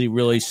obviously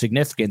really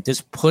significant.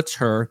 This puts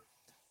her,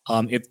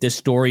 if this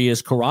story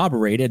is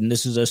corroborated, and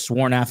this is a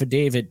sworn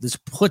affidavit, this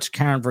puts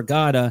Karen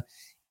Vergata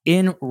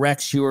in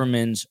Rex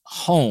Heuermann's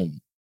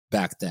home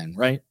back then,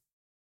 right?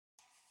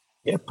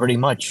 Yeah, pretty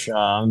much.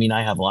 I mean,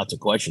 I have lots of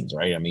questions,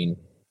 right? I mean,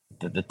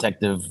 the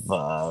detective,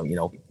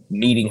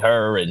 meeting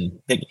her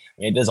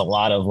there's a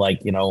lot of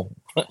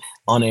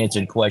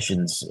unanswered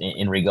questions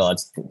in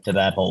regards to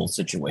that whole Well,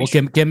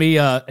 situation. give me,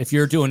 if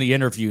you're doing the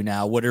interview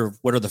now, what are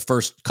the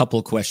first couple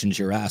of questions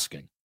you're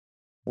asking?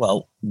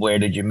 Well, where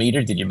did you meet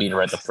her? Did you meet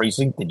her at the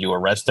precinct? Did you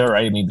arrest her?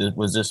 Right? I mean,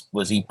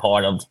 was he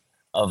part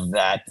of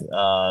that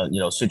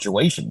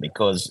situation?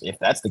 Because if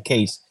that's the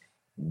case,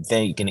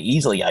 they can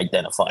easily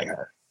identify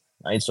her,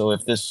 right? So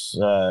if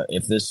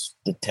this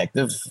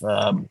detective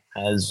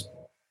has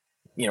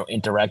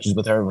interactions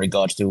with her in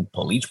regards to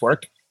police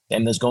work,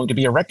 then there's going to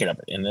be a record of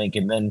it, and they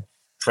can then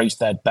trace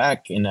that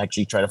back and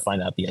actually try to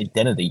find out the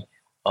identity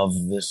of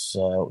this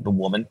the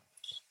woman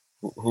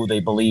who they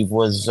believe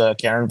was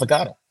Karen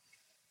Vergata.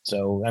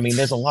 So, I mean,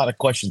 there's a lot of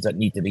questions that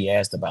need to be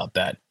asked about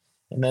that.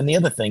 And then the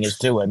other thing is,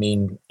 too, I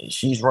mean,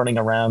 she's running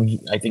around.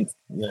 I think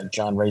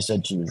John Ray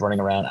said she was running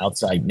around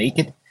outside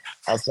naked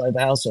outside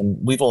the house. And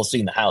we've all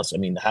seen the house. I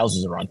mean, the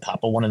houses are on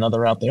top of one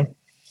another out there.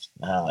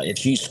 If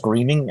she's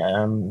screaming,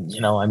 I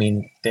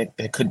mean,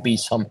 there could be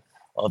some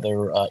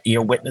other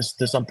ear witness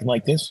to something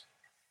like this.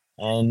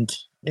 And,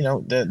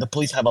 the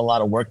police have a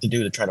lot of work to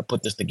do to try to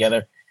put this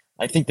together.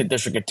 I think the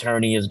district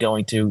attorney is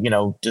going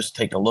to, just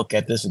take a look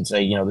at this and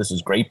say, this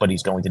is great, but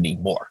he's going to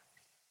need more.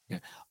 Yeah.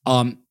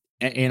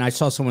 And I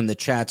saw someone in the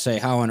chat say,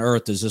 how on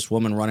earth is this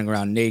woman running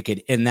around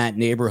naked in that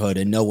neighborhood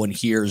and no one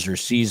hears or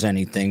sees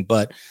anything?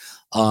 But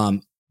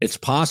it's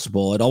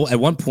possible. At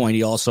one point,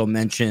 he also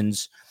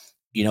mentions,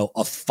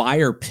 a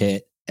fire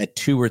pit at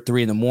 2 or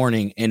 3 in the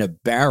morning in a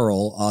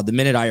barrel. The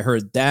minute I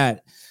heard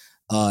that,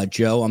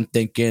 Joe, I'm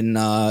thinking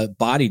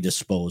body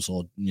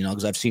disposal,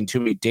 because I've seen too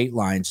many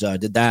datelines.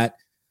 Did that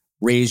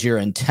raise your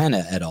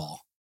antenna at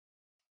all?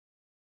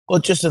 Well,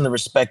 just in the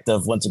respect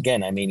of, once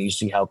again, I mean, you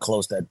see how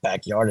close that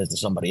backyard is to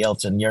somebody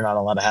else, and you're not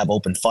allowed to have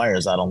open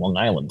fires out on Long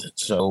Island.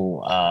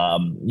 So,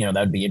 that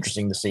would be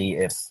interesting to see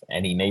if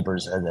any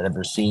neighbors had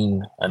ever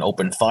seen an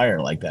open fire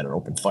like that, or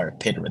open fire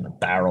pit, or in the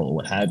barrel, or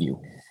what have you.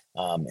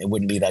 It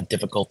wouldn't be that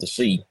difficult to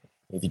see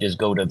if you just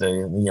go to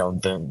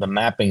the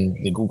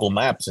mapping, the Google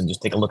Maps, and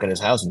just take a look at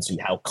his house and see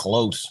how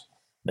close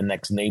the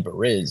next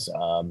neighbor is.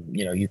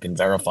 You can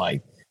verify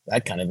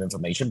that kind of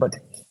information. But,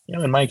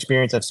 in my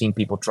experience, I've seen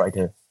people try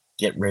to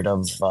get rid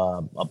of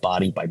a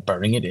body by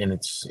burning it, and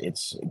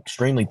it's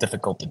extremely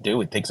difficult to do.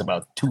 It takes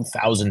about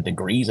 2,000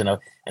 degrees, and a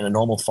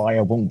normal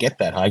fire won't get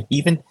that high.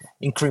 Even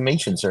in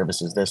cremation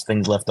services, there's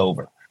things left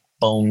over,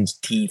 bones,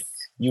 teeth,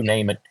 you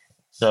name it.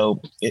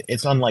 So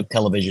it's unlike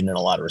television in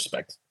a lot of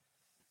respects.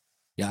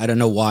 Yeah, I don't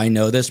know why I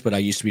know this, but I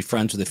used to be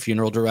friends with a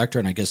funeral director,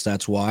 and I guess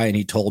that's why. And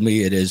he told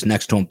me it is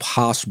next to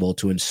impossible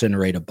to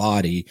incinerate a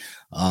body.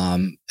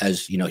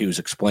 As he was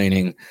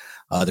explaining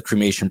the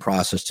cremation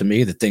process to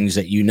me, the things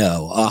that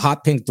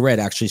Hot Pink Thread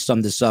actually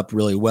summed this up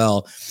really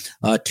well.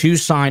 2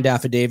 signed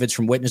affidavits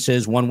from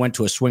witnesses. One went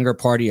to a swinger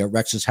party at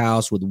Rex's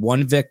house with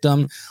one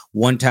victim.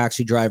 One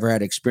taxi driver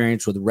had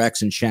experience with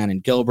Rex and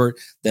Shannon Gilbert,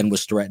 then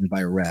was threatened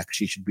by Rex.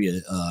 She should be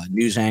a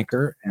news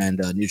anchor and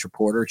a news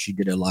reporter. She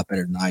did it a lot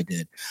better than I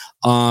did.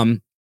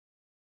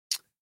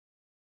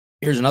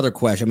 Here's another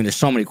question. I mean, there's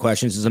so many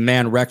questions. Is a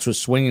man Rex was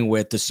swinging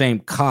with the same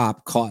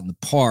cop caught in the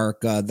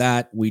park?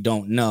 That we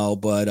don't know,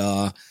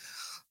 but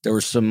there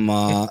were some,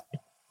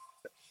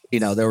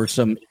 there were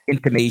some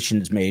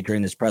intimations made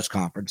during this press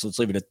conference. Let's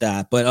leave it at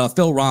that. But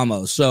Phil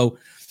Ramos. So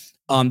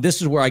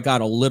this is where I got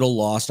a little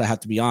lost. I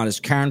have to be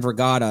honest. Karen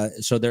Vergata.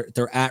 So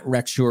they're at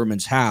Rex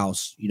Heuermann's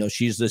house.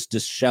 She's this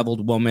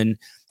disheveled woman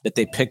that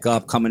they pick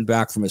up coming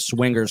back from a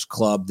swingers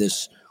club.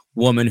 This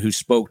woman who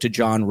spoke to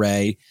John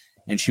Ray,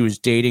 and she was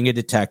dating a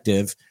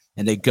detective.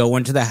 And they go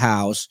into the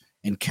house,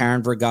 and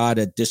Karen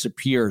Vergata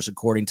disappears,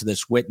 according to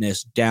this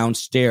witness,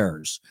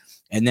 downstairs.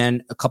 And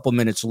then a couple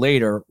minutes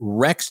later,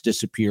 Rex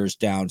disappears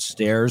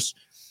downstairs.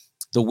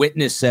 The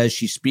witness says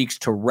she speaks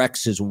to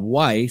Rex's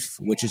wife,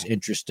 which is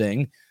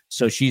interesting.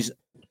 So she's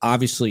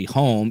obviously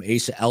home.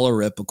 Asa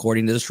Ellerip,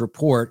 according to this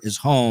report, is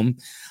home.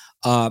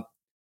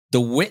 The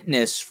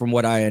witness, from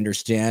what I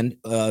understand,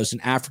 is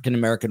an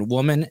African-American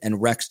woman,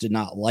 and Rex did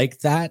not like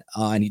that,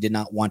 and he did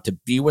not want to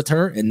be with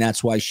her, and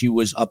that's why she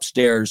was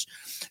upstairs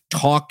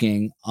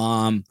talking.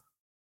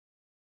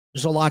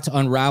 There's a lot to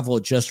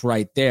unravel just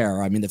right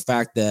there. I mean, the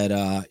fact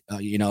that,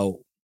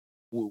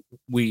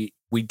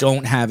 we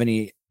don't have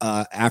any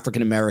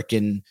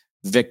African-American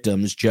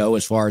victims, Joe,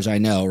 as far as I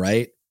know,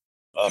 right?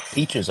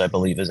 Peaches, I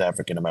believe, is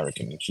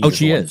African-American.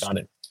 She is?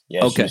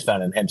 Yeah, okay. She was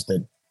found in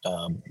Hempstead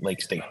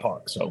Lake State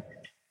Park. So,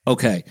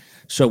 okay.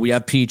 So we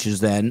have Peaches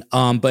then.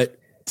 But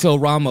Phil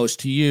Ramos,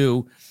 to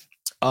you,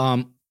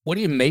 what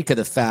do you make of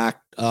the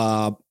fact,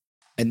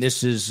 and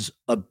this is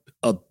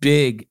a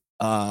big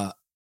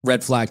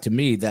red flag to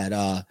me,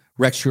 that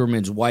Rex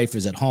Heuermann's wife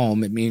is at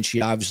home. It means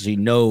she obviously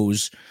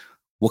knows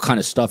what kind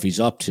of stuff he's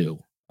up to.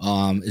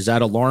 Is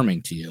that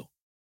alarming to you?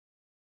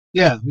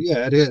 Yeah,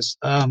 it is.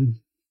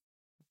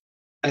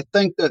 I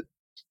think that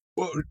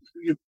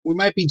we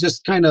might be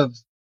just kind of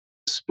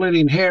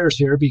splitting hairs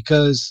here,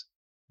 because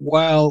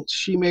while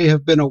she may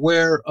have been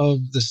aware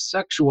of the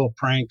sexual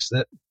pranks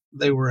that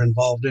they were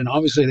involved in,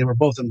 obviously they were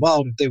both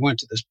involved if they went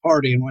to this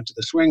party and went to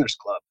the swingers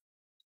club.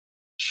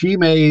 She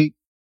may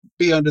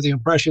be under the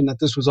impression that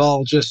this was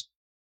all just,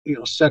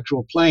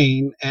 sexual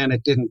playing, and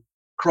it didn't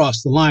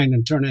cross the line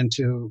and turn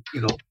into,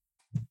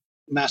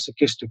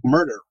 masochistic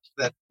murder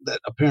that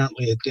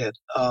apparently it did.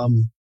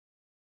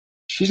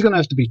 She's going to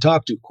have to be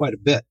talked to quite a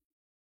bit.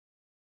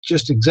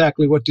 Just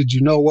exactly what did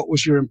you know? What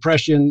was your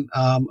impression?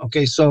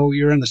 Okay, so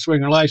you're in the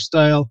swinger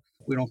lifestyle.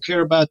 We don't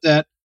care about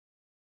that.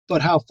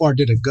 But how far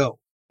did it go?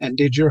 And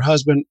did your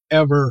husband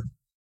ever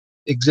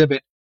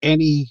exhibit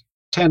any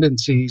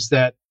tendencies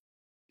that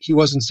he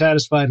wasn't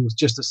satisfied with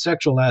just the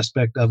sexual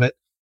aspect of it?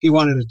 He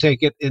wanted to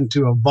take it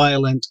into a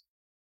violent,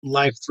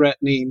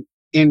 life-threatening,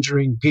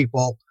 injuring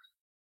people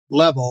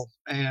level.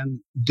 And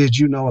did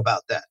you know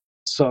about that?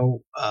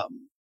 So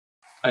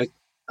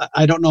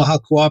I don't know how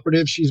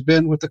cooperative she's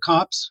been with the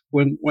cops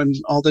when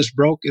all this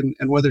broke,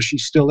 and whether she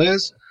still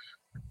is.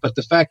 But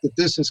the fact that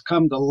this has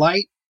come to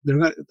light, they're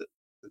going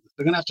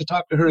to have to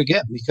talk to her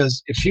again,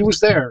 because if she was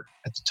there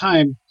at the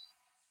time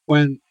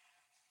when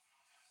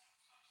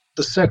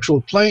the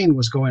sexual playing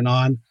was going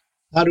on,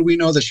 how do we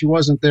know that she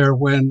wasn't there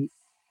when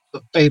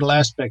the fatal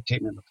aspect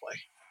came into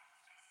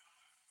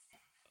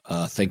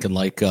play? Thinking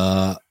like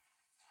a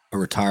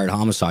retired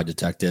homicide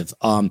detective.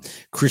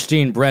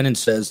 Christine Brennan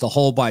says the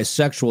whole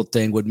bisexual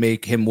thing would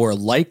make him more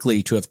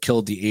likely to have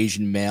killed the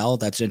Asian male.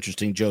 That's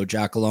interesting, Joe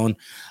Jackalone.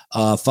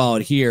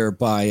 Followed here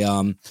by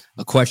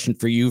a question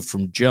for you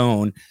from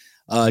Joan.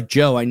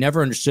 Joe, I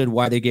never understood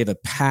why they gave a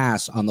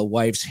pass on the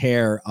wife's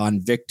hair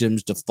on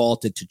victims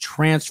defaulted to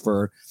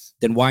transfer.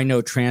 Then why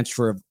no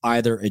transfer of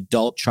either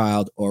adult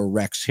child or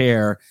Rex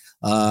hair?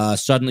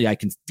 Suddenly I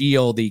can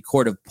feel the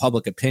court of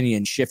public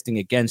opinion shifting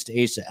against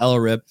Asa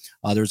Ellerib.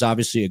 There's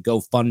obviously a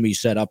GoFundMe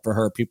set up for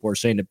her. People are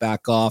saying to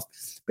back off,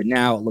 but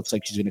now it looks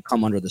like she's going to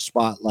come under the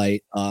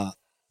spotlight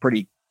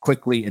pretty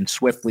quickly and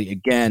swiftly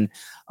again.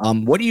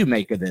 What do you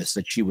make of this,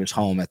 that she was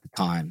home at the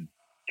time,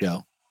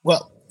 Joe?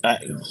 Well,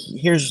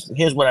 here's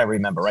what I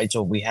remember, right?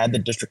 So we had the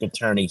district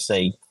attorney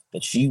say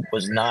that she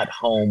was not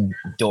home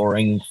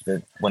during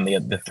when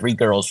the three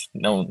girls,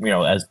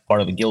 as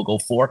part of the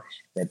Gilgo Four,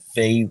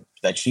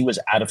 that she was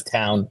out of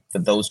town for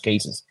those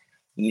cases.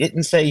 He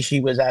didn't say she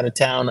was out of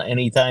town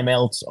anytime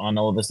else on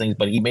all of those things,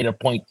 but he made a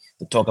point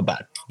to talk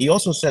about it. He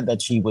also said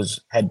that she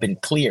had been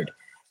cleared,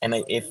 and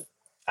if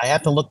I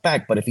have to look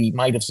back, but if he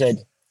might have said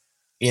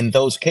in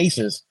those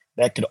cases,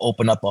 that could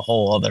open up a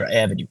whole other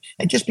avenue.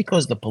 And just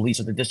because the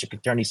police or the district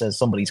attorney says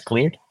somebody's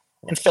cleared,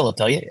 and Phil will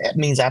tell you, it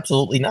means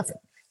absolutely nothing.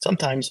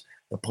 Sometimes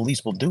the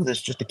police will do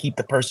this just to keep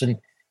the person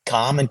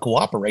calm and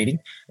cooperating,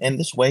 and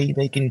this way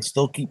they can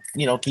still keep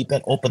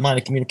that open line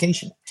of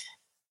communication.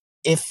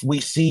 If we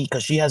see,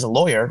 because she has a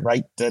lawyer,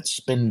 right, that's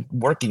been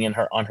working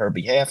on her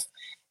behalf,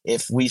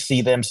 if we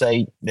see them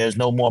say there's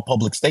no more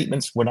public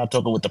statements, we're not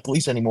talking with the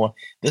police anymore,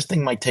 this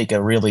thing might take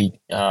a really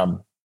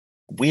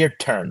weird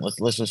turn.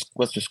 Let's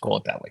just call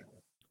it that way.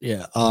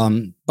 Yeah.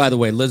 By the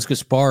way, Liz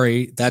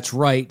Gaspari, that's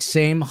right.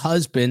 Same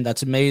husband.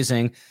 That's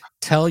amazing.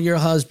 Tell your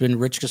husband,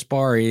 Rich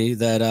Gaspari,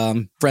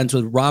 that friends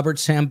with Robert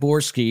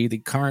Samborski, the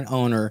current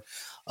owner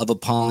of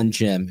Apollon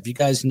Gym. If you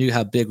guys knew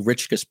how big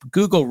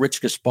Google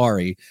Rich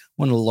Gaspari,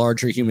 one of the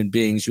larger human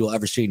beings you'll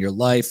ever see in your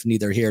life,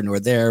 neither here nor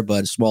there,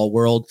 but a small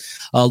world.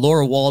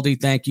 Laura Waldy,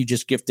 thank you.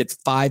 Just gifted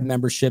 5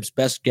 memberships.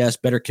 Best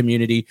guest, better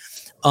community.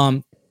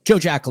 Joe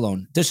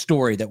Jackalone, this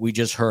story that we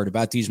just heard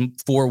about these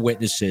 4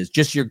 witnesses,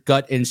 just your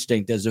gut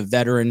instinct as a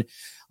veteran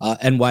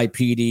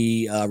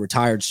NYPD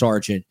retired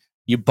sergeant,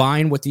 you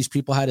buying what these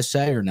people had to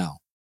say or no?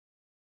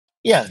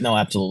 Yeah, no,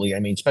 absolutely. I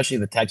mean, especially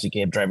the taxi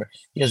cab driver,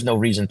 he has no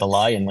reason to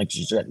lie, and like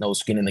she's got no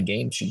skin in the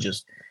game. She's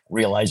just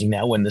realizing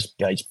now when this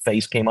guy's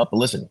face came up. But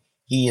listen,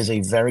 he is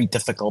a very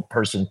difficult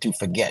person to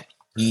forget.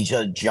 He's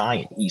a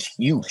giant. He's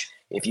huge.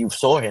 If you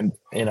saw him,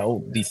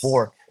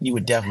 before, you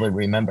would definitely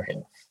remember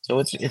him. So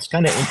it's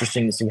kind of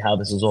interesting to see how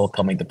this is all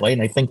coming to play.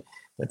 And I think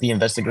that the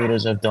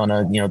investigators have done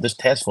this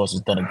task force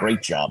has done a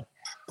great job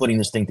putting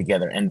this thing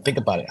together. And think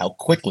about it, how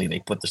quickly they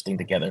put this thing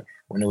together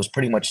when it was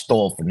pretty much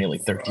stalled for nearly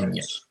 13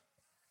 years.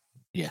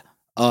 Yeah.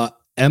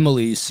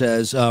 Emily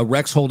says,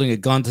 Rex holding a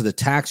gun to the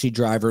taxi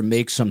driver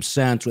makes some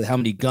sense with how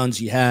many guns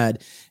he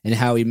had and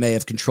how he may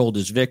have controlled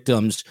his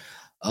victims.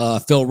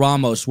 Phil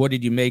Ramos, what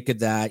did you make of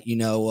that?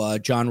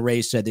 John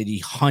Ray said that he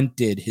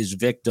hunted his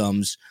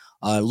victims.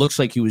 It looks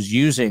like he was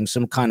using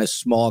some kind of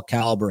small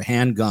caliber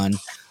handgun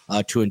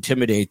to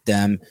intimidate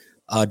them.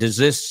 Does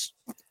this,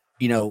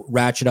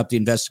 ratchet up the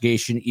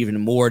investigation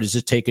even more? Does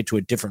it take it to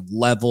a different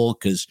level?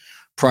 Because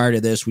prior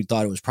to this, we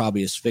thought it was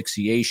probably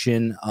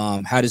asphyxiation.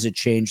 How does it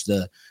change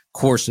the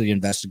course of the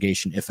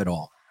investigation, if at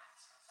all?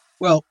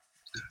 Well,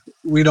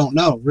 we don't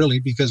know really,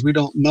 because we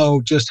don't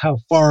know just how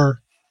far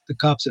the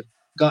cops have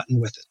gotten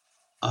with it.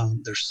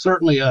 There's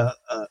certainly a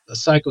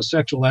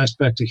psychosexual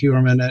aspect to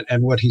Heuermann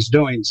and what he's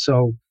doing.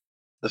 So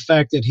the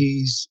fact that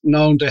he's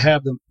known to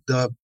have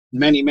the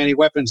many, many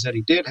weapons that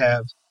he did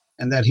have,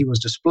 and that he was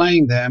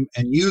displaying them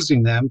and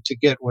using them to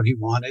get what he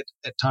wanted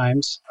at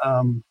times,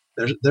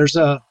 there's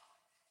a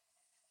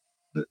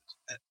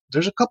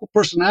couple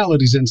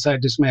personalities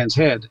inside this man's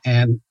head,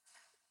 and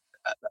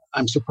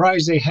I'm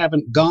surprised they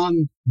haven't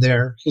gone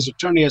there. His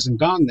attorney hasn't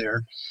gone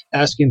there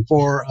asking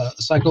for a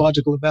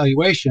psychological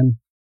evaluation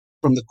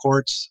from the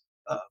courts,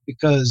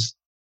 because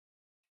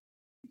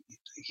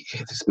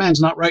this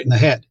man's not right in the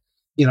head.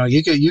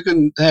 You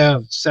can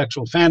have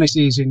sexual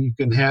fantasies, and you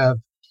can have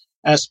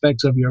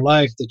aspects of your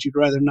life that you'd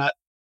rather not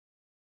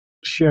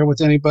share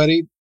with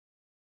anybody,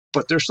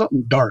 but there's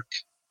something dark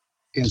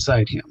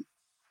inside him,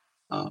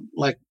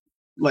 like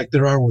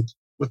there are with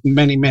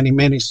many, many,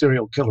 many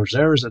serial killers.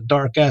 There is a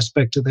dark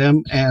aspect to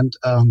them, and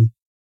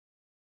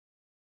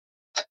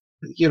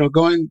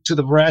going to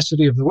the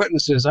veracity of the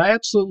witnesses, I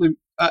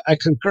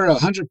concur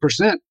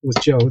 100%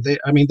 with Joe.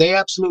 They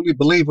absolutely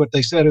believe what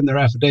they said in their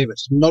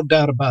affidavits. No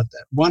doubt about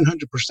that.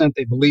 100%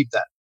 they believe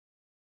that.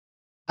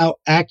 How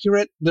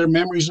accurate their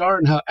memories are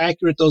and how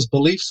accurate those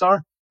beliefs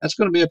are, that's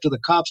going to be up to the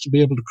cops to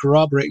be able to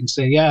corroborate and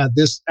say, yeah,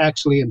 this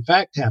actually in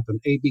fact happened.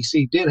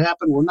 ABC did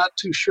happen. We're not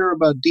too sure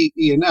about DE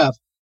enough,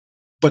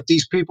 but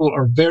these people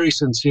are very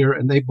sincere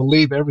and they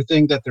believe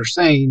everything that they're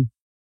saying.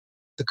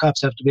 The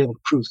cops have to be able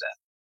to prove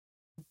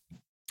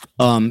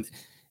that.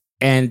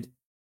 And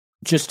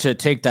just to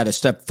take that a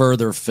step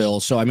further, Phil.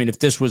 So, if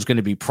this was going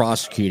to be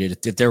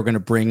prosecuted, if they were going to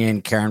bring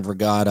in Karen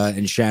Vergata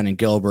and Shannon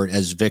Gilbert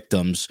as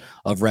victims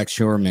of Rex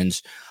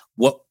Heuermann's,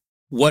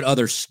 what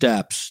other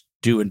steps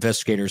do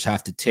investigators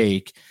have to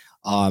take?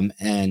 And,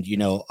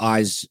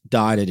 I's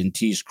dotted and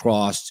T's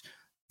crossed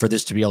for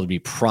this to be able to be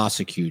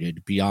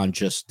prosecuted beyond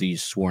just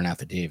these sworn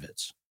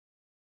affidavits?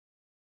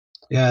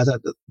 Yeah,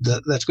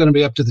 that's going to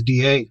be up to the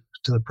DA,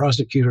 to the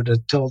prosecutor, to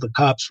tell the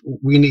cops,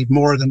 we need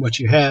more than what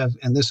you have,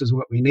 and this is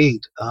what we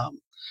need.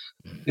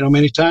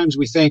 Many times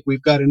we think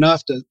we've got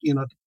enough to,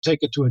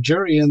 take it to a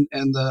jury, and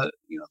the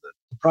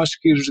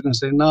prosecutors are going to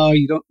say, no,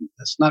 you don't.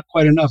 That's not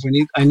quite enough.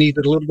 I need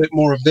a little bit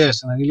more of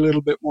this, and I need a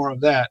little bit more of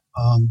that.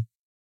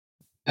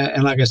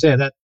 And like I said,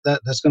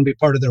 that's going to be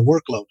part of their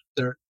workload.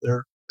 They're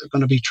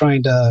going to be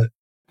trying to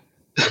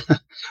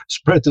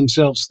spread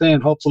themselves thin.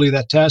 Hopefully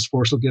that task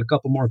force will get a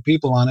couple more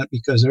people on it,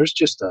 because there's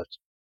just a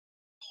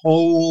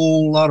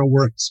whole lot of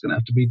work that's going to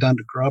have to be done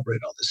to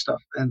corroborate all this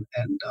stuff. And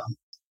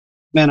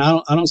man,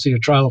 I don't see a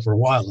trial for a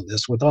while in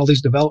this. With all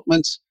these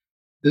developments,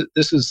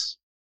 this is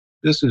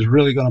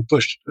really going to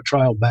push the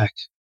trial back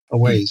a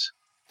ways.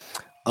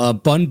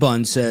 Bun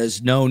Bun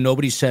says, no,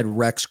 nobody said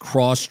Rex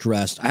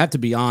cross-dressed. I have to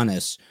be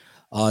honest,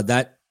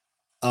 that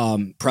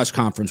press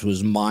conference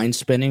was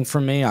mind-spinning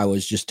for me. I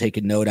was just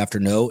taking note after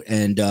note,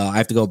 and I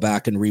have to go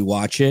back and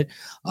rewatch it.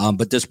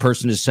 But this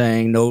person is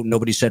saying, no,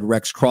 nobody said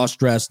Rex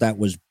cross-dressed. That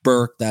was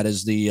Burke. That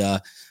is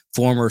the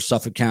former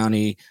Suffolk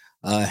County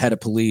head of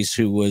police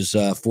who was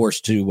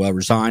forced to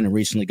resign and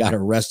recently got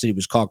arrested. He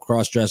was caught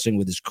cross-dressing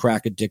with his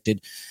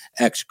crack-addicted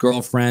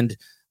ex-girlfriend.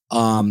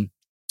 Joe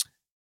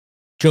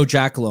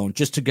Jackalone,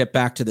 just to get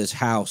back to this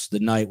house the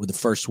night with the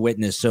first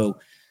witness. So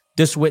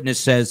this witness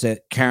says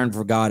that Karen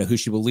Vergata, who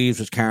she believes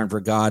was Karen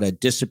Vergata,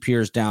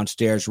 disappears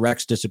downstairs.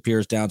 Rex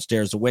disappears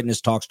downstairs. The witness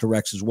talks to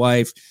Rex's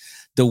wife.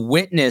 The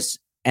witness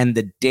and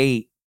the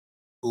date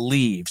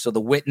leave. So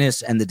the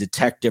witness and the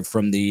detective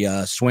from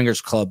the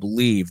swingers club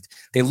leave.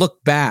 They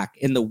look back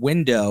in the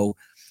window.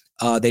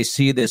 They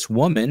see this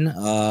woman,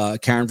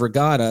 Karen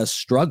Vergata,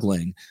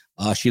 struggling.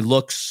 She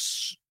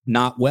looks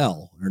not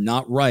well or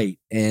not right.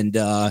 And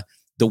the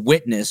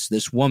witness,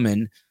 this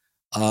woman,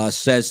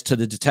 says to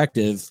the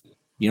detective,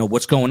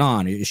 what's going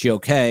on? Is she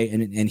okay?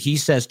 And he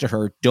says to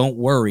her, don't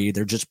worry,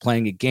 they're just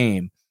playing a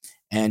game.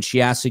 And she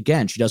asks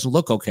again, she doesn't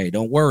look okay.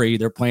 Don't worry,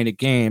 they're playing a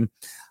game.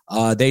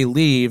 They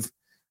leave.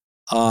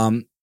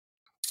 This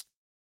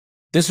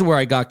is where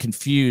I got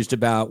confused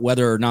about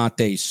whether or not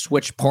they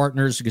switched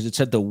partners, because it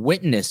said the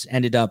witness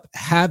ended up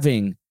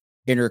having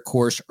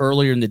intercourse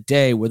earlier in the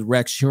day with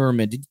Rex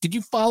Heuermann. Did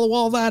you follow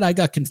all that? I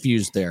got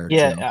confused there.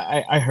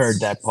 Yeah, I heard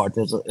that part.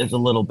 There's a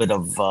little bit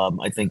of,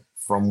 I think,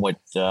 from what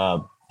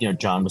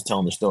John was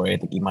telling the story, I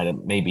think he might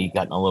have maybe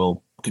gotten a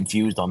little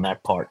confused on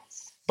that part.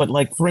 But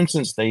like, for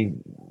instance,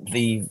 on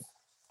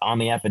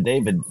the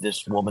affidavit,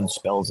 this woman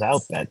spells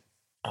out that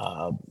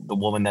the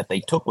woman that they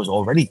took was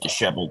already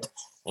disheveled,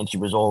 and she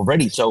was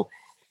already. So,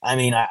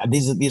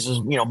 these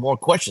are more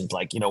questions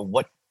like,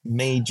 what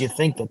made you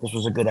think that this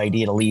was a good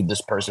idea to leave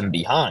this person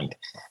behind?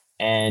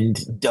 And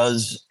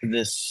does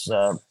this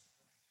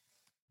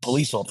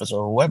police officer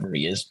or whoever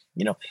he is,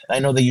 I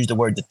know they use the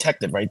word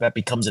detective, right? That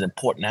becomes an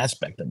important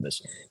aspect of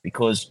this,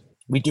 because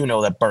we do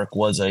know that Burke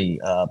was a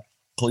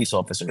police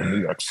officer in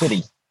New York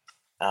City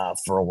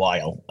for a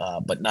while,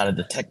 but not a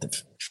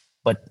detective.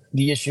 But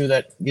the issue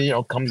that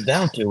comes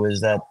down to is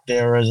that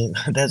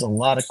there's a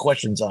lot of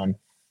questions on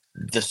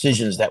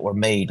decisions that were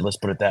made, let's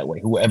put it that way,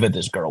 whoever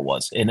this girl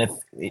was. And if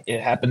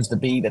it happens to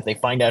be that they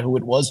find out who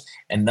it was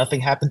and nothing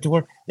happened to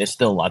her, there's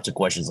still lots of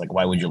questions like,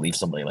 why would you leave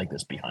somebody like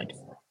this behind?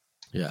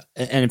 Yeah.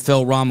 And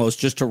Phil Ramos,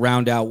 just to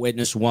round out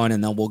witness one,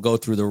 and then we'll go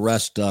through the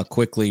rest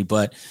quickly.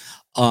 But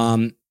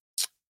John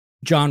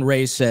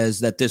Ray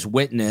says that this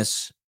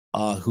witness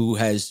who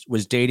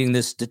was dating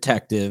this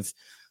detective,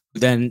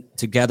 then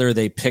together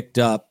they picked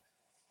up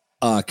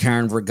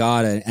Karen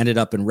Vergata and ended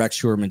up in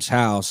Rex Heuermann's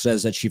house,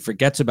 says that she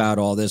forgets about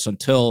all this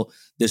until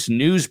this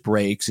news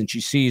breaks and she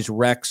sees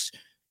Rex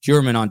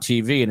Heuermann on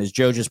TV. And as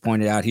Joe just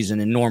pointed out, he's an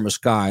enormous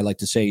guy. I like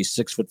to say he's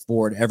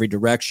 6'4" in every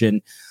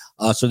direction.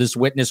 So this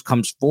witness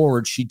comes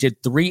forward. She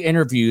did 3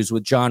 interviews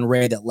with John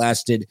Ray that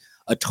lasted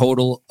a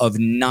total of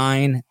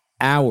 9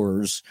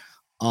 hours.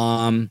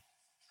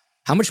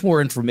 How much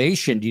more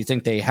information do you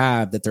think they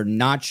have that they're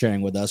not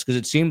sharing with us? Because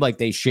it seemed like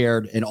they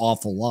shared an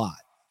awful lot.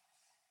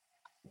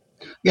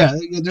 Yeah,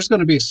 there's going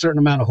to be a certain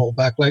amount of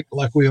holdback,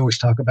 like we always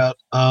talk about,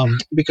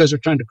 because they're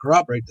trying to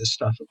corroborate this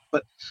stuff.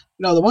 But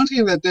the one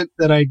thing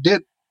that I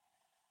did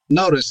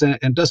notice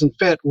and doesn't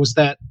fit was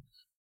that,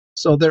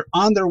 so they're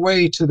on their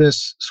way to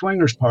this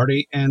swingers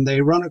party and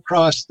they run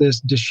across this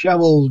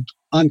disheveled,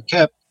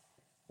 unkept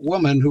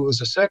woman who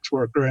was a sex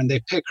worker, and they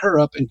pick her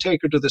up and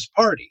take her to this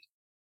party.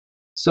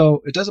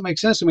 So it doesn't make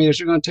sense to me that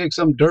you're going to take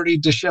some dirty,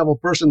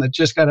 disheveled person that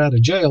just got out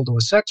of jail to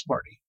a sex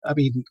party. I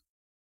mean,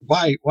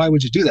 why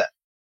would you do that?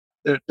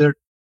 They're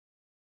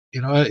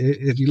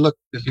if you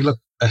look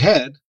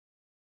ahead,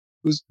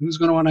 who's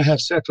going to want to have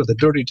sex with a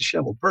dirty,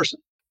 disheveled person,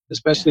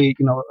 especially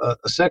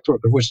a sex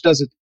worker, which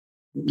doesn't,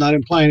 not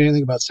implying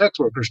anything about sex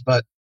workers,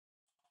 but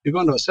you're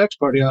going to a sex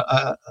party.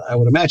 I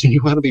would imagine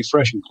you want to be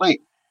fresh and clean.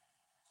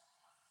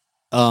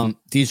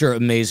 These are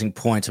amazing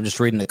points. I'm just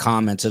reading the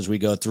comments as we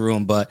go through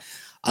them, but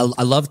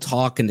I love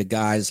talking to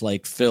guys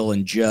like Phil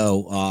and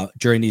Joe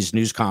during these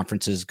news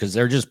conferences because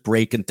they're just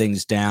breaking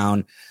things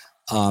down.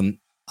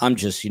 I'm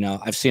just,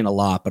 I've seen a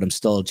lot, but I'm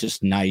still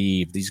just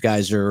naive. These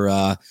guys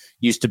are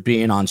used to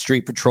being on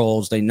street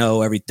patrols. They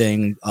know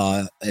everything.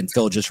 And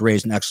Phil just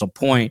raised an excellent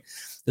point.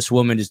 This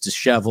woman is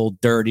disheveled,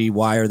 dirty.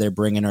 Why are they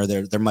bringing her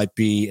there? There might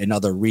be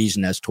another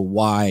reason as to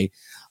why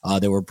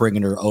they were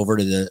bringing her over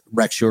to the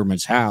Rex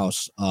Heuermann's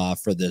house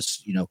for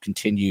this,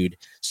 continued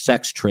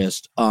sex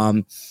tryst.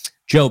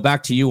 Joe,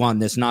 back to you on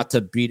this, not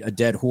to beat a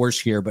dead horse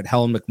here, but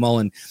Helen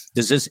McMullen,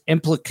 does this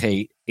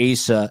implicate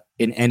Asa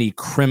in any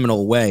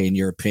criminal way, in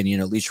your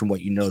opinion, at least from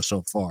what you know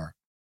so far?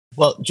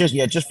 Well, just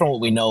from what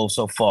we know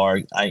so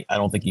far, I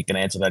don't think you can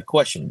answer that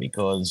question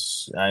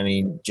because,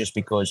 just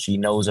because she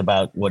knows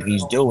about what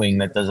he's doing,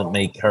 that doesn't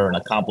make her an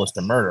accomplice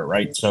to murder,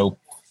 right? So,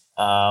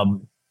 we're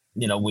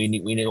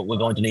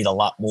going to need a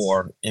lot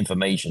more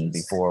information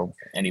before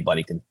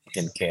anybody can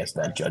cast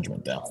that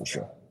judgment down for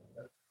sure.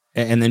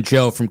 And then,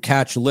 Joe, from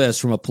Catch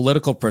List, from a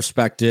political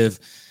perspective,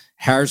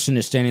 Harrison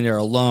is standing there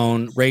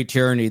alone. Ray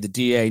Tierney, the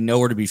DA,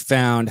 nowhere to be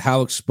found.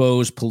 How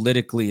exposed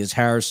politically is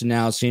Harrison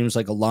now? Seems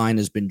like a line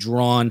has been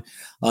drawn.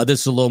 This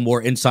is a little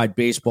more inside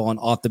baseball and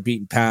off the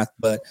beaten path.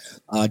 But,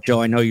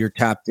 Joe, I know you're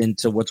tapped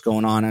into what's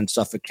going on in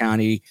Suffolk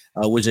County.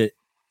 Was it,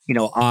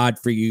 odd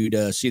for you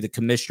to see the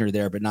commissioner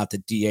there, but not the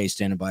DA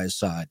standing by his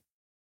side?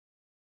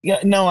 Yeah,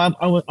 no,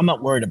 I'm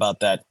not worried about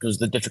that because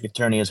the district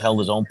attorney has held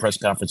his own press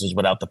conferences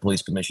without the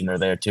police commissioner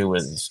there too.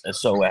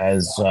 So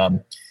has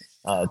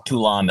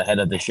Toulon, the head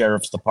of the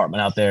sheriff's department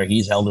out there.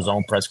 He's held his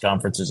own press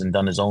conferences and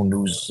done his own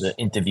news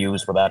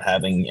interviews without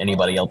having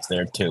anybody else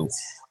there too.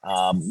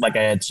 Like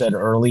I had said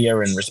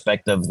earlier, in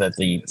respect of that,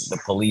 the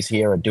police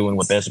here are doing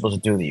what they're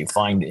supposed to do. That you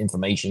find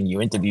information, you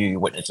interview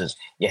your witnesses,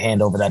 you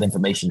hand over that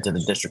information to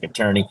the district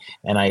attorney.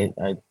 And I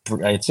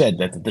had said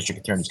that the district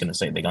attorney is going to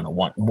say they're going to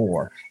want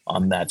more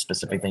on that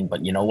specific thing.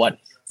 But you know what?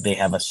 They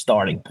have a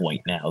starting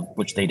point now,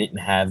 which they didn't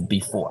have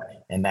before,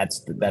 and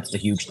that's the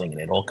huge thing.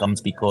 And it all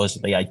comes because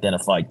they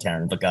identified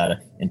Karen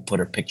Vergata and put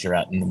her picture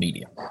out in the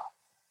media.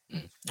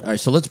 All right,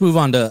 so let's move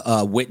on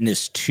to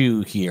witness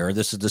 2 here.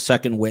 This is the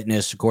second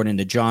witness, according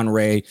to John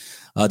Ray,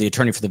 the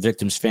attorney for the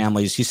victims'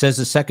 families. He says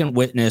the second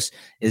witness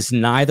is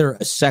neither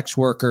a sex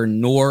worker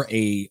nor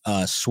a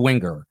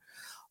swinger.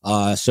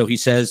 So he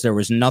says there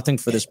was nothing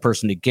for this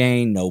person to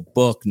gain, no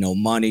book, no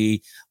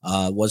money,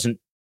 wasn't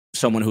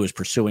someone who was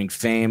pursuing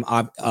fame.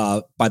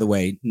 By the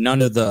way,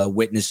 none of the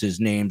witnesses'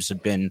 names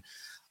have been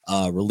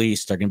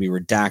released. They're going to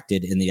be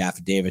redacted in the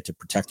affidavit to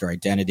protect their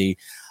identity.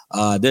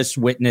 This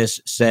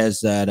witness says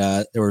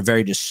that they were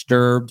very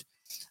disturbed.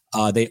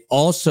 They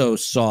also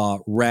saw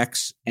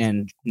Rex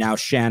and now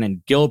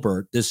Shannon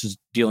Gilbert. This is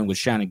dealing with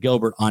Shannon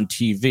Gilbert on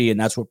TV, and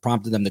that's what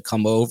prompted them to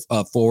come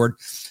forward.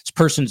 This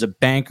person's a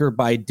banker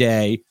by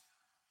day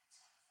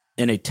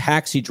and a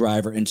taxi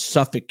driver in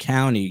Suffolk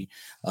County,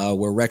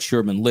 where Rex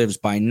Heuermann lives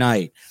by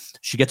night.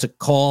 She gets a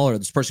call, or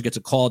this person gets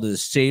a call to the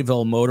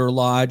Sayville Motor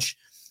Lodge,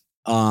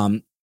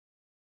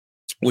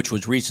 which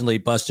was recently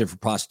busted for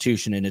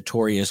prostitution, a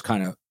notorious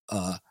kind of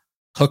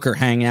hooker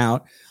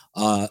hangout.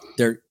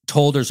 They're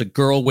told there's a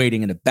girl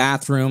waiting in a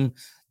bathroom.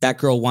 That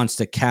girl wants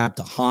the cab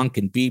to honk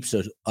and beep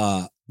so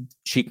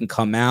she can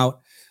come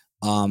out.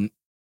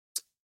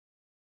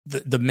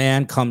 the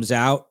man comes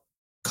out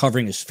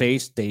covering his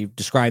face. They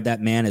describe that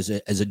man as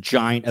a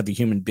giant of a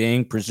human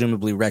being,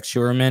 presumably Rex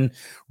Heuermann,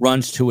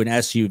 runs to an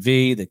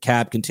SUV. The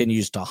cab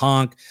continues to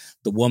honk.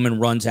 The woman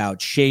runs out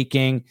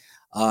shaking,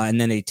 and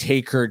then they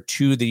take her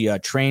to the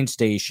train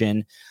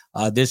station.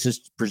 This is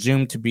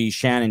presumed to be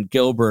Shannon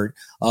Gilbert.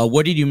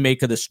 What did you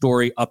make of the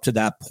story up to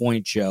that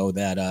point, Joe,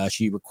 that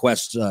she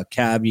requests a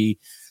cabbie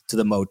to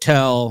the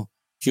motel?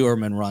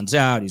 Heuermann runs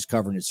out. He's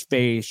covering his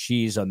face.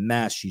 She's a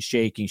mess. She's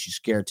shaking. She's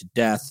scared to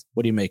death.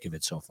 What do you make of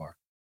it so far?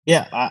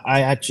 Yeah,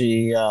 I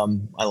actually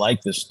I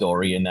like this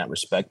story in that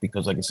respect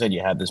because, like I said,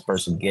 you have this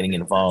person getting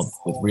involved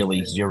with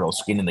really zero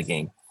skin in the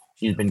game.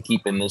 She's been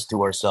keeping this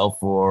to herself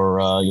for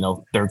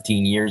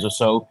 13 years or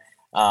so,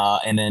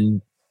 and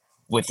then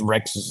with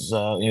Rex's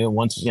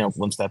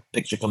once that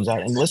picture comes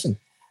out, and listen,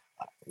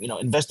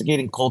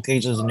 investigating cold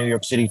cases in New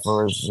York City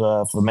for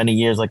many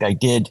years, like I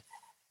did.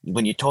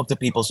 When you talk to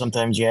people,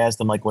 sometimes you ask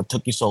them like, "What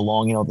took you so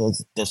long?"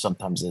 There's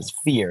sometimes there's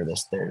fear.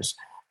 There's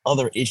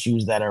other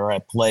issues that are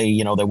at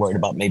play. They're worried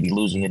about maybe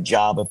losing a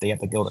job if they have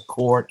to go to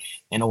court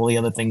and all the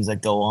other things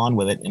that go on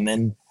with it. And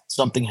then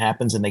something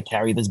happens and they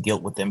carry this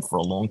guilt with them for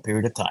a long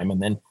period of time.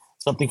 And then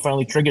something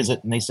finally triggers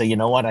it and they say, you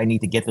know what, I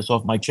need to get this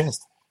off my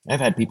chest. I've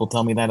had people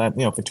tell me that,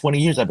 for 20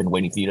 years, I've been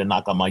waiting for you to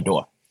knock on my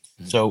door.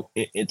 Mm-hmm. So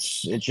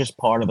it's just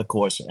part of the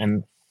course.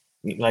 And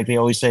like they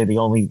always say, the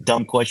only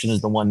dumb question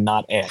is the one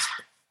not asked.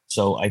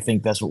 So I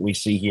think that's what we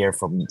see here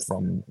from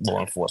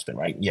law enforcement,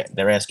 right? Yeah,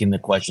 they're asking the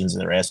questions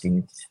and they're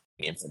asking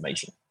the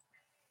information.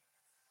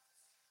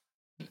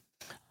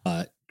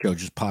 Joe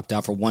just popped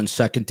out for 1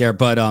 second there,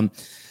 but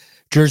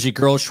Jersey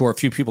Girl Shore, a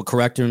few people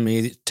corrected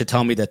me to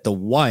tell me that the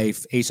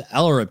wife, Asa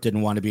Ellerup,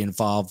 didn't want to be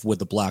involved with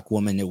the black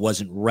woman. It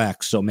wasn't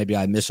Rex, so maybe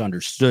I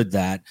misunderstood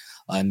that.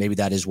 Maybe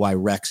that is why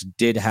Rex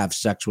did have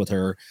sex with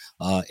her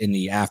in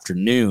the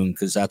afternoon,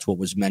 because that's what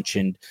was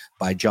mentioned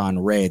by John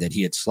Ray, that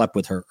he had slept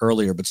with her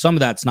earlier. But some of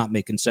that's not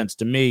making sense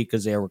to me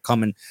because they were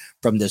coming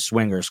from the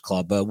swingers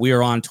club. But we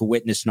are on to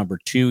witness number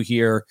 2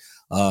 here,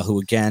 who,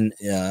 again,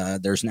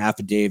 there's an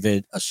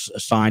affidavit, a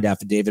signed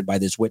affidavit by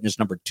this witness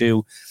number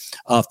 2,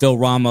 Phil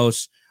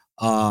Ramos.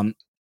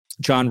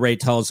 John Ray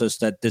tells us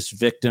that this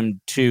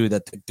victim, too,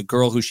 that the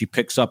girl who she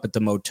picks up at the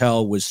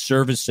motel was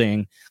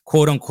servicing,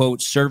 quote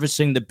unquote,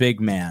 servicing the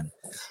big man.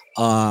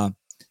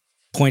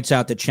 Points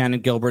out that Shannon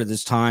Gilbert at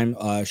this time,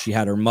 she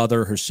had her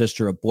mother, her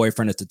sister, a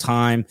boyfriend at the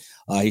time.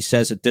 He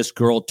says that this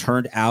girl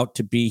turned out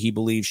to be, he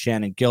believes,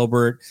 Shannon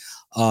Gilbert.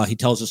 He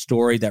tells a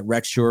story that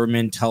Rex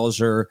Heuermann tells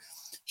her,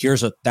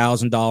 here's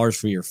 $1,000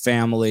 for your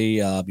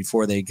family,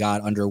 before they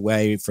got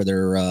underway for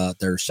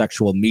their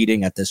sexual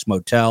meeting at this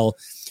motel.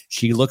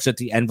 She looks at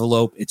the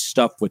envelope. It's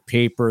stuffed with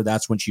paper.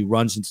 That's when she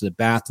runs into the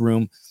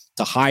bathroom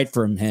to hide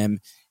from him.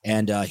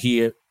 And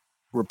he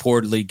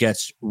reportedly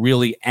gets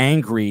really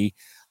angry.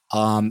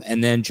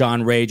 And then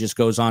John Ray just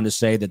goes on to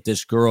say that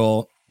this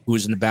girl who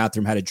was in the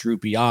bathroom had a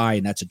droopy eye,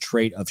 and that's a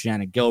trait of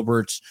Shannon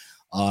Gilbert's,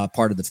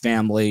 part of the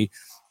family.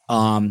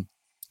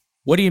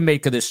 What do you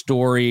make of this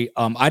story?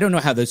 I don't know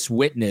how this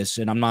witness,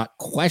 and I'm not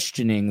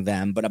questioning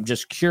them, but I'm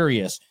just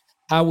curious,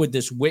 how would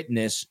this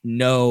witness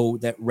know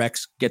that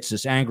Rex gets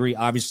this angry?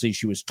 Obviously,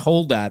 she was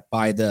told that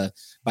by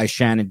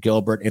Shannon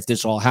Gilbert if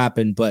this all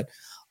happened. But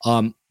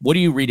what do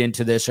you read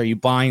into this? Are you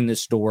buying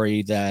this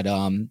story that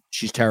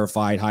she's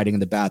terrified, hiding in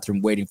the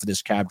bathroom, waiting for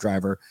this cab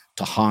driver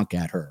to honk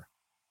at her?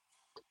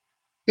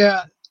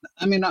 Yeah,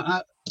 I mean,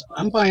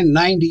 I'm buying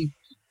 95%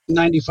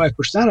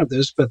 of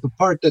this, but the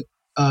part that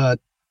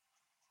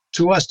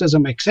to us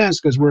doesn't make sense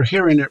because we're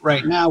hearing it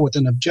right now with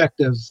an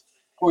objective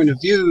point of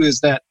view is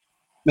that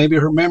maybe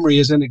her memory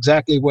isn't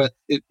exactly what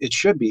it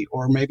should be,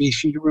 or maybe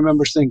she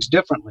remembers things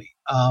differently.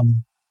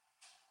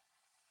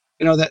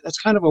 That's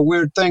kind of a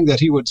weird thing that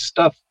he would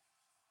stuff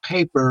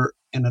paper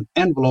in an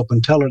envelope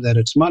and tell her that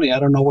it's money. I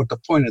don't know what the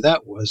point of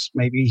that was.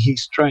 Maybe he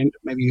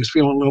was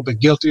feeling a little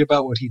bit guilty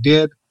about what he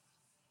did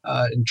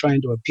and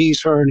trying to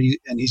appease her, and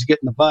he's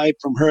getting the vibe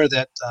from her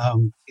that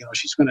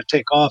she's going to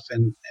take off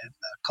and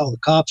call the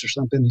cops or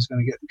something. He's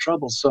going to get in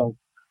trouble. So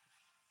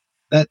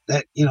that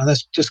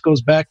just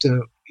goes back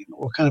to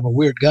what kind of a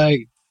weird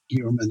guy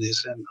Heuermann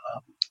is, and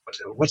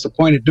what's the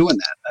point of doing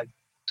that?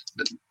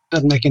 It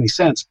doesn't make any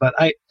sense. But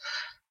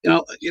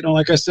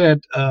like I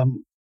said,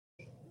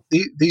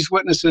 these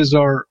witnesses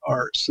are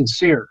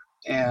sincere,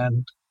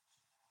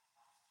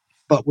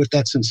 but with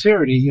that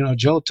sincerity,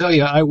 Joe will tell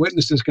you,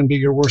 eyewitnesses can be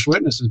your worst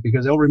witnesses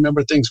because they'll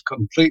remember things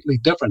completely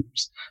different.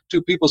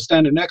 Two people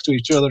standing next to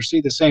each other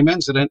see the same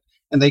incident,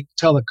 and they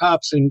tell the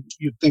cops, and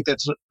you'd think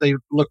they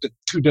looked at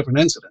two different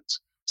incidents.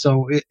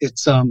 So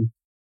it's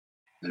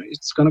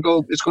going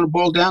to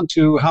boil down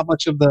to how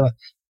much of the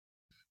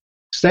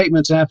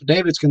statements and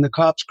affidavits can the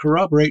cops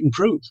corroborate and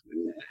prove.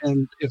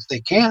 And if they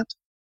can't,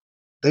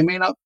 they may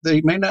not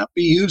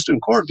be used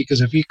in court,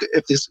 because if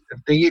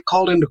they get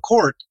called into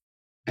court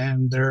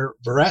and their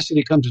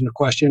veracity comes into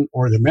question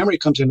or their memory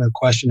comes into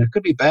question, it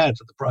could be bad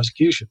for the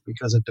prosecution,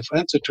 because a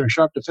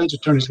sharp defense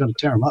attorney is going to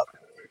tear them up,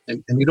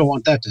 and you don't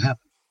want that to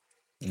happen.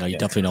 No, you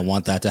definitely don't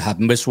want that to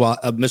happen. Miss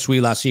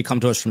Wheelassie come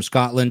to us from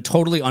Scotland.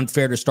 Totally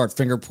unfair to start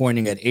finger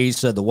pointing at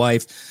Asa, the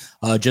wife,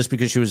 just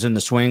because she was in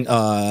the swing,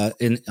 on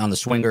the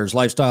swingers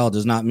lifestyle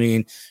does not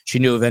mean she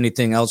knew of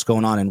anything else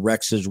going on in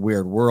Rex's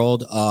weird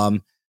world.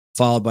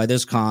 Followed by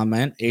this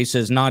comment: Asa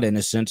is not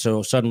innocent.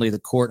 So suddenly the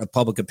court of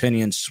public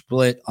opinion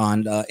split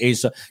on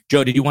Asa.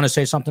 Joe, did you want to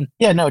say something?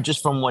 Yeah, no,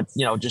 just from what,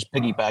 just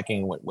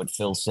piggybacking what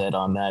Phil said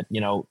on that,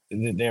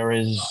 there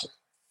is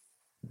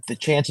the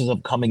chances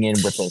of coming in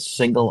with a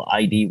single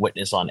ID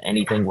witness on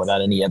anything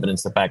without any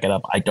evidence to back it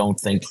up. I don't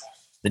think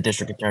the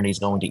district attorney is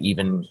going to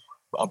even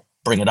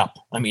bring it up.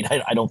 I mean,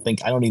 I don't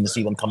even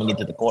see them coming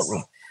into the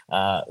courtroom,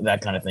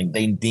 that kind of thing.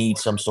 They need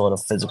some sort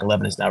of physical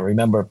evidence. Now,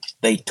 remember,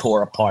 they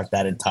tore apart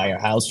that entire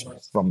house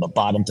from the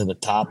bottom to the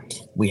top.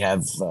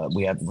 We're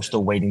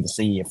still waiting to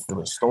see if there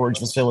was a storage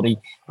facility.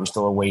 We're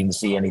still waiting to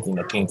see anything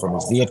that came from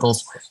his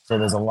vehicles. So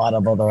there's a lot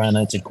of other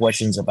unanswered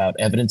questions about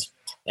evidence.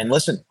 And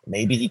listen,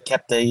 maybe he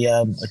kept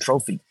a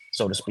trophy,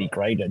 so to speak,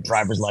 right? A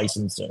driver's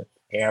license, or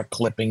hair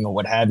clipping, or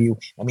what have you.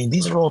 I mean,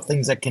 these are all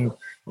things that can,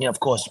 of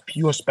course,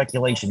 pure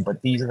speculation,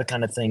 but these are the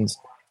kind of things,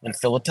 and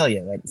Phil will tell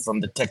you that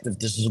from detective,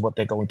 this is what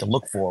they're going to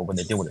look for when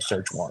they're doing a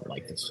search warrant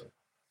like this.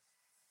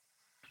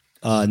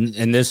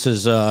 And this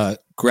has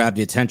grabbed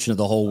the attention of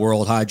the whole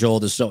world. Hi, Joel.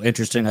 This is so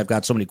interesting. I've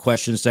got so many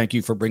questions. Thank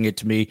you for bringing it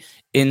to me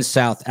in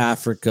South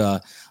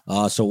Africa.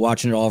 So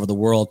watching it all over the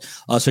world.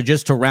 So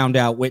just to round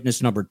out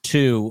witness number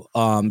 2,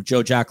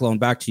 Joe Jackalone,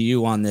 back to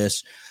you on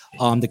this.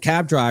 The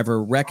cab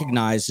driver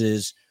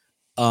recognizes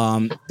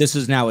this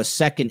is now a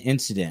second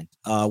incident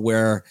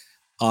where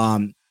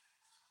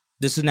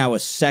this is now a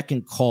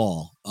second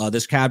call.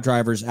 This cab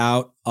driver's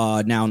out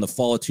now in the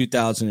fall of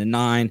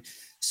 2009.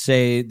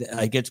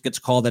 Gets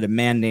called that a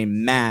man named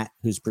Matt,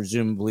 who's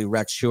presumably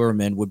Rex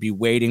Heuermann, would be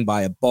waiting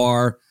by a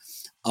bar.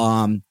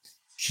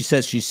 She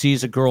says she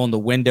sees a girl in the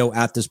window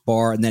at this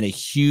bar, and then a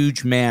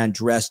huge man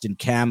dressed in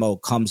camo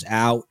comes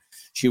out.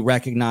 She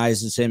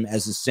recognizes him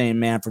as the same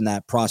man from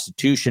that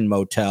prostitution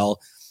motel.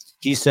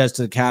 He says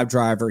to the cab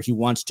driver he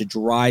wants to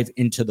drive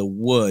into the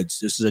woods.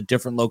 This is a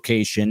different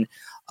location,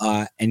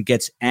 and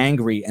gets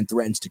angry and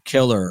threatens to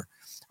kill her.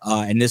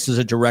 And this is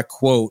a direct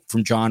quote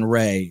from John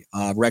Ray.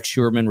 Rex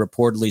Heuermann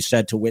reportedly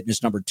said to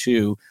witness number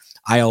 2,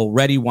 "I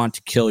already want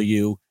to kill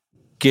you.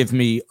 Give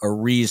me a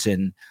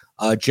reason."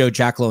 Joe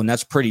Jackalone,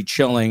 that's pretty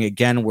chilling.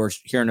 Again, we're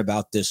hearing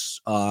about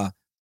this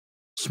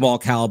small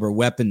caliber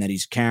weapon that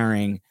he's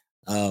carrying.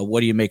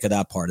 What do you make of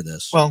that part of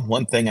this? Well,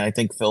 one thing, I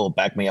think Phil will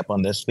back me up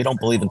on this. We don't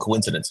believe in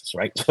coincidences,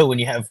 right? So when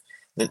you have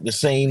the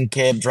same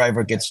cab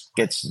driver gets,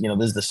 this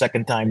is the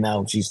second time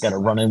now she's got to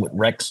run in with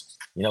Rex.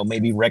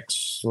 Maybe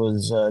Rex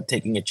was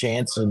taking a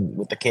chance and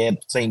with the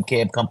same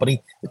cab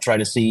company to try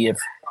to see if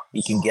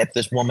he can get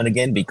this woman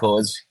again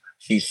because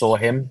she saw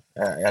him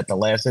at the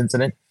last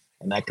incident,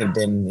 and that could have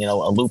been,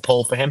 a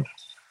loophole for him.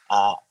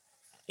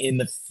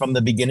 From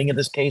the beginning of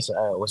this case,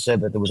 it was said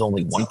that there was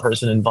only one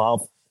person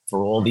involved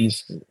for all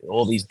these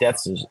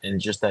deaths, and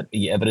it's just that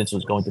the evidence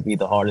was going to be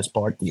the hardest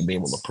part to be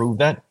able to prove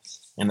that.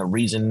 And the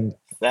reason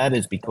that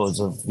is because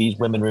of these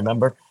women,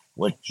 remember,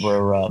 were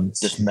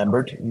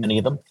dismembered, many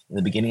of them in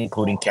the beginning,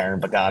 including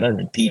Karen Bagata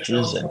and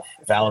Peaches and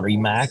Valerie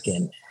Mack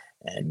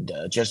and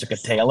Jessica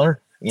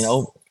Taylor.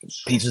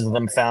 Pieces of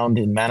them found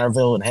in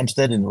Manorville and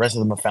Hempstead, and the rest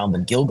of them are found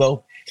in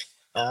Gilgo.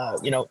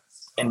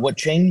 And what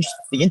changed?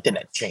 The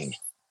internet changed.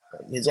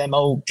 His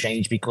MO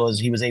changed because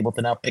he was able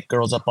to now pick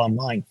girls up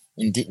online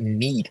and didn't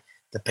need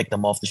to pick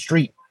them off the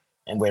street,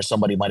 and where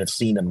somebody might have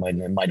seen him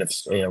and might have,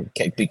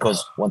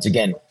 because once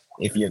again,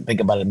 if you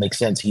think about it, it makes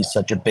sense. He's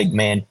such a big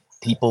man.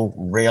 People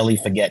rarely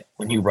forget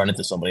when you run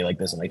into somebody like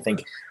this. And I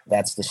think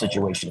that's the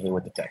situation here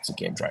with the taxi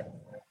cab driver.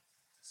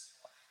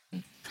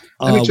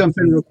 Let me jump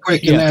in real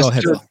quick and ask, go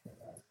ahead,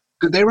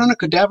 could they run a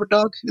cadaver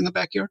dog in the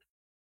backyard?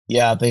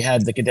 Yeah, they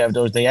had the cadaver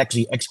dogs. They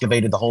actually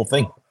excavated the whole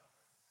thing.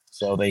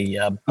 So they,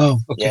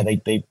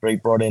 they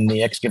brought in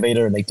the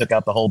excavator and they took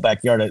out the whole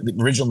backyard.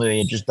 Originally, they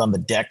had just done the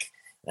deck,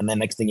 and then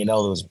next thing you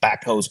know, there was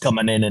backhoes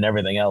coming in and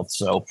everything else.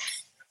 So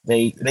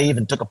they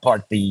even took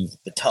apart the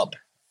tub,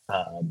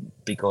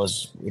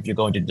 because if you're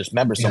going to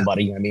dismember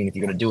somebody, I mean, if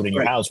you're going to do it in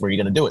your house, where are you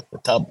going to do it? The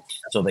tub.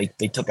 So they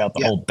took out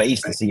the whole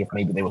base to see if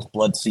maybe there was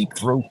blood seep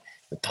through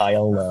the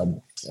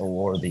tile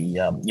or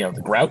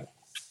the grout.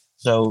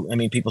 So I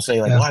mean, people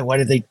say like, why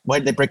did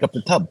they break up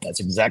the tub? That's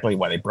exactly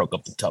why they broke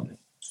up the tub.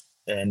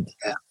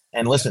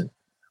 And listen,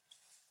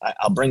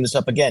 I'll bring this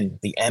up again.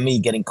 The ME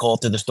getting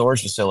called to the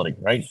storage facility,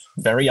 right?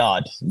 Very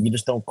odd. You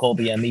just don't call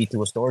the ME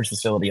to a storage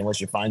facility unless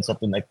you find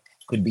something that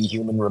could be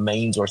human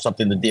remains or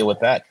something to deal with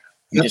that.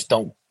 You just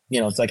don't,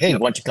 it's like, hey, why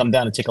don't you come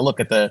down and take a look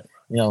at the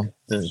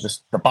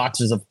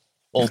boxes of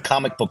old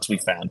comic books we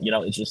found?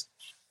 It's just,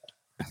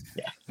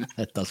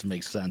 That doesn't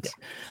make sense.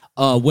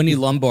 Winnie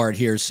Lombard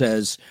here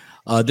says,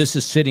 this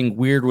is sitting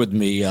weird with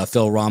me,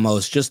 Phil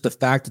Ramos. Just the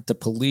fact that the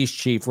police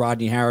chief,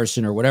 Rodney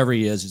Harrison, or whatever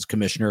he is, his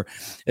commissioner,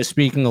 is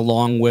speaking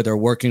along with or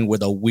working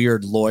with a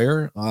weird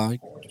lawyer.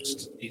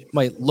 He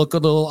might look a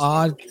little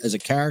odd as a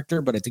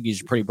character, but I think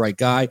he's a pretty bright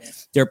guy.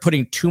 They're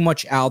putting too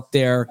much out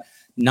there,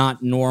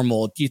 not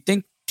normal. Do you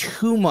think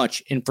too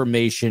much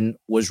information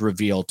was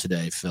revealed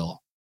today,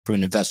 Phil, from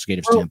an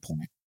investigative Well,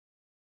 standpoint?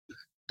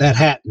 That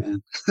hat,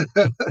 man.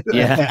 That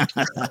Yeah. hat.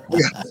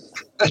 Yeah,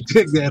 I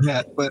dig that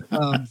hat. But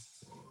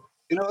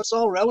it's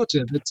all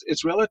relative.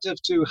 It's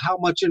relative to how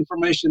much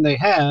information they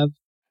have,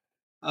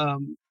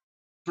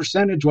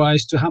 percentage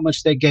wise, to how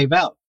much they gave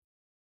out.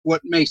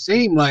 What may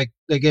seem like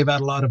they gave out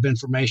a lot of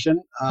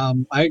information,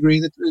 I agree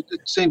that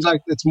it seems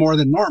like it's more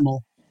than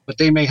normal, but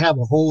they may have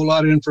a whole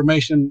lot of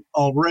information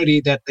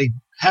already that they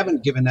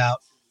haven't given out,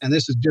 and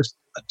this is just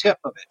a tip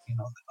of it.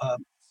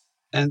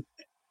 And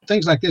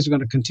things like this are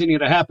going to continue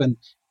to happen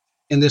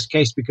in this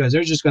case because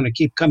they're just going to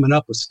keep coming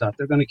up with stuff.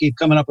 They're going to keep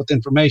coming up with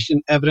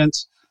information,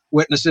 evidence,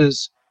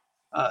 witnesses,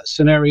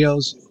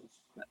 scenarios,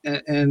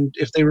 and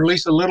if they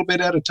release a little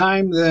bit at a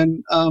time,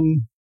 then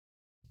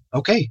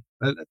okay.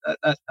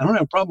 I don't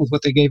have a problem with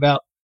what they gave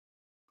out.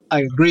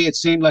 I agree it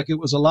seemed like it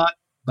was a lot,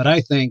 but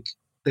I think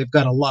they've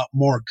got a lot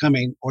more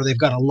coming, or they've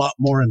got a lot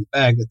more in the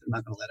bag that they're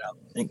not going to let out.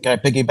 And can I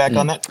piggyback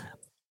on that?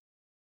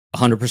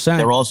 100%.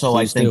 They're also,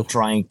 Please I think, do.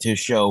 trying to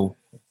show,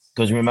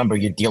 because remember,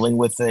 you're dealing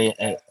with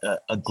a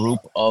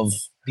group of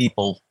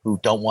people who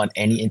don't want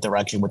any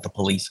interaction with the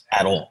police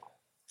at all.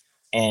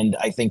 And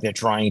I think they're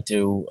trying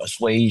to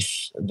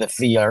assuage the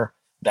fear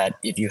that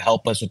if you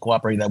help us and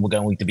cooperate, that we're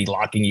going to be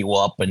locking you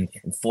up and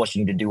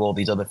forcing you to do all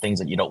these other things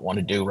that you don't want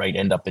to do, right?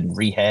 End up in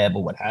rehab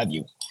or what have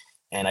you.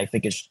 And I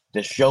think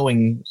they're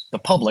showing the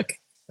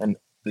public, and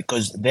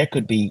because there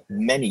could be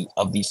many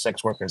of these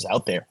sex workers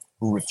out there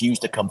who refuse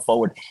to come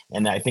forward,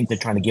 and I think they're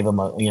trying to give them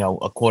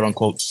a quote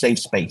unquote safe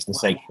space to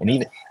say. And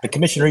even the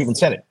commissioner even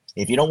said it: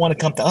 if you don't want to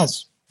come to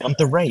us, come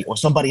to Ray or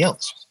somebody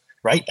else,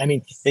 right? I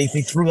mean, they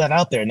threw that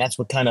out there, and that's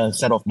what kind of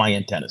set off my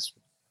antennas.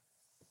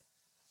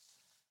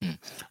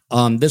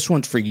 This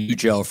one's for you,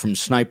 Joe, from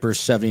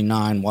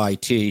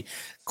Sniper79YT.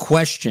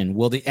 Question: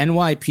 will the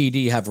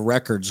NYPD have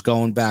records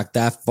going back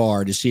that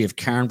far to see if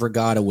Karen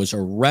Vergata was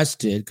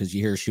arrested, because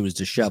you hear she was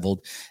disheveled,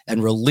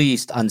 and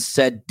released on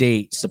said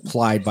date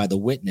supplied by the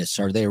witness?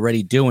 Are they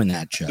already doing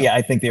that, Joe? Yeah,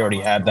 I think they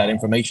already have that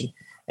information.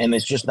 And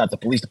it's just not the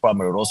police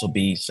department. It would also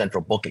be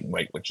central booking,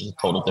 right, which is a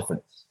total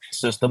different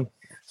system.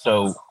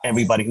 So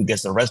everybody who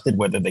gets arrested,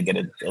 whether they get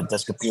a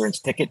disappearance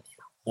ticket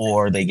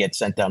or they get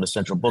sent down to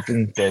central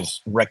booking,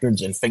 there's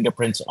records and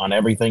fingerprints on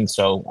everything.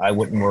 So I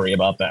wouldn't worry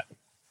about that.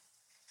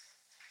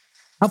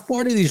 How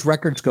far do these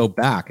records go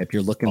back if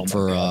you're looking Oh my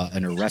for God.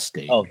 an arrest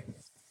date? Oh,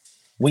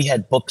 we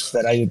had books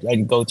that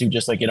I'd go to,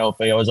 just like, if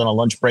I was on a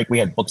lunch break, we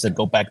had books that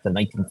go back to the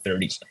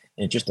 1930s.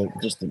 And just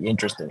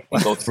interesting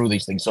and go through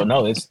these things. So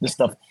no, this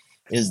stuff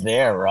is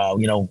there.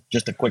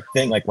 Just a quick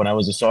thing, like when I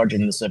was a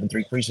sergeant in the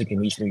 7-3 precinct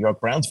in East New York,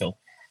 Brownsville,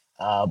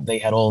 they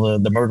had all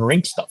the Murder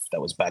Inc. stuff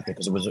that was back there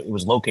because it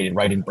was located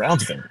right in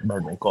Brownsville,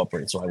 Murder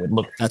Incorporated. So I would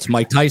look. That's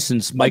Mike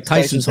Tyson's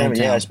hometown.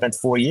 Yeah, I spent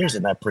 4 years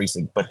in that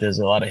precinct, but there's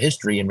a lot of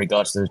history in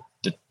regards to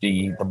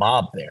the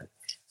mob there.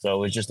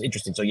 So it's just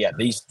interesting. So yeah,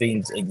 these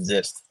things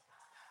exist.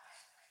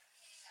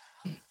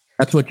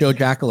 That's what Joe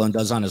Jackalone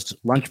does on his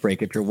lunch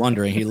break. If you're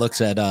wondering, he looks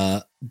at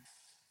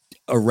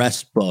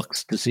arrest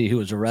books to see who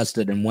was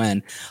arrested and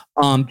when.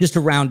 Just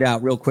to round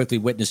out real quickly,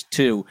 witness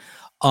 2.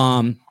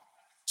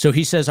 So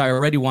he says, I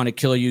already want to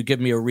kill you. Give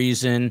me a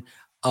reason.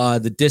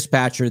 The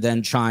dispatcher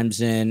then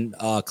chimes in,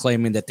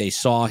 claiming that they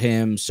saw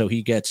him. So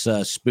he gets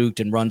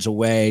spooked and runs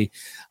away.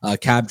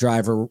 Cab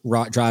driver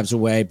drives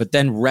away. But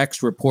then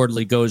Rex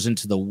reportedly goes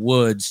into the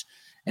woods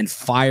and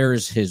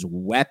fires his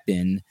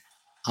weapon.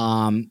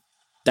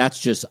 That's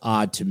just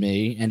odd to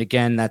me. And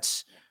again, I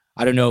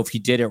don't know if he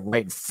did it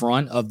right in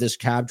front of this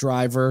cab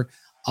driver.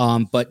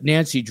 But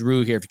Nancy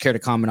Drew here, if you care to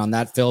comment on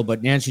that, Phil,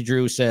 but Nancy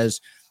Drew says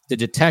the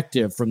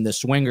detective from the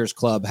Swingers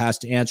Club has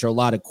to answer a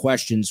lot of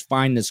questions,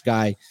 find this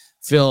guy.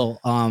 Phil,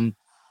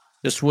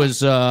 this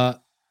was in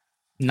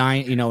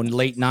the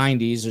late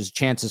 90s. There's a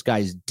chance this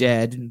guy's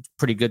dead.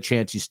 Pretty good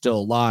chance he's still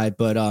alive.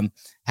 But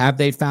have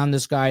they found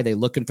this guy? Are they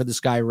looking for this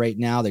guy right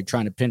now? They're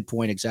trying to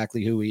pinpoint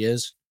exactly who he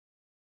is?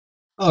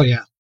 Oh,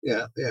 yeah.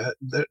 Yeah.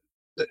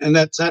 And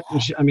that's that.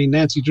 I mean,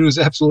 Nancy Drew is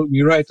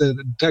absolutely right. The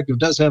detective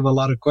does have a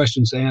lot of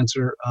questions to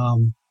answer.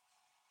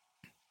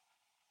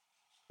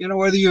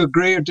 Whether you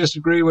agree or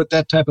disagree with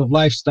that type of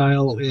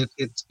lifestyle,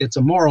 it's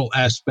a moral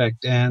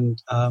aspect. And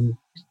a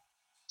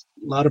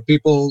lot of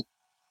people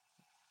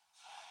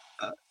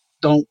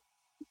don't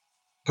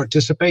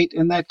participate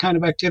in that kind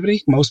of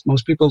activity.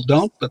 Most people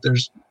don't, but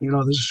there's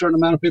a certain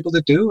amount of people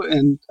that do.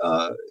 And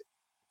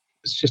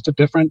it's just a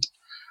different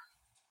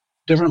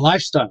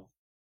lifestyle.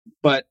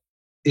 But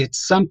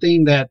it's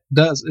something that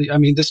does. I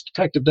mean, this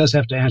detective does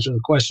have to answer the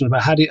question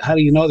about how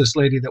do you know this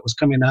lady that was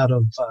coming out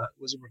of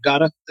was it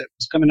Regatta, that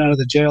was coming out of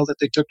the jail that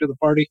they took to the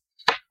party?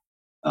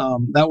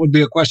 That would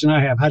be a question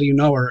I have. How do you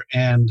know her,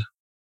 and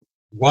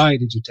why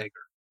did you take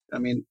her? I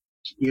mean,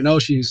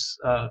 she's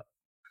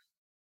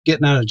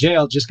getting out of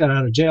jail, just got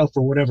out of jail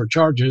for whatever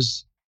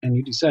charges, and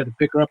you decide to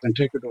pick her up and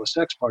take her to a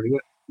sex party.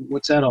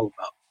 What's that all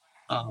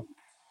about?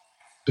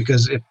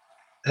 Because if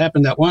it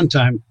happened that one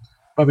time,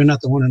 probably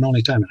not the one and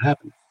only time it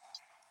happened.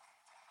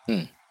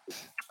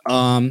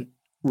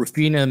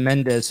 Rufina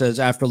Mendez says,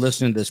 after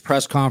listening to this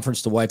press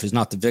conference, the wife is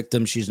not the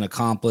victim. She's an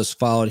accomplice,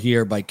 followed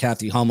here by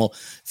Kathy Hummel.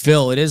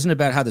 Phil, it isn't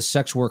about how the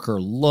sex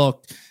worker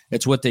looked.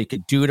 It's what they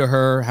could do to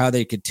her, how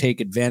they could take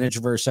advantage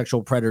of her,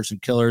 sexual predators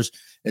and killers.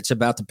 It's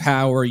about the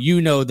power.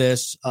 You know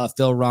this.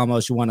 Phil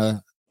Ramos, you want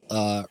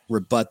to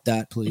rebut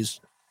that, please?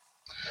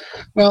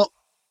 Well,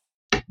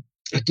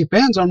 it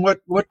depends on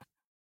what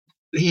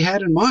he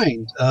had in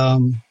mind.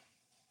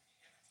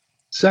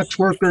 Sex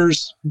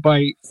workers,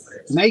 by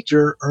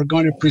nature, are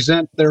going to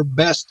present their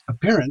best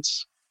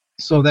appearance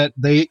so that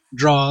they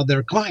draw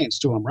their clients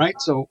to them, right?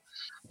 So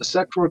the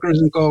sex worker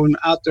isn't going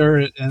out there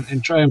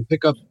and try and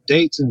pick up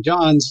dates and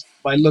Johns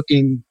by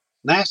looking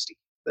nasty.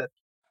 That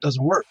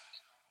doesn't work.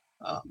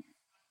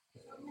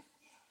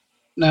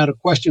 Now, to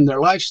question their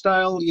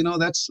lifestyle,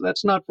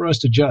 that's not for us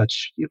to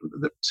judge.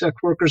 The sex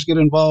workers get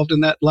involved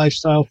in that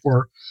lifestyle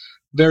for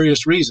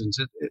various reasons.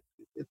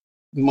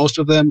 Most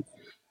of them,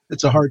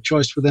 it's a hard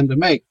choice for them to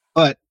make.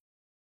 But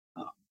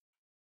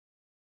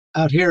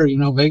out here,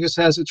 Vegas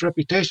has its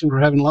reputation for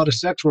having a lot of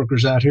sex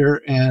workers out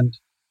here, and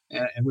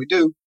we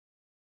do.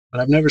 But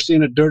I've never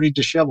seen a dirty,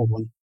 disheveled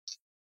one.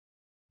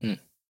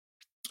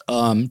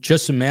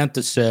 Just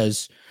Samantha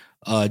says,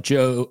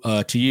 Joe,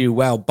 to you,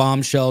 wow,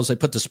 bombshells. They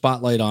put the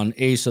spotlight on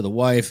Asa, the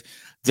wife.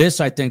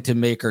 This, I think, to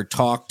make her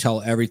talk,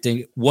 tell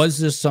everything. Was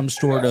this some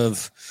sort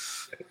of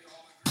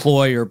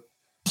ploy or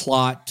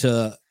plot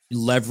to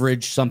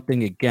leverage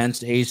something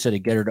against Asa to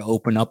get her to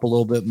open up a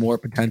little bit more,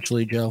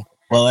 potentially, Joe?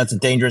 Well, that's a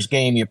dangerous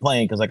game you're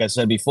playing because, like I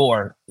said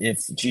before,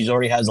 if she's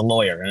already has a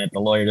lawyer, and if the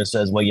lawyer just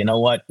says, well, you know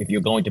what, if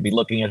you're going to be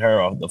looking at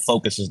her, or the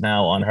focus is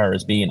now on her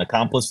as being an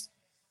accomplice,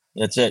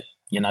 that's it.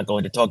 You're not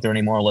going to talk to her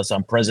anymore unless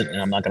I'm present,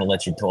 and I'm not going to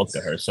let you talk to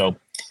her. So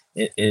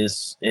it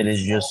is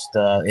just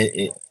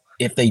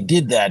if they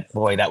did that,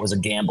 boy, that was a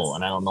gamble,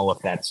 and I don't know if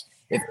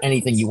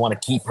anything, you want to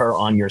keep her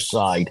on your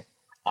side,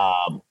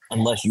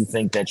 unless you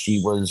think that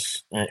she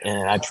was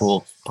an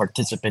actual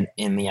participant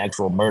in the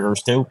actual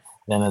murders too.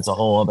 Then it's a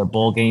whole other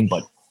ball game.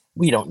 But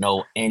we don't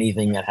know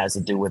anything that has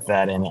to do with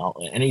that, and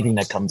anything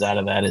that comes out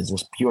of that is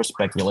just pure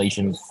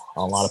speculation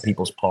on a lot of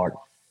people's part.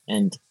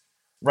 And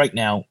right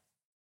now,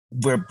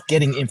 we're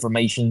getting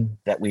information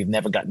that we've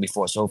never gotten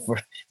before. So for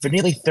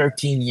nearly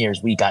 13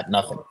 years, we got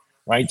nothing,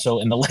 right? So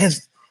in the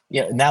last,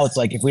 now it's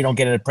like if we don't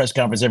get a press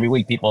conference every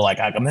week, people are like,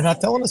 how come they're not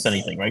telling us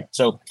anything, right?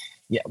 So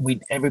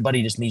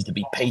everybody just needs to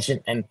be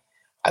patient, and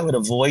I would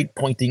avoid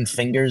pointing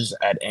fingers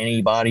at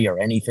anybody or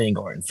anything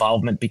or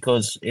involvement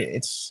because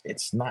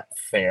it's not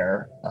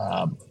fair.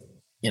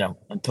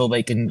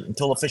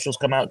 Until officials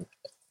come out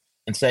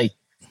and say,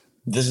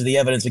 this is the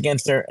evidence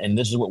against her and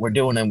this is what we're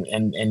doing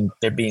and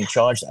they're being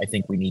charged, I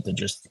think we need to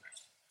just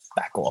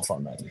back off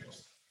on that.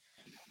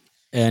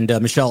 And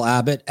Michelle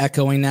Abbott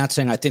echoing that,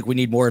 saying, I think we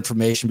need more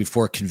information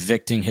before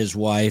convicting his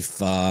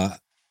wife.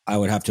 I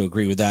would have to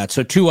agree with that.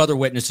 So 2 other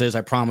witnesses.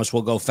 I promise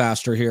we'll go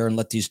faster here and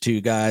let these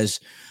 2 guys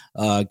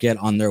get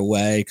on their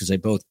way because they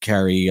both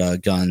carry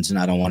guns and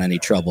I don't want any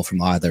trouble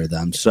from either of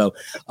them. So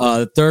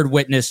the third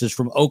witness is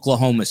from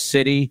Oklahoma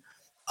City.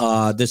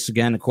 This,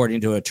 again,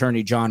 according to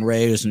attorney John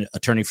Ray, who's an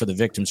attorney for the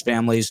victims'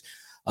 families.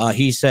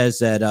 He says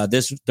that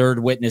this third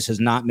witness has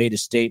not made a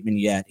statement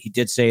yet. He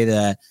did say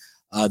that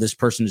this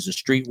person is a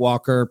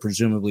streetwalker,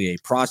 presumably a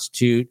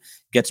prostitute,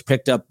 gets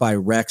picked up by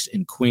Rex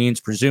in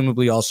Queens,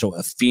 presumably also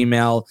a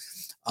female.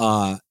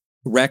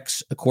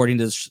 Rex, according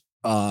to this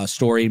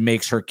story,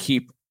 makes her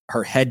keep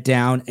her head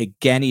down.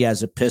 Again, he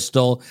has a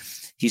pistol.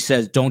 He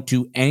says, don't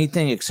do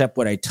anything except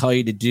what I tell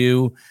you to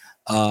do.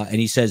 And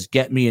he says,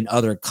 get me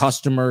another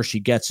customer. She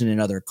gets in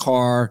another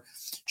car.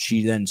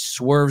 She then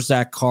swerves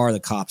that car. The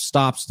cop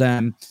stops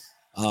them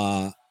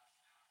and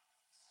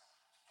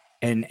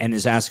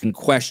is asking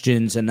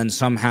questions. And then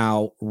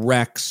somehow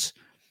Rex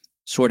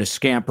sort of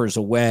scampers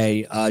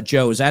away.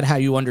 Joe, is that how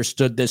you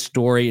understood this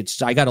story?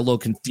 I got a little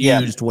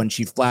confused when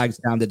she flags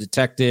down the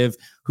detective,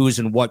 who's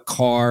in what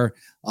car.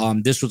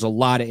 This was a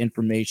lot of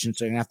information.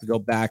 So you're going to have to go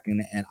back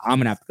and I'm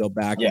going to have to go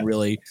back and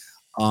really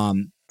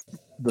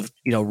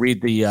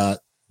read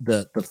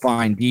the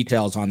fine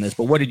details on this.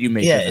 But what did you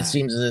make of that? It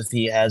seems as if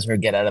he has her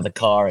get out of the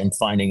car and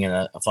find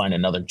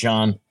another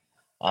John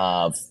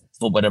for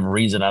whatever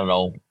reason. I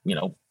don't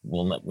know.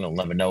 We'll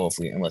never know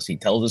unless he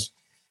tells us.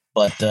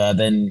 But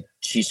then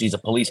she sees a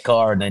police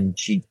car and then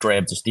she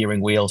grabs the steering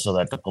wheel so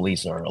that the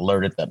police are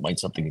alerted that might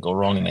something go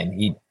wrong. And then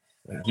he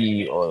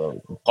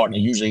partner,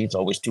 usually it's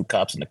always 2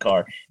 cops in the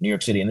car, New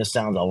York City. And this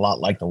sounds a lot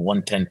like the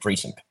 110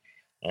 precinct.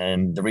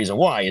 And the reason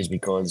why is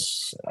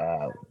because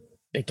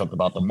they talked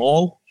about the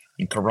mall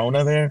in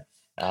Corona there.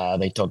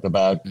 They talked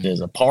about there's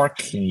a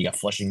park, and you got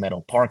Flushing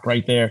Meadow Park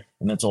right there,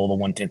 and that's all the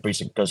 110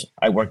 precinct because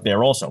I work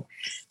there also.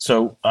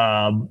 So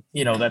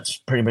that's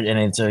pretty much, and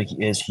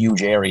it's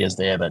huge areas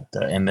there that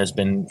and there's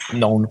been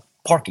known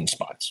parking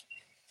spots.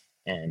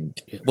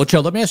 And well,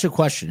 Joe, let me ask you a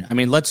question. I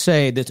mean, let's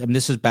say that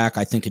this is back,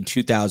 I think, in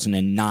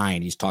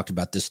 2009. He's talked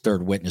about this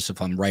third witness,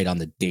 if I'm right on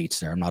the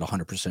dates there. I'm not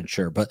 100%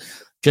 sure, but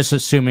just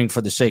assuming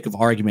for the sake of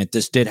argument,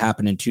 this did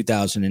happen in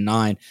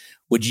 2009.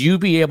 Would you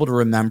be able to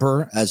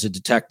remember as a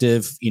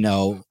detective,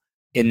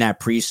 in that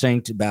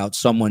precinct about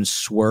someone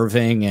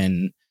swerving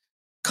and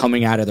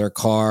coming out of their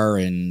car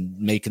and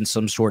making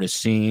some sort of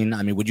scene?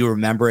 I mean, would you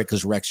remember it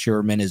because Rex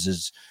Heuermann is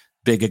as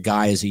big a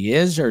guy as he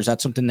is, or is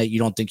that something that you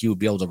don't think you would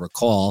be able to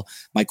recall?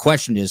 My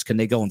question is, can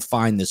they go and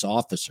find this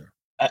officer?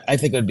 I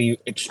think it would be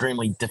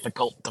extremely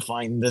difficult to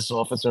find this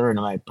officer, and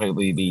I'd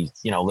probably be,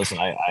 listen,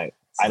 I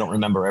don't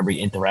remember every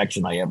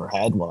interaction I ever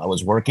had while I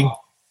was working.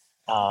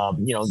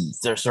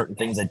 There are certain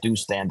things that do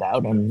stand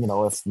out, and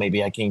if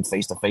maybe I came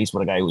face to face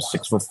with a guy who was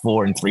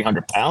 6'4" and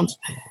 300 pounds,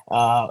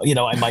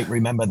 I might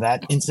remember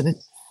that incident.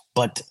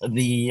 But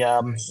the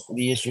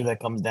issue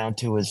that comes down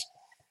to is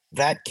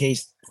that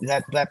case,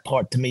 that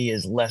part to me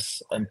is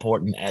less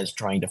important as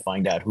trying to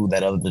find out who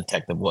that other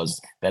detective was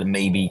that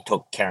maybe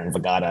took Karen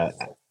Vergata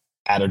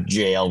out of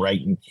jail, right,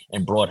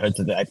 and brought her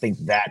to I think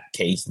that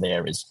case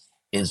there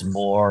is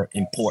more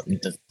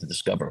important to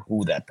discover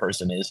who that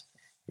person is,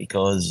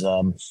 because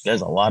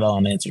there's a lot of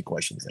unanswered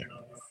questions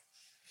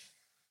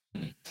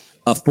there.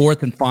 A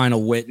fourth and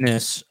final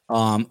witness,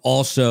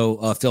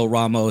 also Phil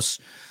Ramos,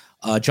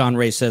 John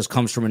Ray says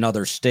comes from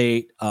another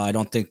state. I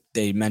don't think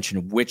they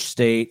mentioned which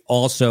state.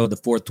 Also, the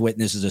fourth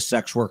witness is a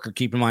sex worker.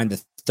 Keep in mind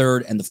the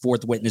third and the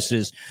fourth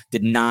witnesses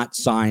did not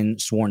sign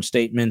sworn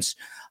statements.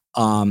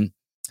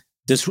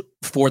 This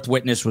fourth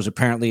witness was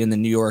apparently in the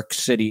New York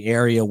City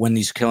area when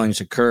these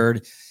killings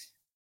occurred.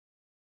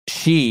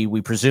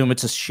 We presume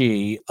it's a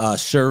she,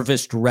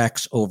 serviced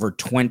Rex over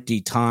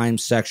 20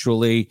 times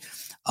sexually.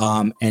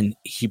 And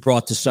he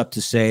brought this up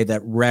to say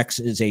that Rex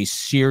is a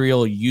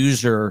serial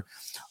user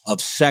of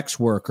sex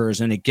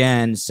workers. And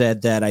again,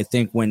 said that I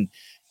think when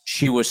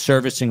she was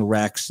servicing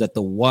Rex, that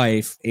the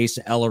wife,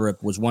 Asa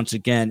Ellerup, was once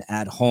again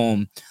at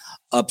home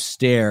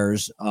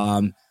upstairs.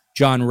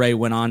 John Ray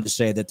went on to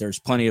say that there's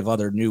plenty of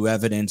other new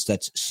evidence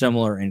that's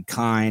similar in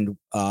kind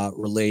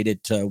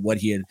related to what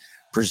he had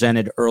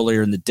presented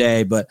earlier in the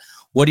day. But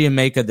what do you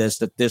make of this,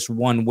 that this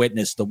one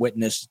witness,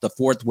 the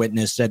fourth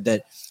witness, said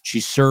that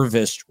she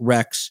serviced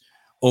Rex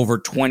over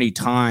 20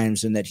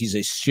 times and that he's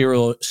a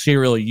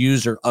serial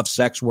user of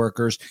sex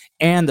workers,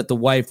 and that the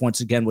wife, once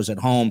again, was at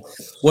home?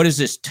 What does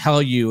this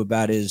tell you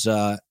about his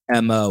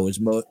MO, his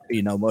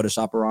modus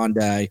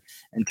operandi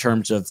in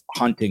terms of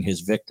hunting his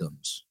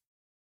victims?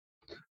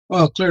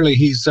 Well, clearly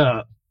he's,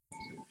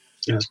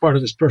 as part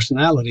of his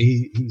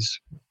personality, he's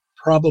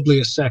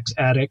probably a sex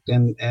addict,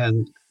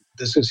 and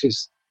this is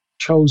his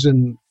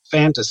chosen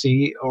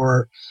fantasy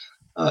or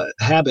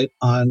habit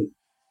on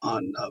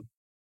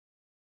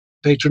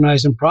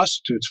patronizing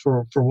prostitutes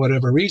for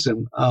whatever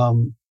reason.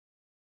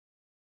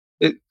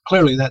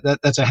 Clearly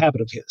that's a habit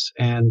of his,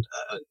 and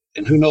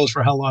who knows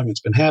for how long it's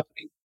been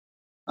happening.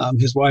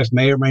 His wife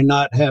may or may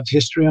not have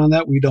history on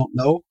that. We don't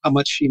know how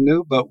much she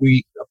knew, but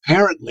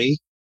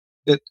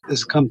it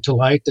has come to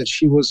light that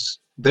she was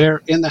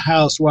there in the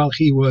house while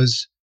he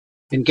was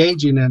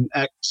engaging in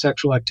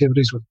sexual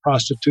activities with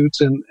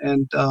prostitutes, and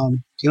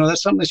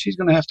that's something that she's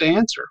going to have to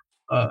answer.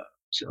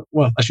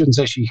 Well, I shouldn't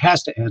say she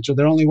has to answer.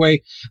 The only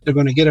way they're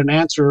going to get an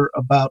answer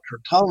about her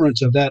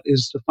tolerance of that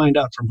is to find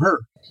out from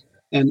her,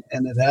 and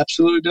it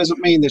absolutely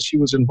doesn't mean that she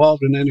was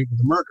involved in any of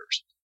the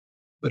murders,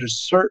 but it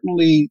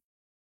certainly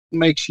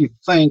makes you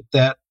think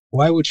that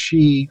why would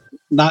she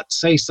not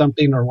say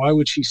something, or why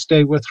would she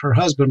stay with her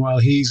husband while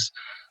he's,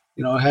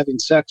 having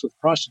sex with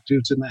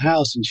prostitutes in the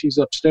house and she's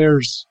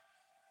upstairs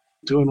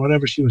doing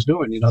whatever she was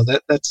doing?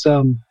 That's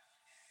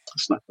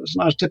it's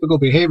not a typical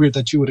behavior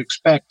that you would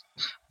expect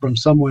from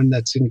someone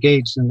that's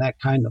engaged in that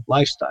kind of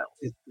lifestyle.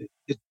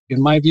 It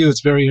in my view,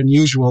 it's very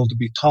unusual to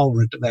be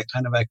tolerant of that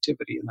kind of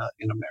activity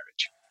in a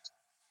marriage.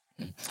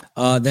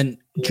 Then,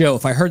 Joe,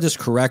 if I heard this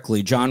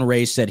correctly, John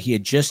Ray said he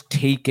had just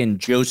taken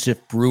Joseph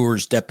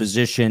Brewer's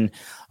deposition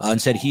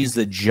and said he's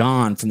the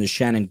John from the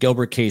Shannon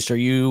Gilbert case. Are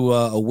you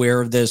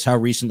aware of this? How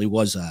recently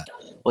was that?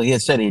 Well, he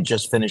had said he had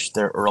just finished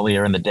there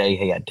earlier in the day.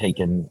 He had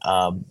taken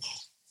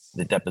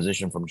the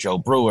deposition from Joe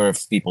Brewer.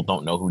 If people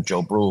don't know who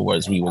Joe Brewer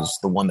was, he was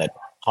the one that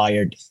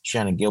hired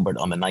Shannon Gilbert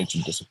on the night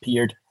she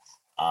disappeared.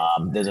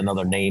 There's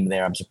another name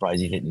there I'm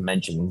surprised he didn't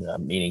mention,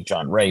 meaning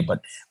John Ray,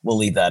 but we'll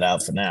leave that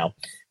out for now.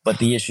 But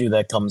the issue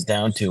that comes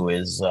down to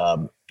is,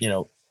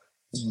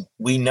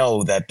 we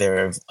know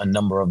that a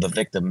number of the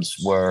victims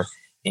were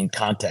in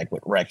contact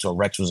with Rex, or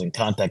Rex was in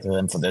contact with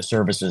them for their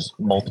services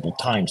multiple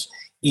times.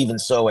 Even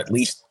so, at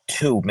least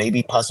 2,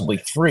 maybe possibly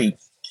 3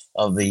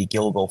 of the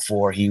Gilgo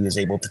 4, he was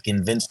able to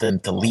convince them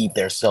to leave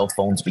their cell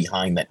phones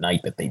behind that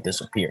night that they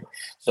disappeared.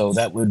 So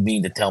that would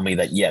mean to tell me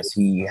that, yes,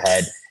 he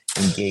had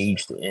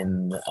engaged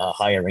in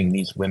hiring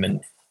these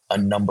women a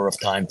number of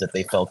times that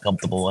they felt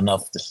comfortable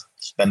enough to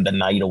spend the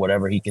night or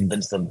whatever he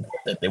convinced them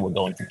that they were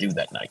going to do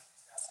that night.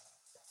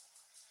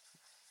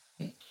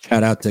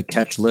 Shout out to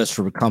Catch List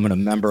for becoming a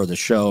member of the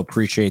show.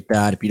 Appreciate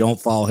that. If you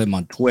don't follow him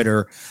on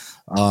Twitter,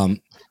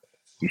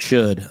 you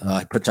should.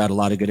 He puts out a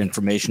lot of good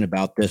information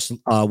about this.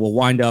 We'll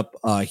wind up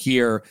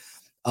here.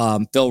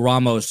 Phil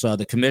Ramos,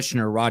 the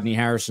commissioner, Rodney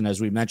Harrison, as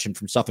we mentioned,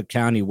 from Suffolk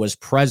County, was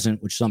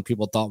present, which some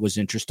people thought was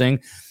interesting.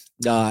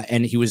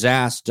 And he was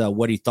asked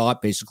what he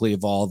thought basically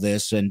of all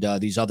this and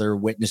these other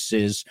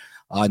witnesses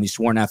and these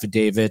sworn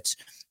affidavits.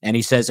 And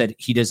he says that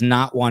he does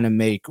not want to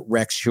make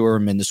Rex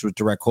Heuermann, this was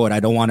direct quote, I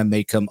don't want to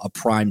make him a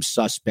prime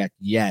suspect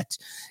yet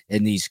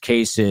in these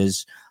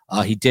cases.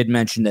 He did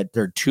mention that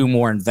there are 2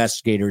 more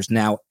investigators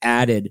now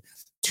added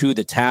to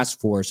the task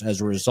force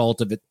as a result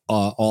of it,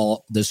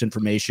 all this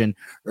information.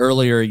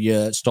 Earlier,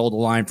 you stole the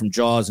line from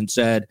Jaws and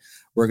said,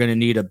 we're going to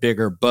need a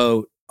bigger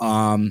boat.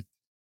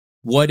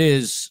 What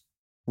is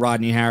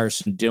Rodney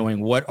Harrison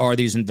doing? What are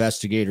these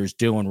investigators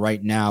doing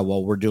right now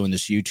while we're doing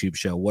this YouTube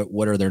show?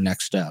 What are their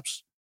next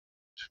steps?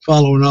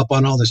 Following up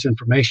on all this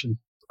information.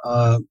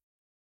 I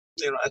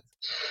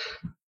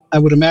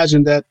would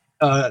imagine that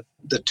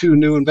the 2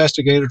 new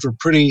investigators were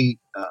pretty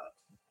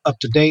up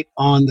to date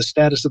on the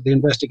status of the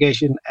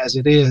investigation as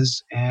it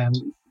is, and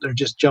they're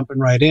just jumping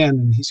right in.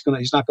 And he's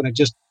not going to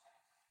just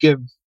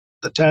give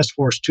the task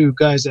force 2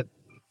 guys that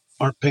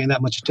aren't paying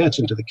that much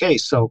attention to the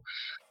case. So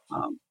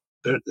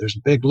there's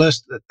a big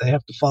list that they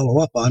have to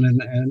follow up on,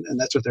 and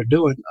that's what they're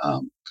doing.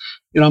 I'm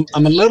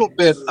a little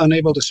bit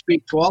unable to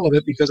speak to all of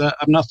it because I'm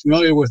not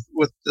familiar with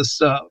this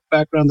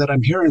background that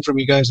I'm hearing from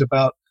you guys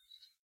about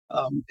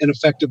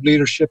ineffective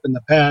leadership in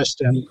the past,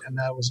 and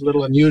that was a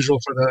little unusual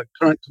for the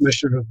current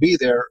commissioner to be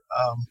there.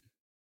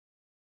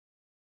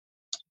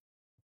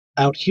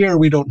 Out here,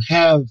 we don't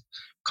have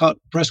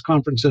press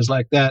conferences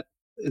like that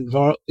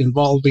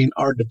involving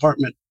our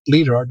department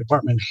leader, our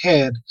department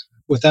head,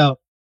 without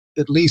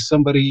at least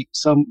some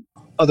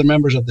other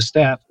members of the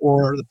staff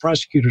or the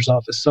prosecutor's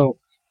office. So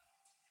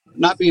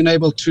not being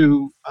able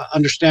to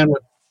understand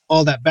what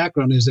all that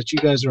background is that you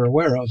guys are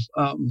aware of,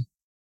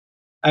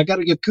 I got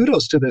to give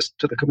kudos to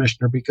the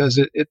commissioner, because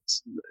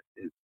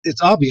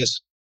it's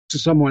obvious to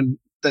someone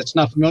that's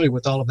not familiar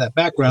with all of that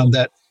background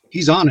that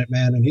he's on it,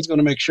 man, and he's going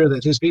to make sure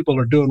that his people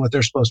are doing what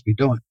they're supposed to be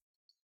doing.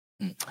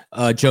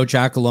 Joe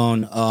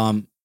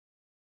Giacalone,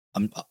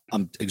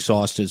 I'm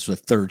exhausted. It's the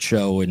 3rd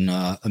show in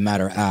a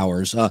matter of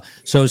hours. So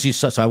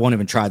I won't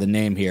even try the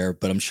name here,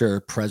 but I'm sure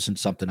present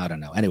something, I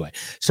don't know. Anyway,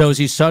 so is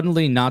he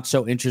suddenly not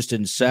so interested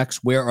in sex?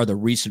 Where are the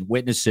recent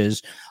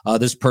witnesses?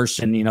 This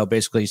person,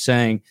 basically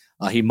saying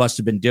he must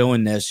have been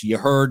doing this. You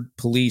heard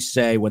police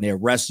say when they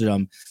arrested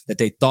him that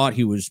they thought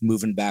he was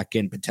moving back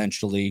in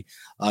potentially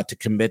to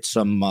commit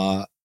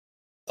some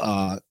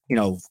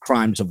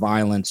crimes of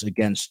violence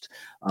against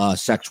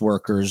sex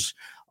workers.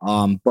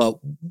 But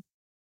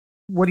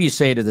what do you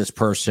say to this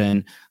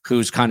person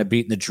who's kind of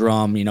beating the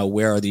drum?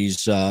 Where are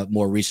these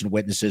more recent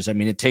witnesses? I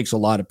mean, it takes a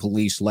lot of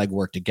police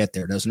legwork to get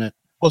there, doesn't it?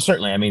 Well,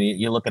 certainly. I mean,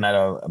 you're looking at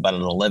about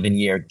an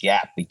 11-year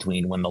gap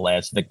between when the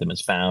last victim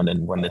is found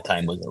and when the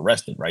time was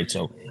arrested, right?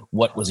 So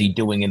what was he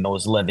doing in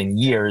those 11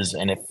 years?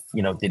 And if,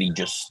 did he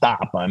just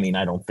stop? I mean,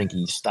 I don't think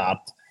he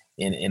stopped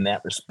in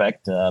that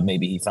respect.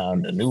 Maybe he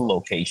found a new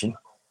location.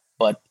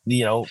 But,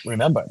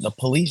 remember, the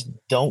police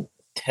don't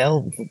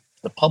tell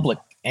the public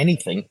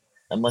anything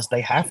unless they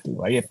have to,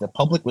 right? If the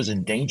public was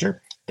in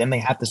danger, then they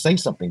have to say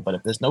something. But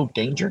if there's no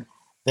danger,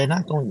 they're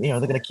not going, they're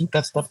going to keep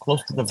that stuff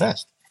close to the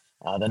vest.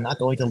 They're not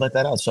going to let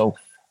that out. So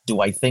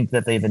do I think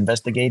that they've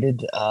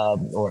investigated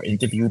or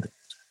interviewed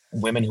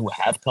women who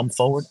have come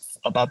forward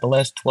about the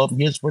last 12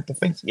 years worth of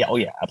things? Yeah. Oh,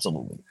 yeah,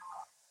 absolutely.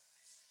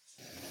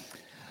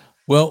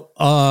 Well,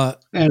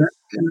 and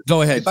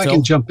go ahead. If I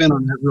can jump in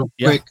on that real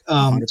quick.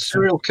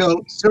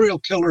 Serial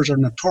killers are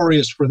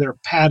notorious for their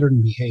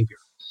pattern behavior.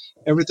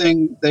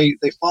 Everything, they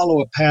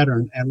follow a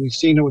pattern, and we've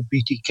seen it with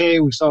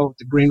BTK. We saw it with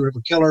the Green River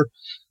Killer.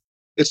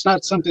 It's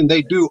not something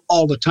they do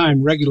all the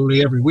time,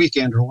 regularly, every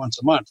weekend or once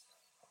a month.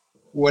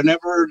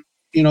 Whenever,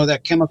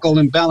 that chemical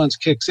imbalance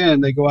kicks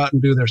in, they go out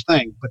and do their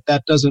thing. But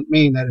that doesn't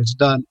mean that it's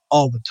done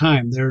all the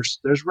time. There's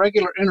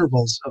regular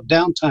intervals of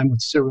downtime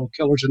with serial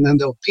killers, and then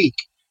they'll peak,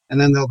 and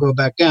then they'll go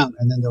back down,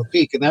 and then they'll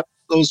peak. And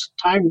those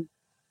time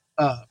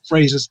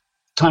frames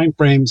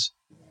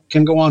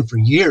can go on for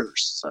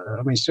years.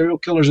 I mean, serial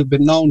killers have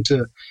been known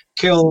to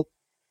kill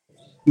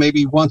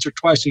maybe once or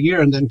twice a year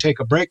and then take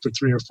a break for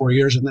 3 or 4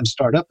 years and then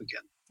start up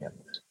again. Yeah.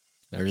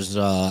 There's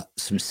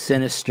some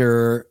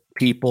sinister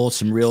people,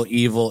 some real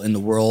evil in the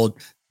world.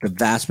 The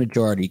vast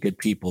majority good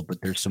people,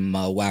 but there's some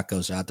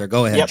wackos out there.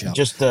 Go ahead, Joe.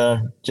 Just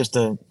a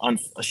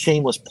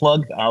shameless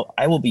plug.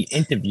 I will be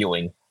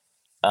interviewing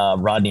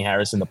Rodney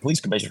Harrison, the police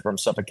commissioner from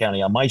Suffolk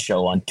County, on my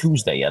show on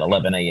Tuesday at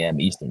 11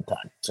 a.m. Eastern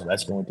time. So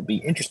that's going to be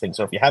interesting.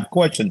 So if you have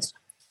questions,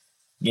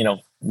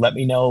 let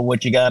me know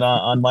what you got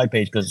on my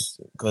page, because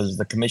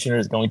the commissioner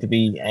is going to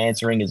be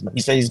answering.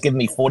 He said he's giving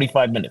me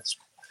 45 minutes.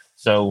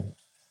 So.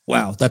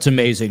 Wow, that's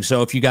amazing.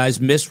 So if you guys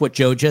missed what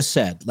Joe just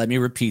said, let me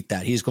repeat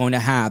that. He's going to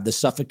have the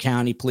Suffolk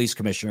County Police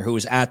Commissioner, who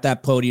was at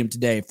that podium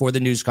today for the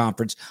news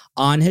conference,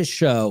 on his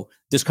show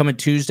this coming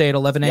Tuesday at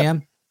 11 a.m.?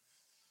 Yep.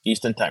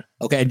 Eastern time.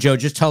 Okay, and Joe,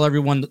 just tell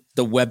everyone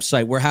the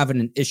website. We're having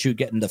an issue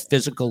getting the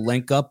physical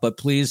link up, but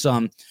please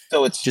so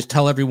it's just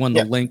tell everyone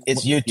the link.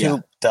 It's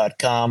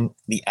youtube.com,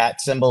 the @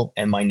 symbol,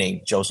 and my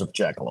name, Joseph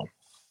Giacalone.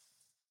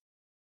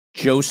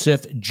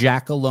 Joseph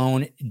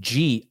Giacalone,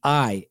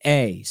 Giacalone,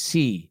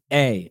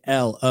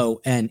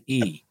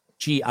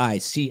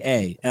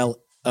 Giacalone.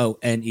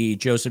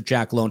 Joseph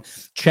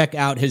Jackalone. Check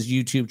out his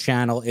YouTube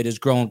channel. It is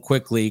growing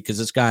quickly because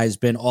this guy has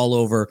been all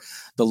over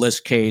the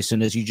LISK case.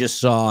 And as you just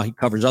saw, he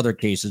covers other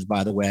cases,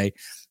 by the way.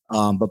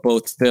 But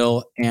both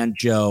Phil and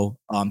Joe,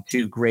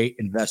 two great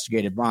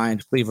investigative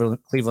minds.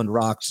 Cleveland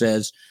Rock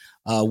says,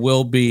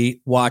 we'll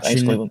be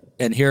watching. Thanks,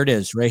 and here it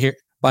is right here.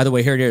 By the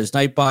way, here it is.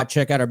 Nightbot,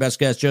 check out our best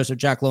guest, Joseph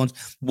Jackalone's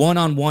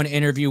one-on-one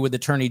interview with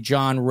attorney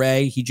John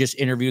Ray. He just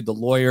interviewed the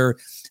lawyer.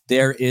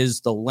 There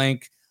is the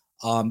link.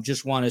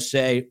 Just want to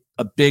say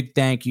a big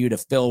thank you to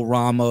Phil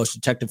Ramos,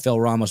 Detective Phil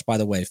Ramos. By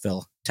the way,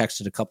 Phil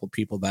texted a couple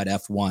people about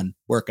F1,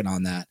 working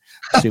on that.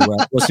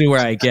 We'll see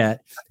where I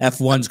get.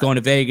 F1's going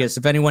to Vegas.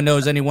 If anyone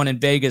knows anyone in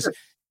Vegas,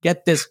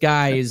 get this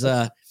guy. He's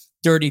a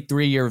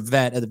 33-year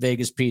vet of the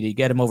Vegas PD.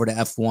 Get him over to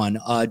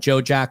F1.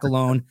 Joe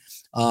Jackalone,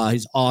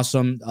 he's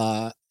awesome.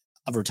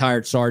 A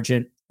retired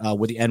sergeant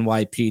with the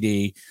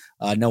NYPD.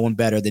 No one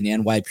better than the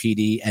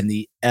NYPD and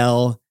the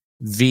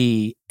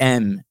LVMPD,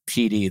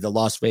 the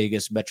Las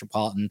Vegas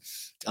Metropolitan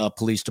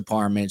Police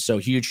Department. So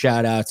huge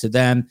shout out to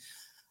them.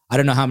 I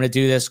don't know how I'm going to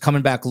do this.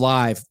 Coming back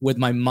live with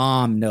my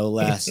mom, no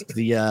less,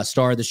 the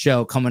star of the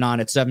show, coming on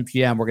at 7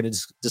 p.m. We're going to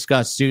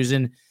discuss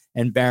Susan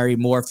and Barry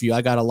Morphew.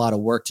 I got a lot of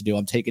work to do.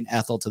 I'm taking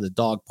Ethel to the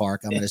dog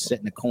park. I'm going to sit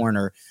in the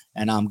corner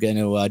and I'm going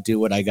to do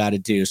what I got to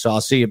do. So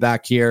I'll see you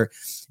back here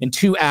in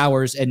 2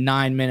 hours and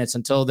 9 minutes.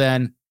 Until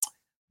then,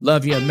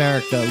 love you,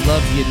 America.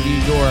 Love you,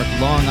 New York,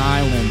 Long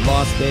Island,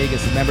 Las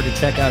Vegas. Remember to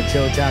check out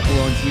Joe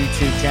Jackalone's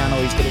YouTube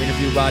channel. He's going to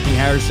interview Rodney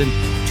Harrison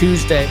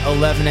Tuesday,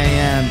 11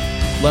 a.m.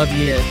 Love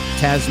you,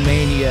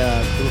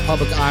 Tasmania, the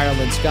Republic of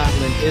Ireland,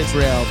 Scotland,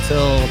 Israel.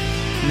 Till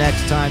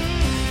next time.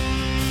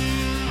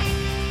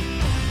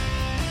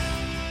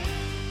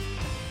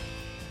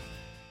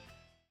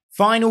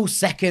 Final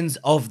seconds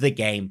of the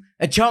game,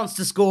 a chance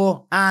to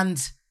score,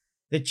 and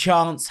the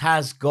chance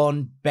has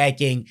gone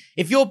begging.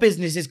 If your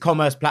business's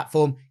commerce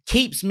platform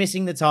keeps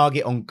missing the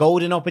target on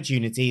golden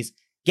opportunities,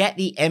 get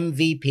the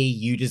MVP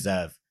you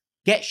deserve.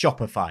 Get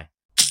Shopify.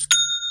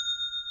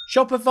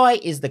 Shopify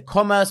is the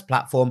commerce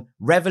platform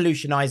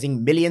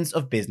revolutionizing millions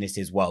of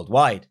businesses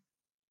worldwide.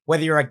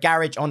 Whether you're a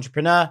garage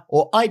entrepreneur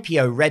or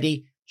IPO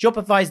ready,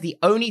 Shopify is the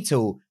only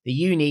tool that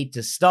you need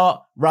to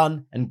start,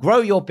 run, and grow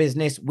your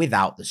business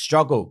without the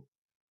struggle.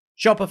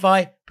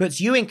 Shopify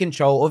puts you in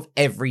control of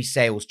every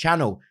sales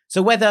channel.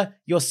 So whether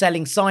you're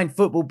selling signed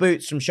football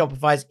boots from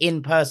Shopify's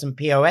in-person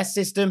POS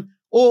system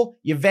or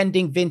you're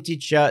vending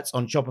vintage shirts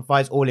on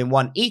Shopify's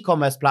all-in-one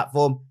e-commerce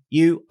platform,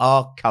 you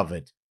are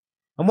covered.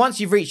 And once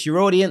you've reached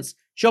your audience,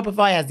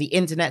 Shopify has the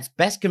internet's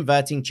best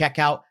converting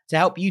checkout to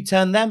help you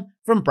turn them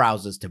from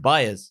browsers to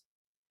buyers.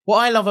 What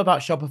I love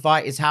about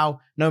Shopify is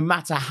how, no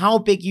matter how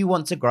big you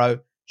want to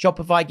grow,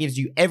 Shopify gives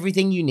you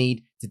everything you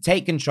need to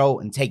take control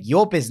and take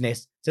your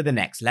business to the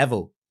next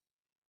level.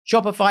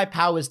 Shopify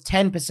powers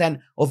 10%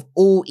 of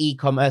all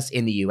e-commerce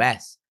in the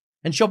US.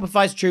 And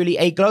Shopify is truly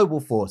a global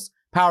force,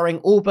 powering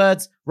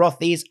Allbirds,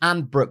 Rothy's,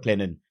 and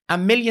Brooklinen,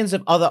 and millions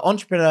of other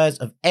entrepreneurs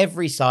of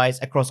every size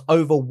across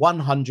over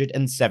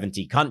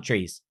 170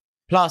 countries.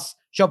 Plus,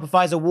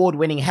 Shopify's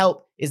award-winning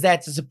help is there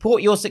to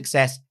support your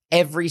success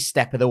every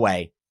step of the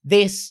way.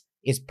 This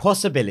is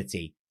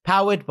Possibility,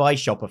 powered by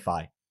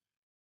Shopify.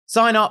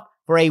 Sign up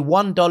for a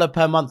 $1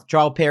 per month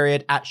trial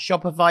period at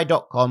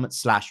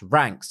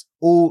shopify.com/ranks,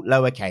 all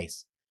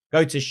lowercase.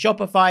 Go to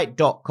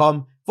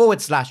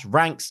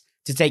shopify.com/ranks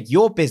to take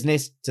your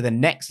business to the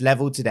next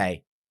level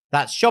today.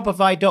 That's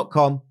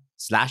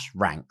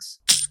shopify.com/ranks.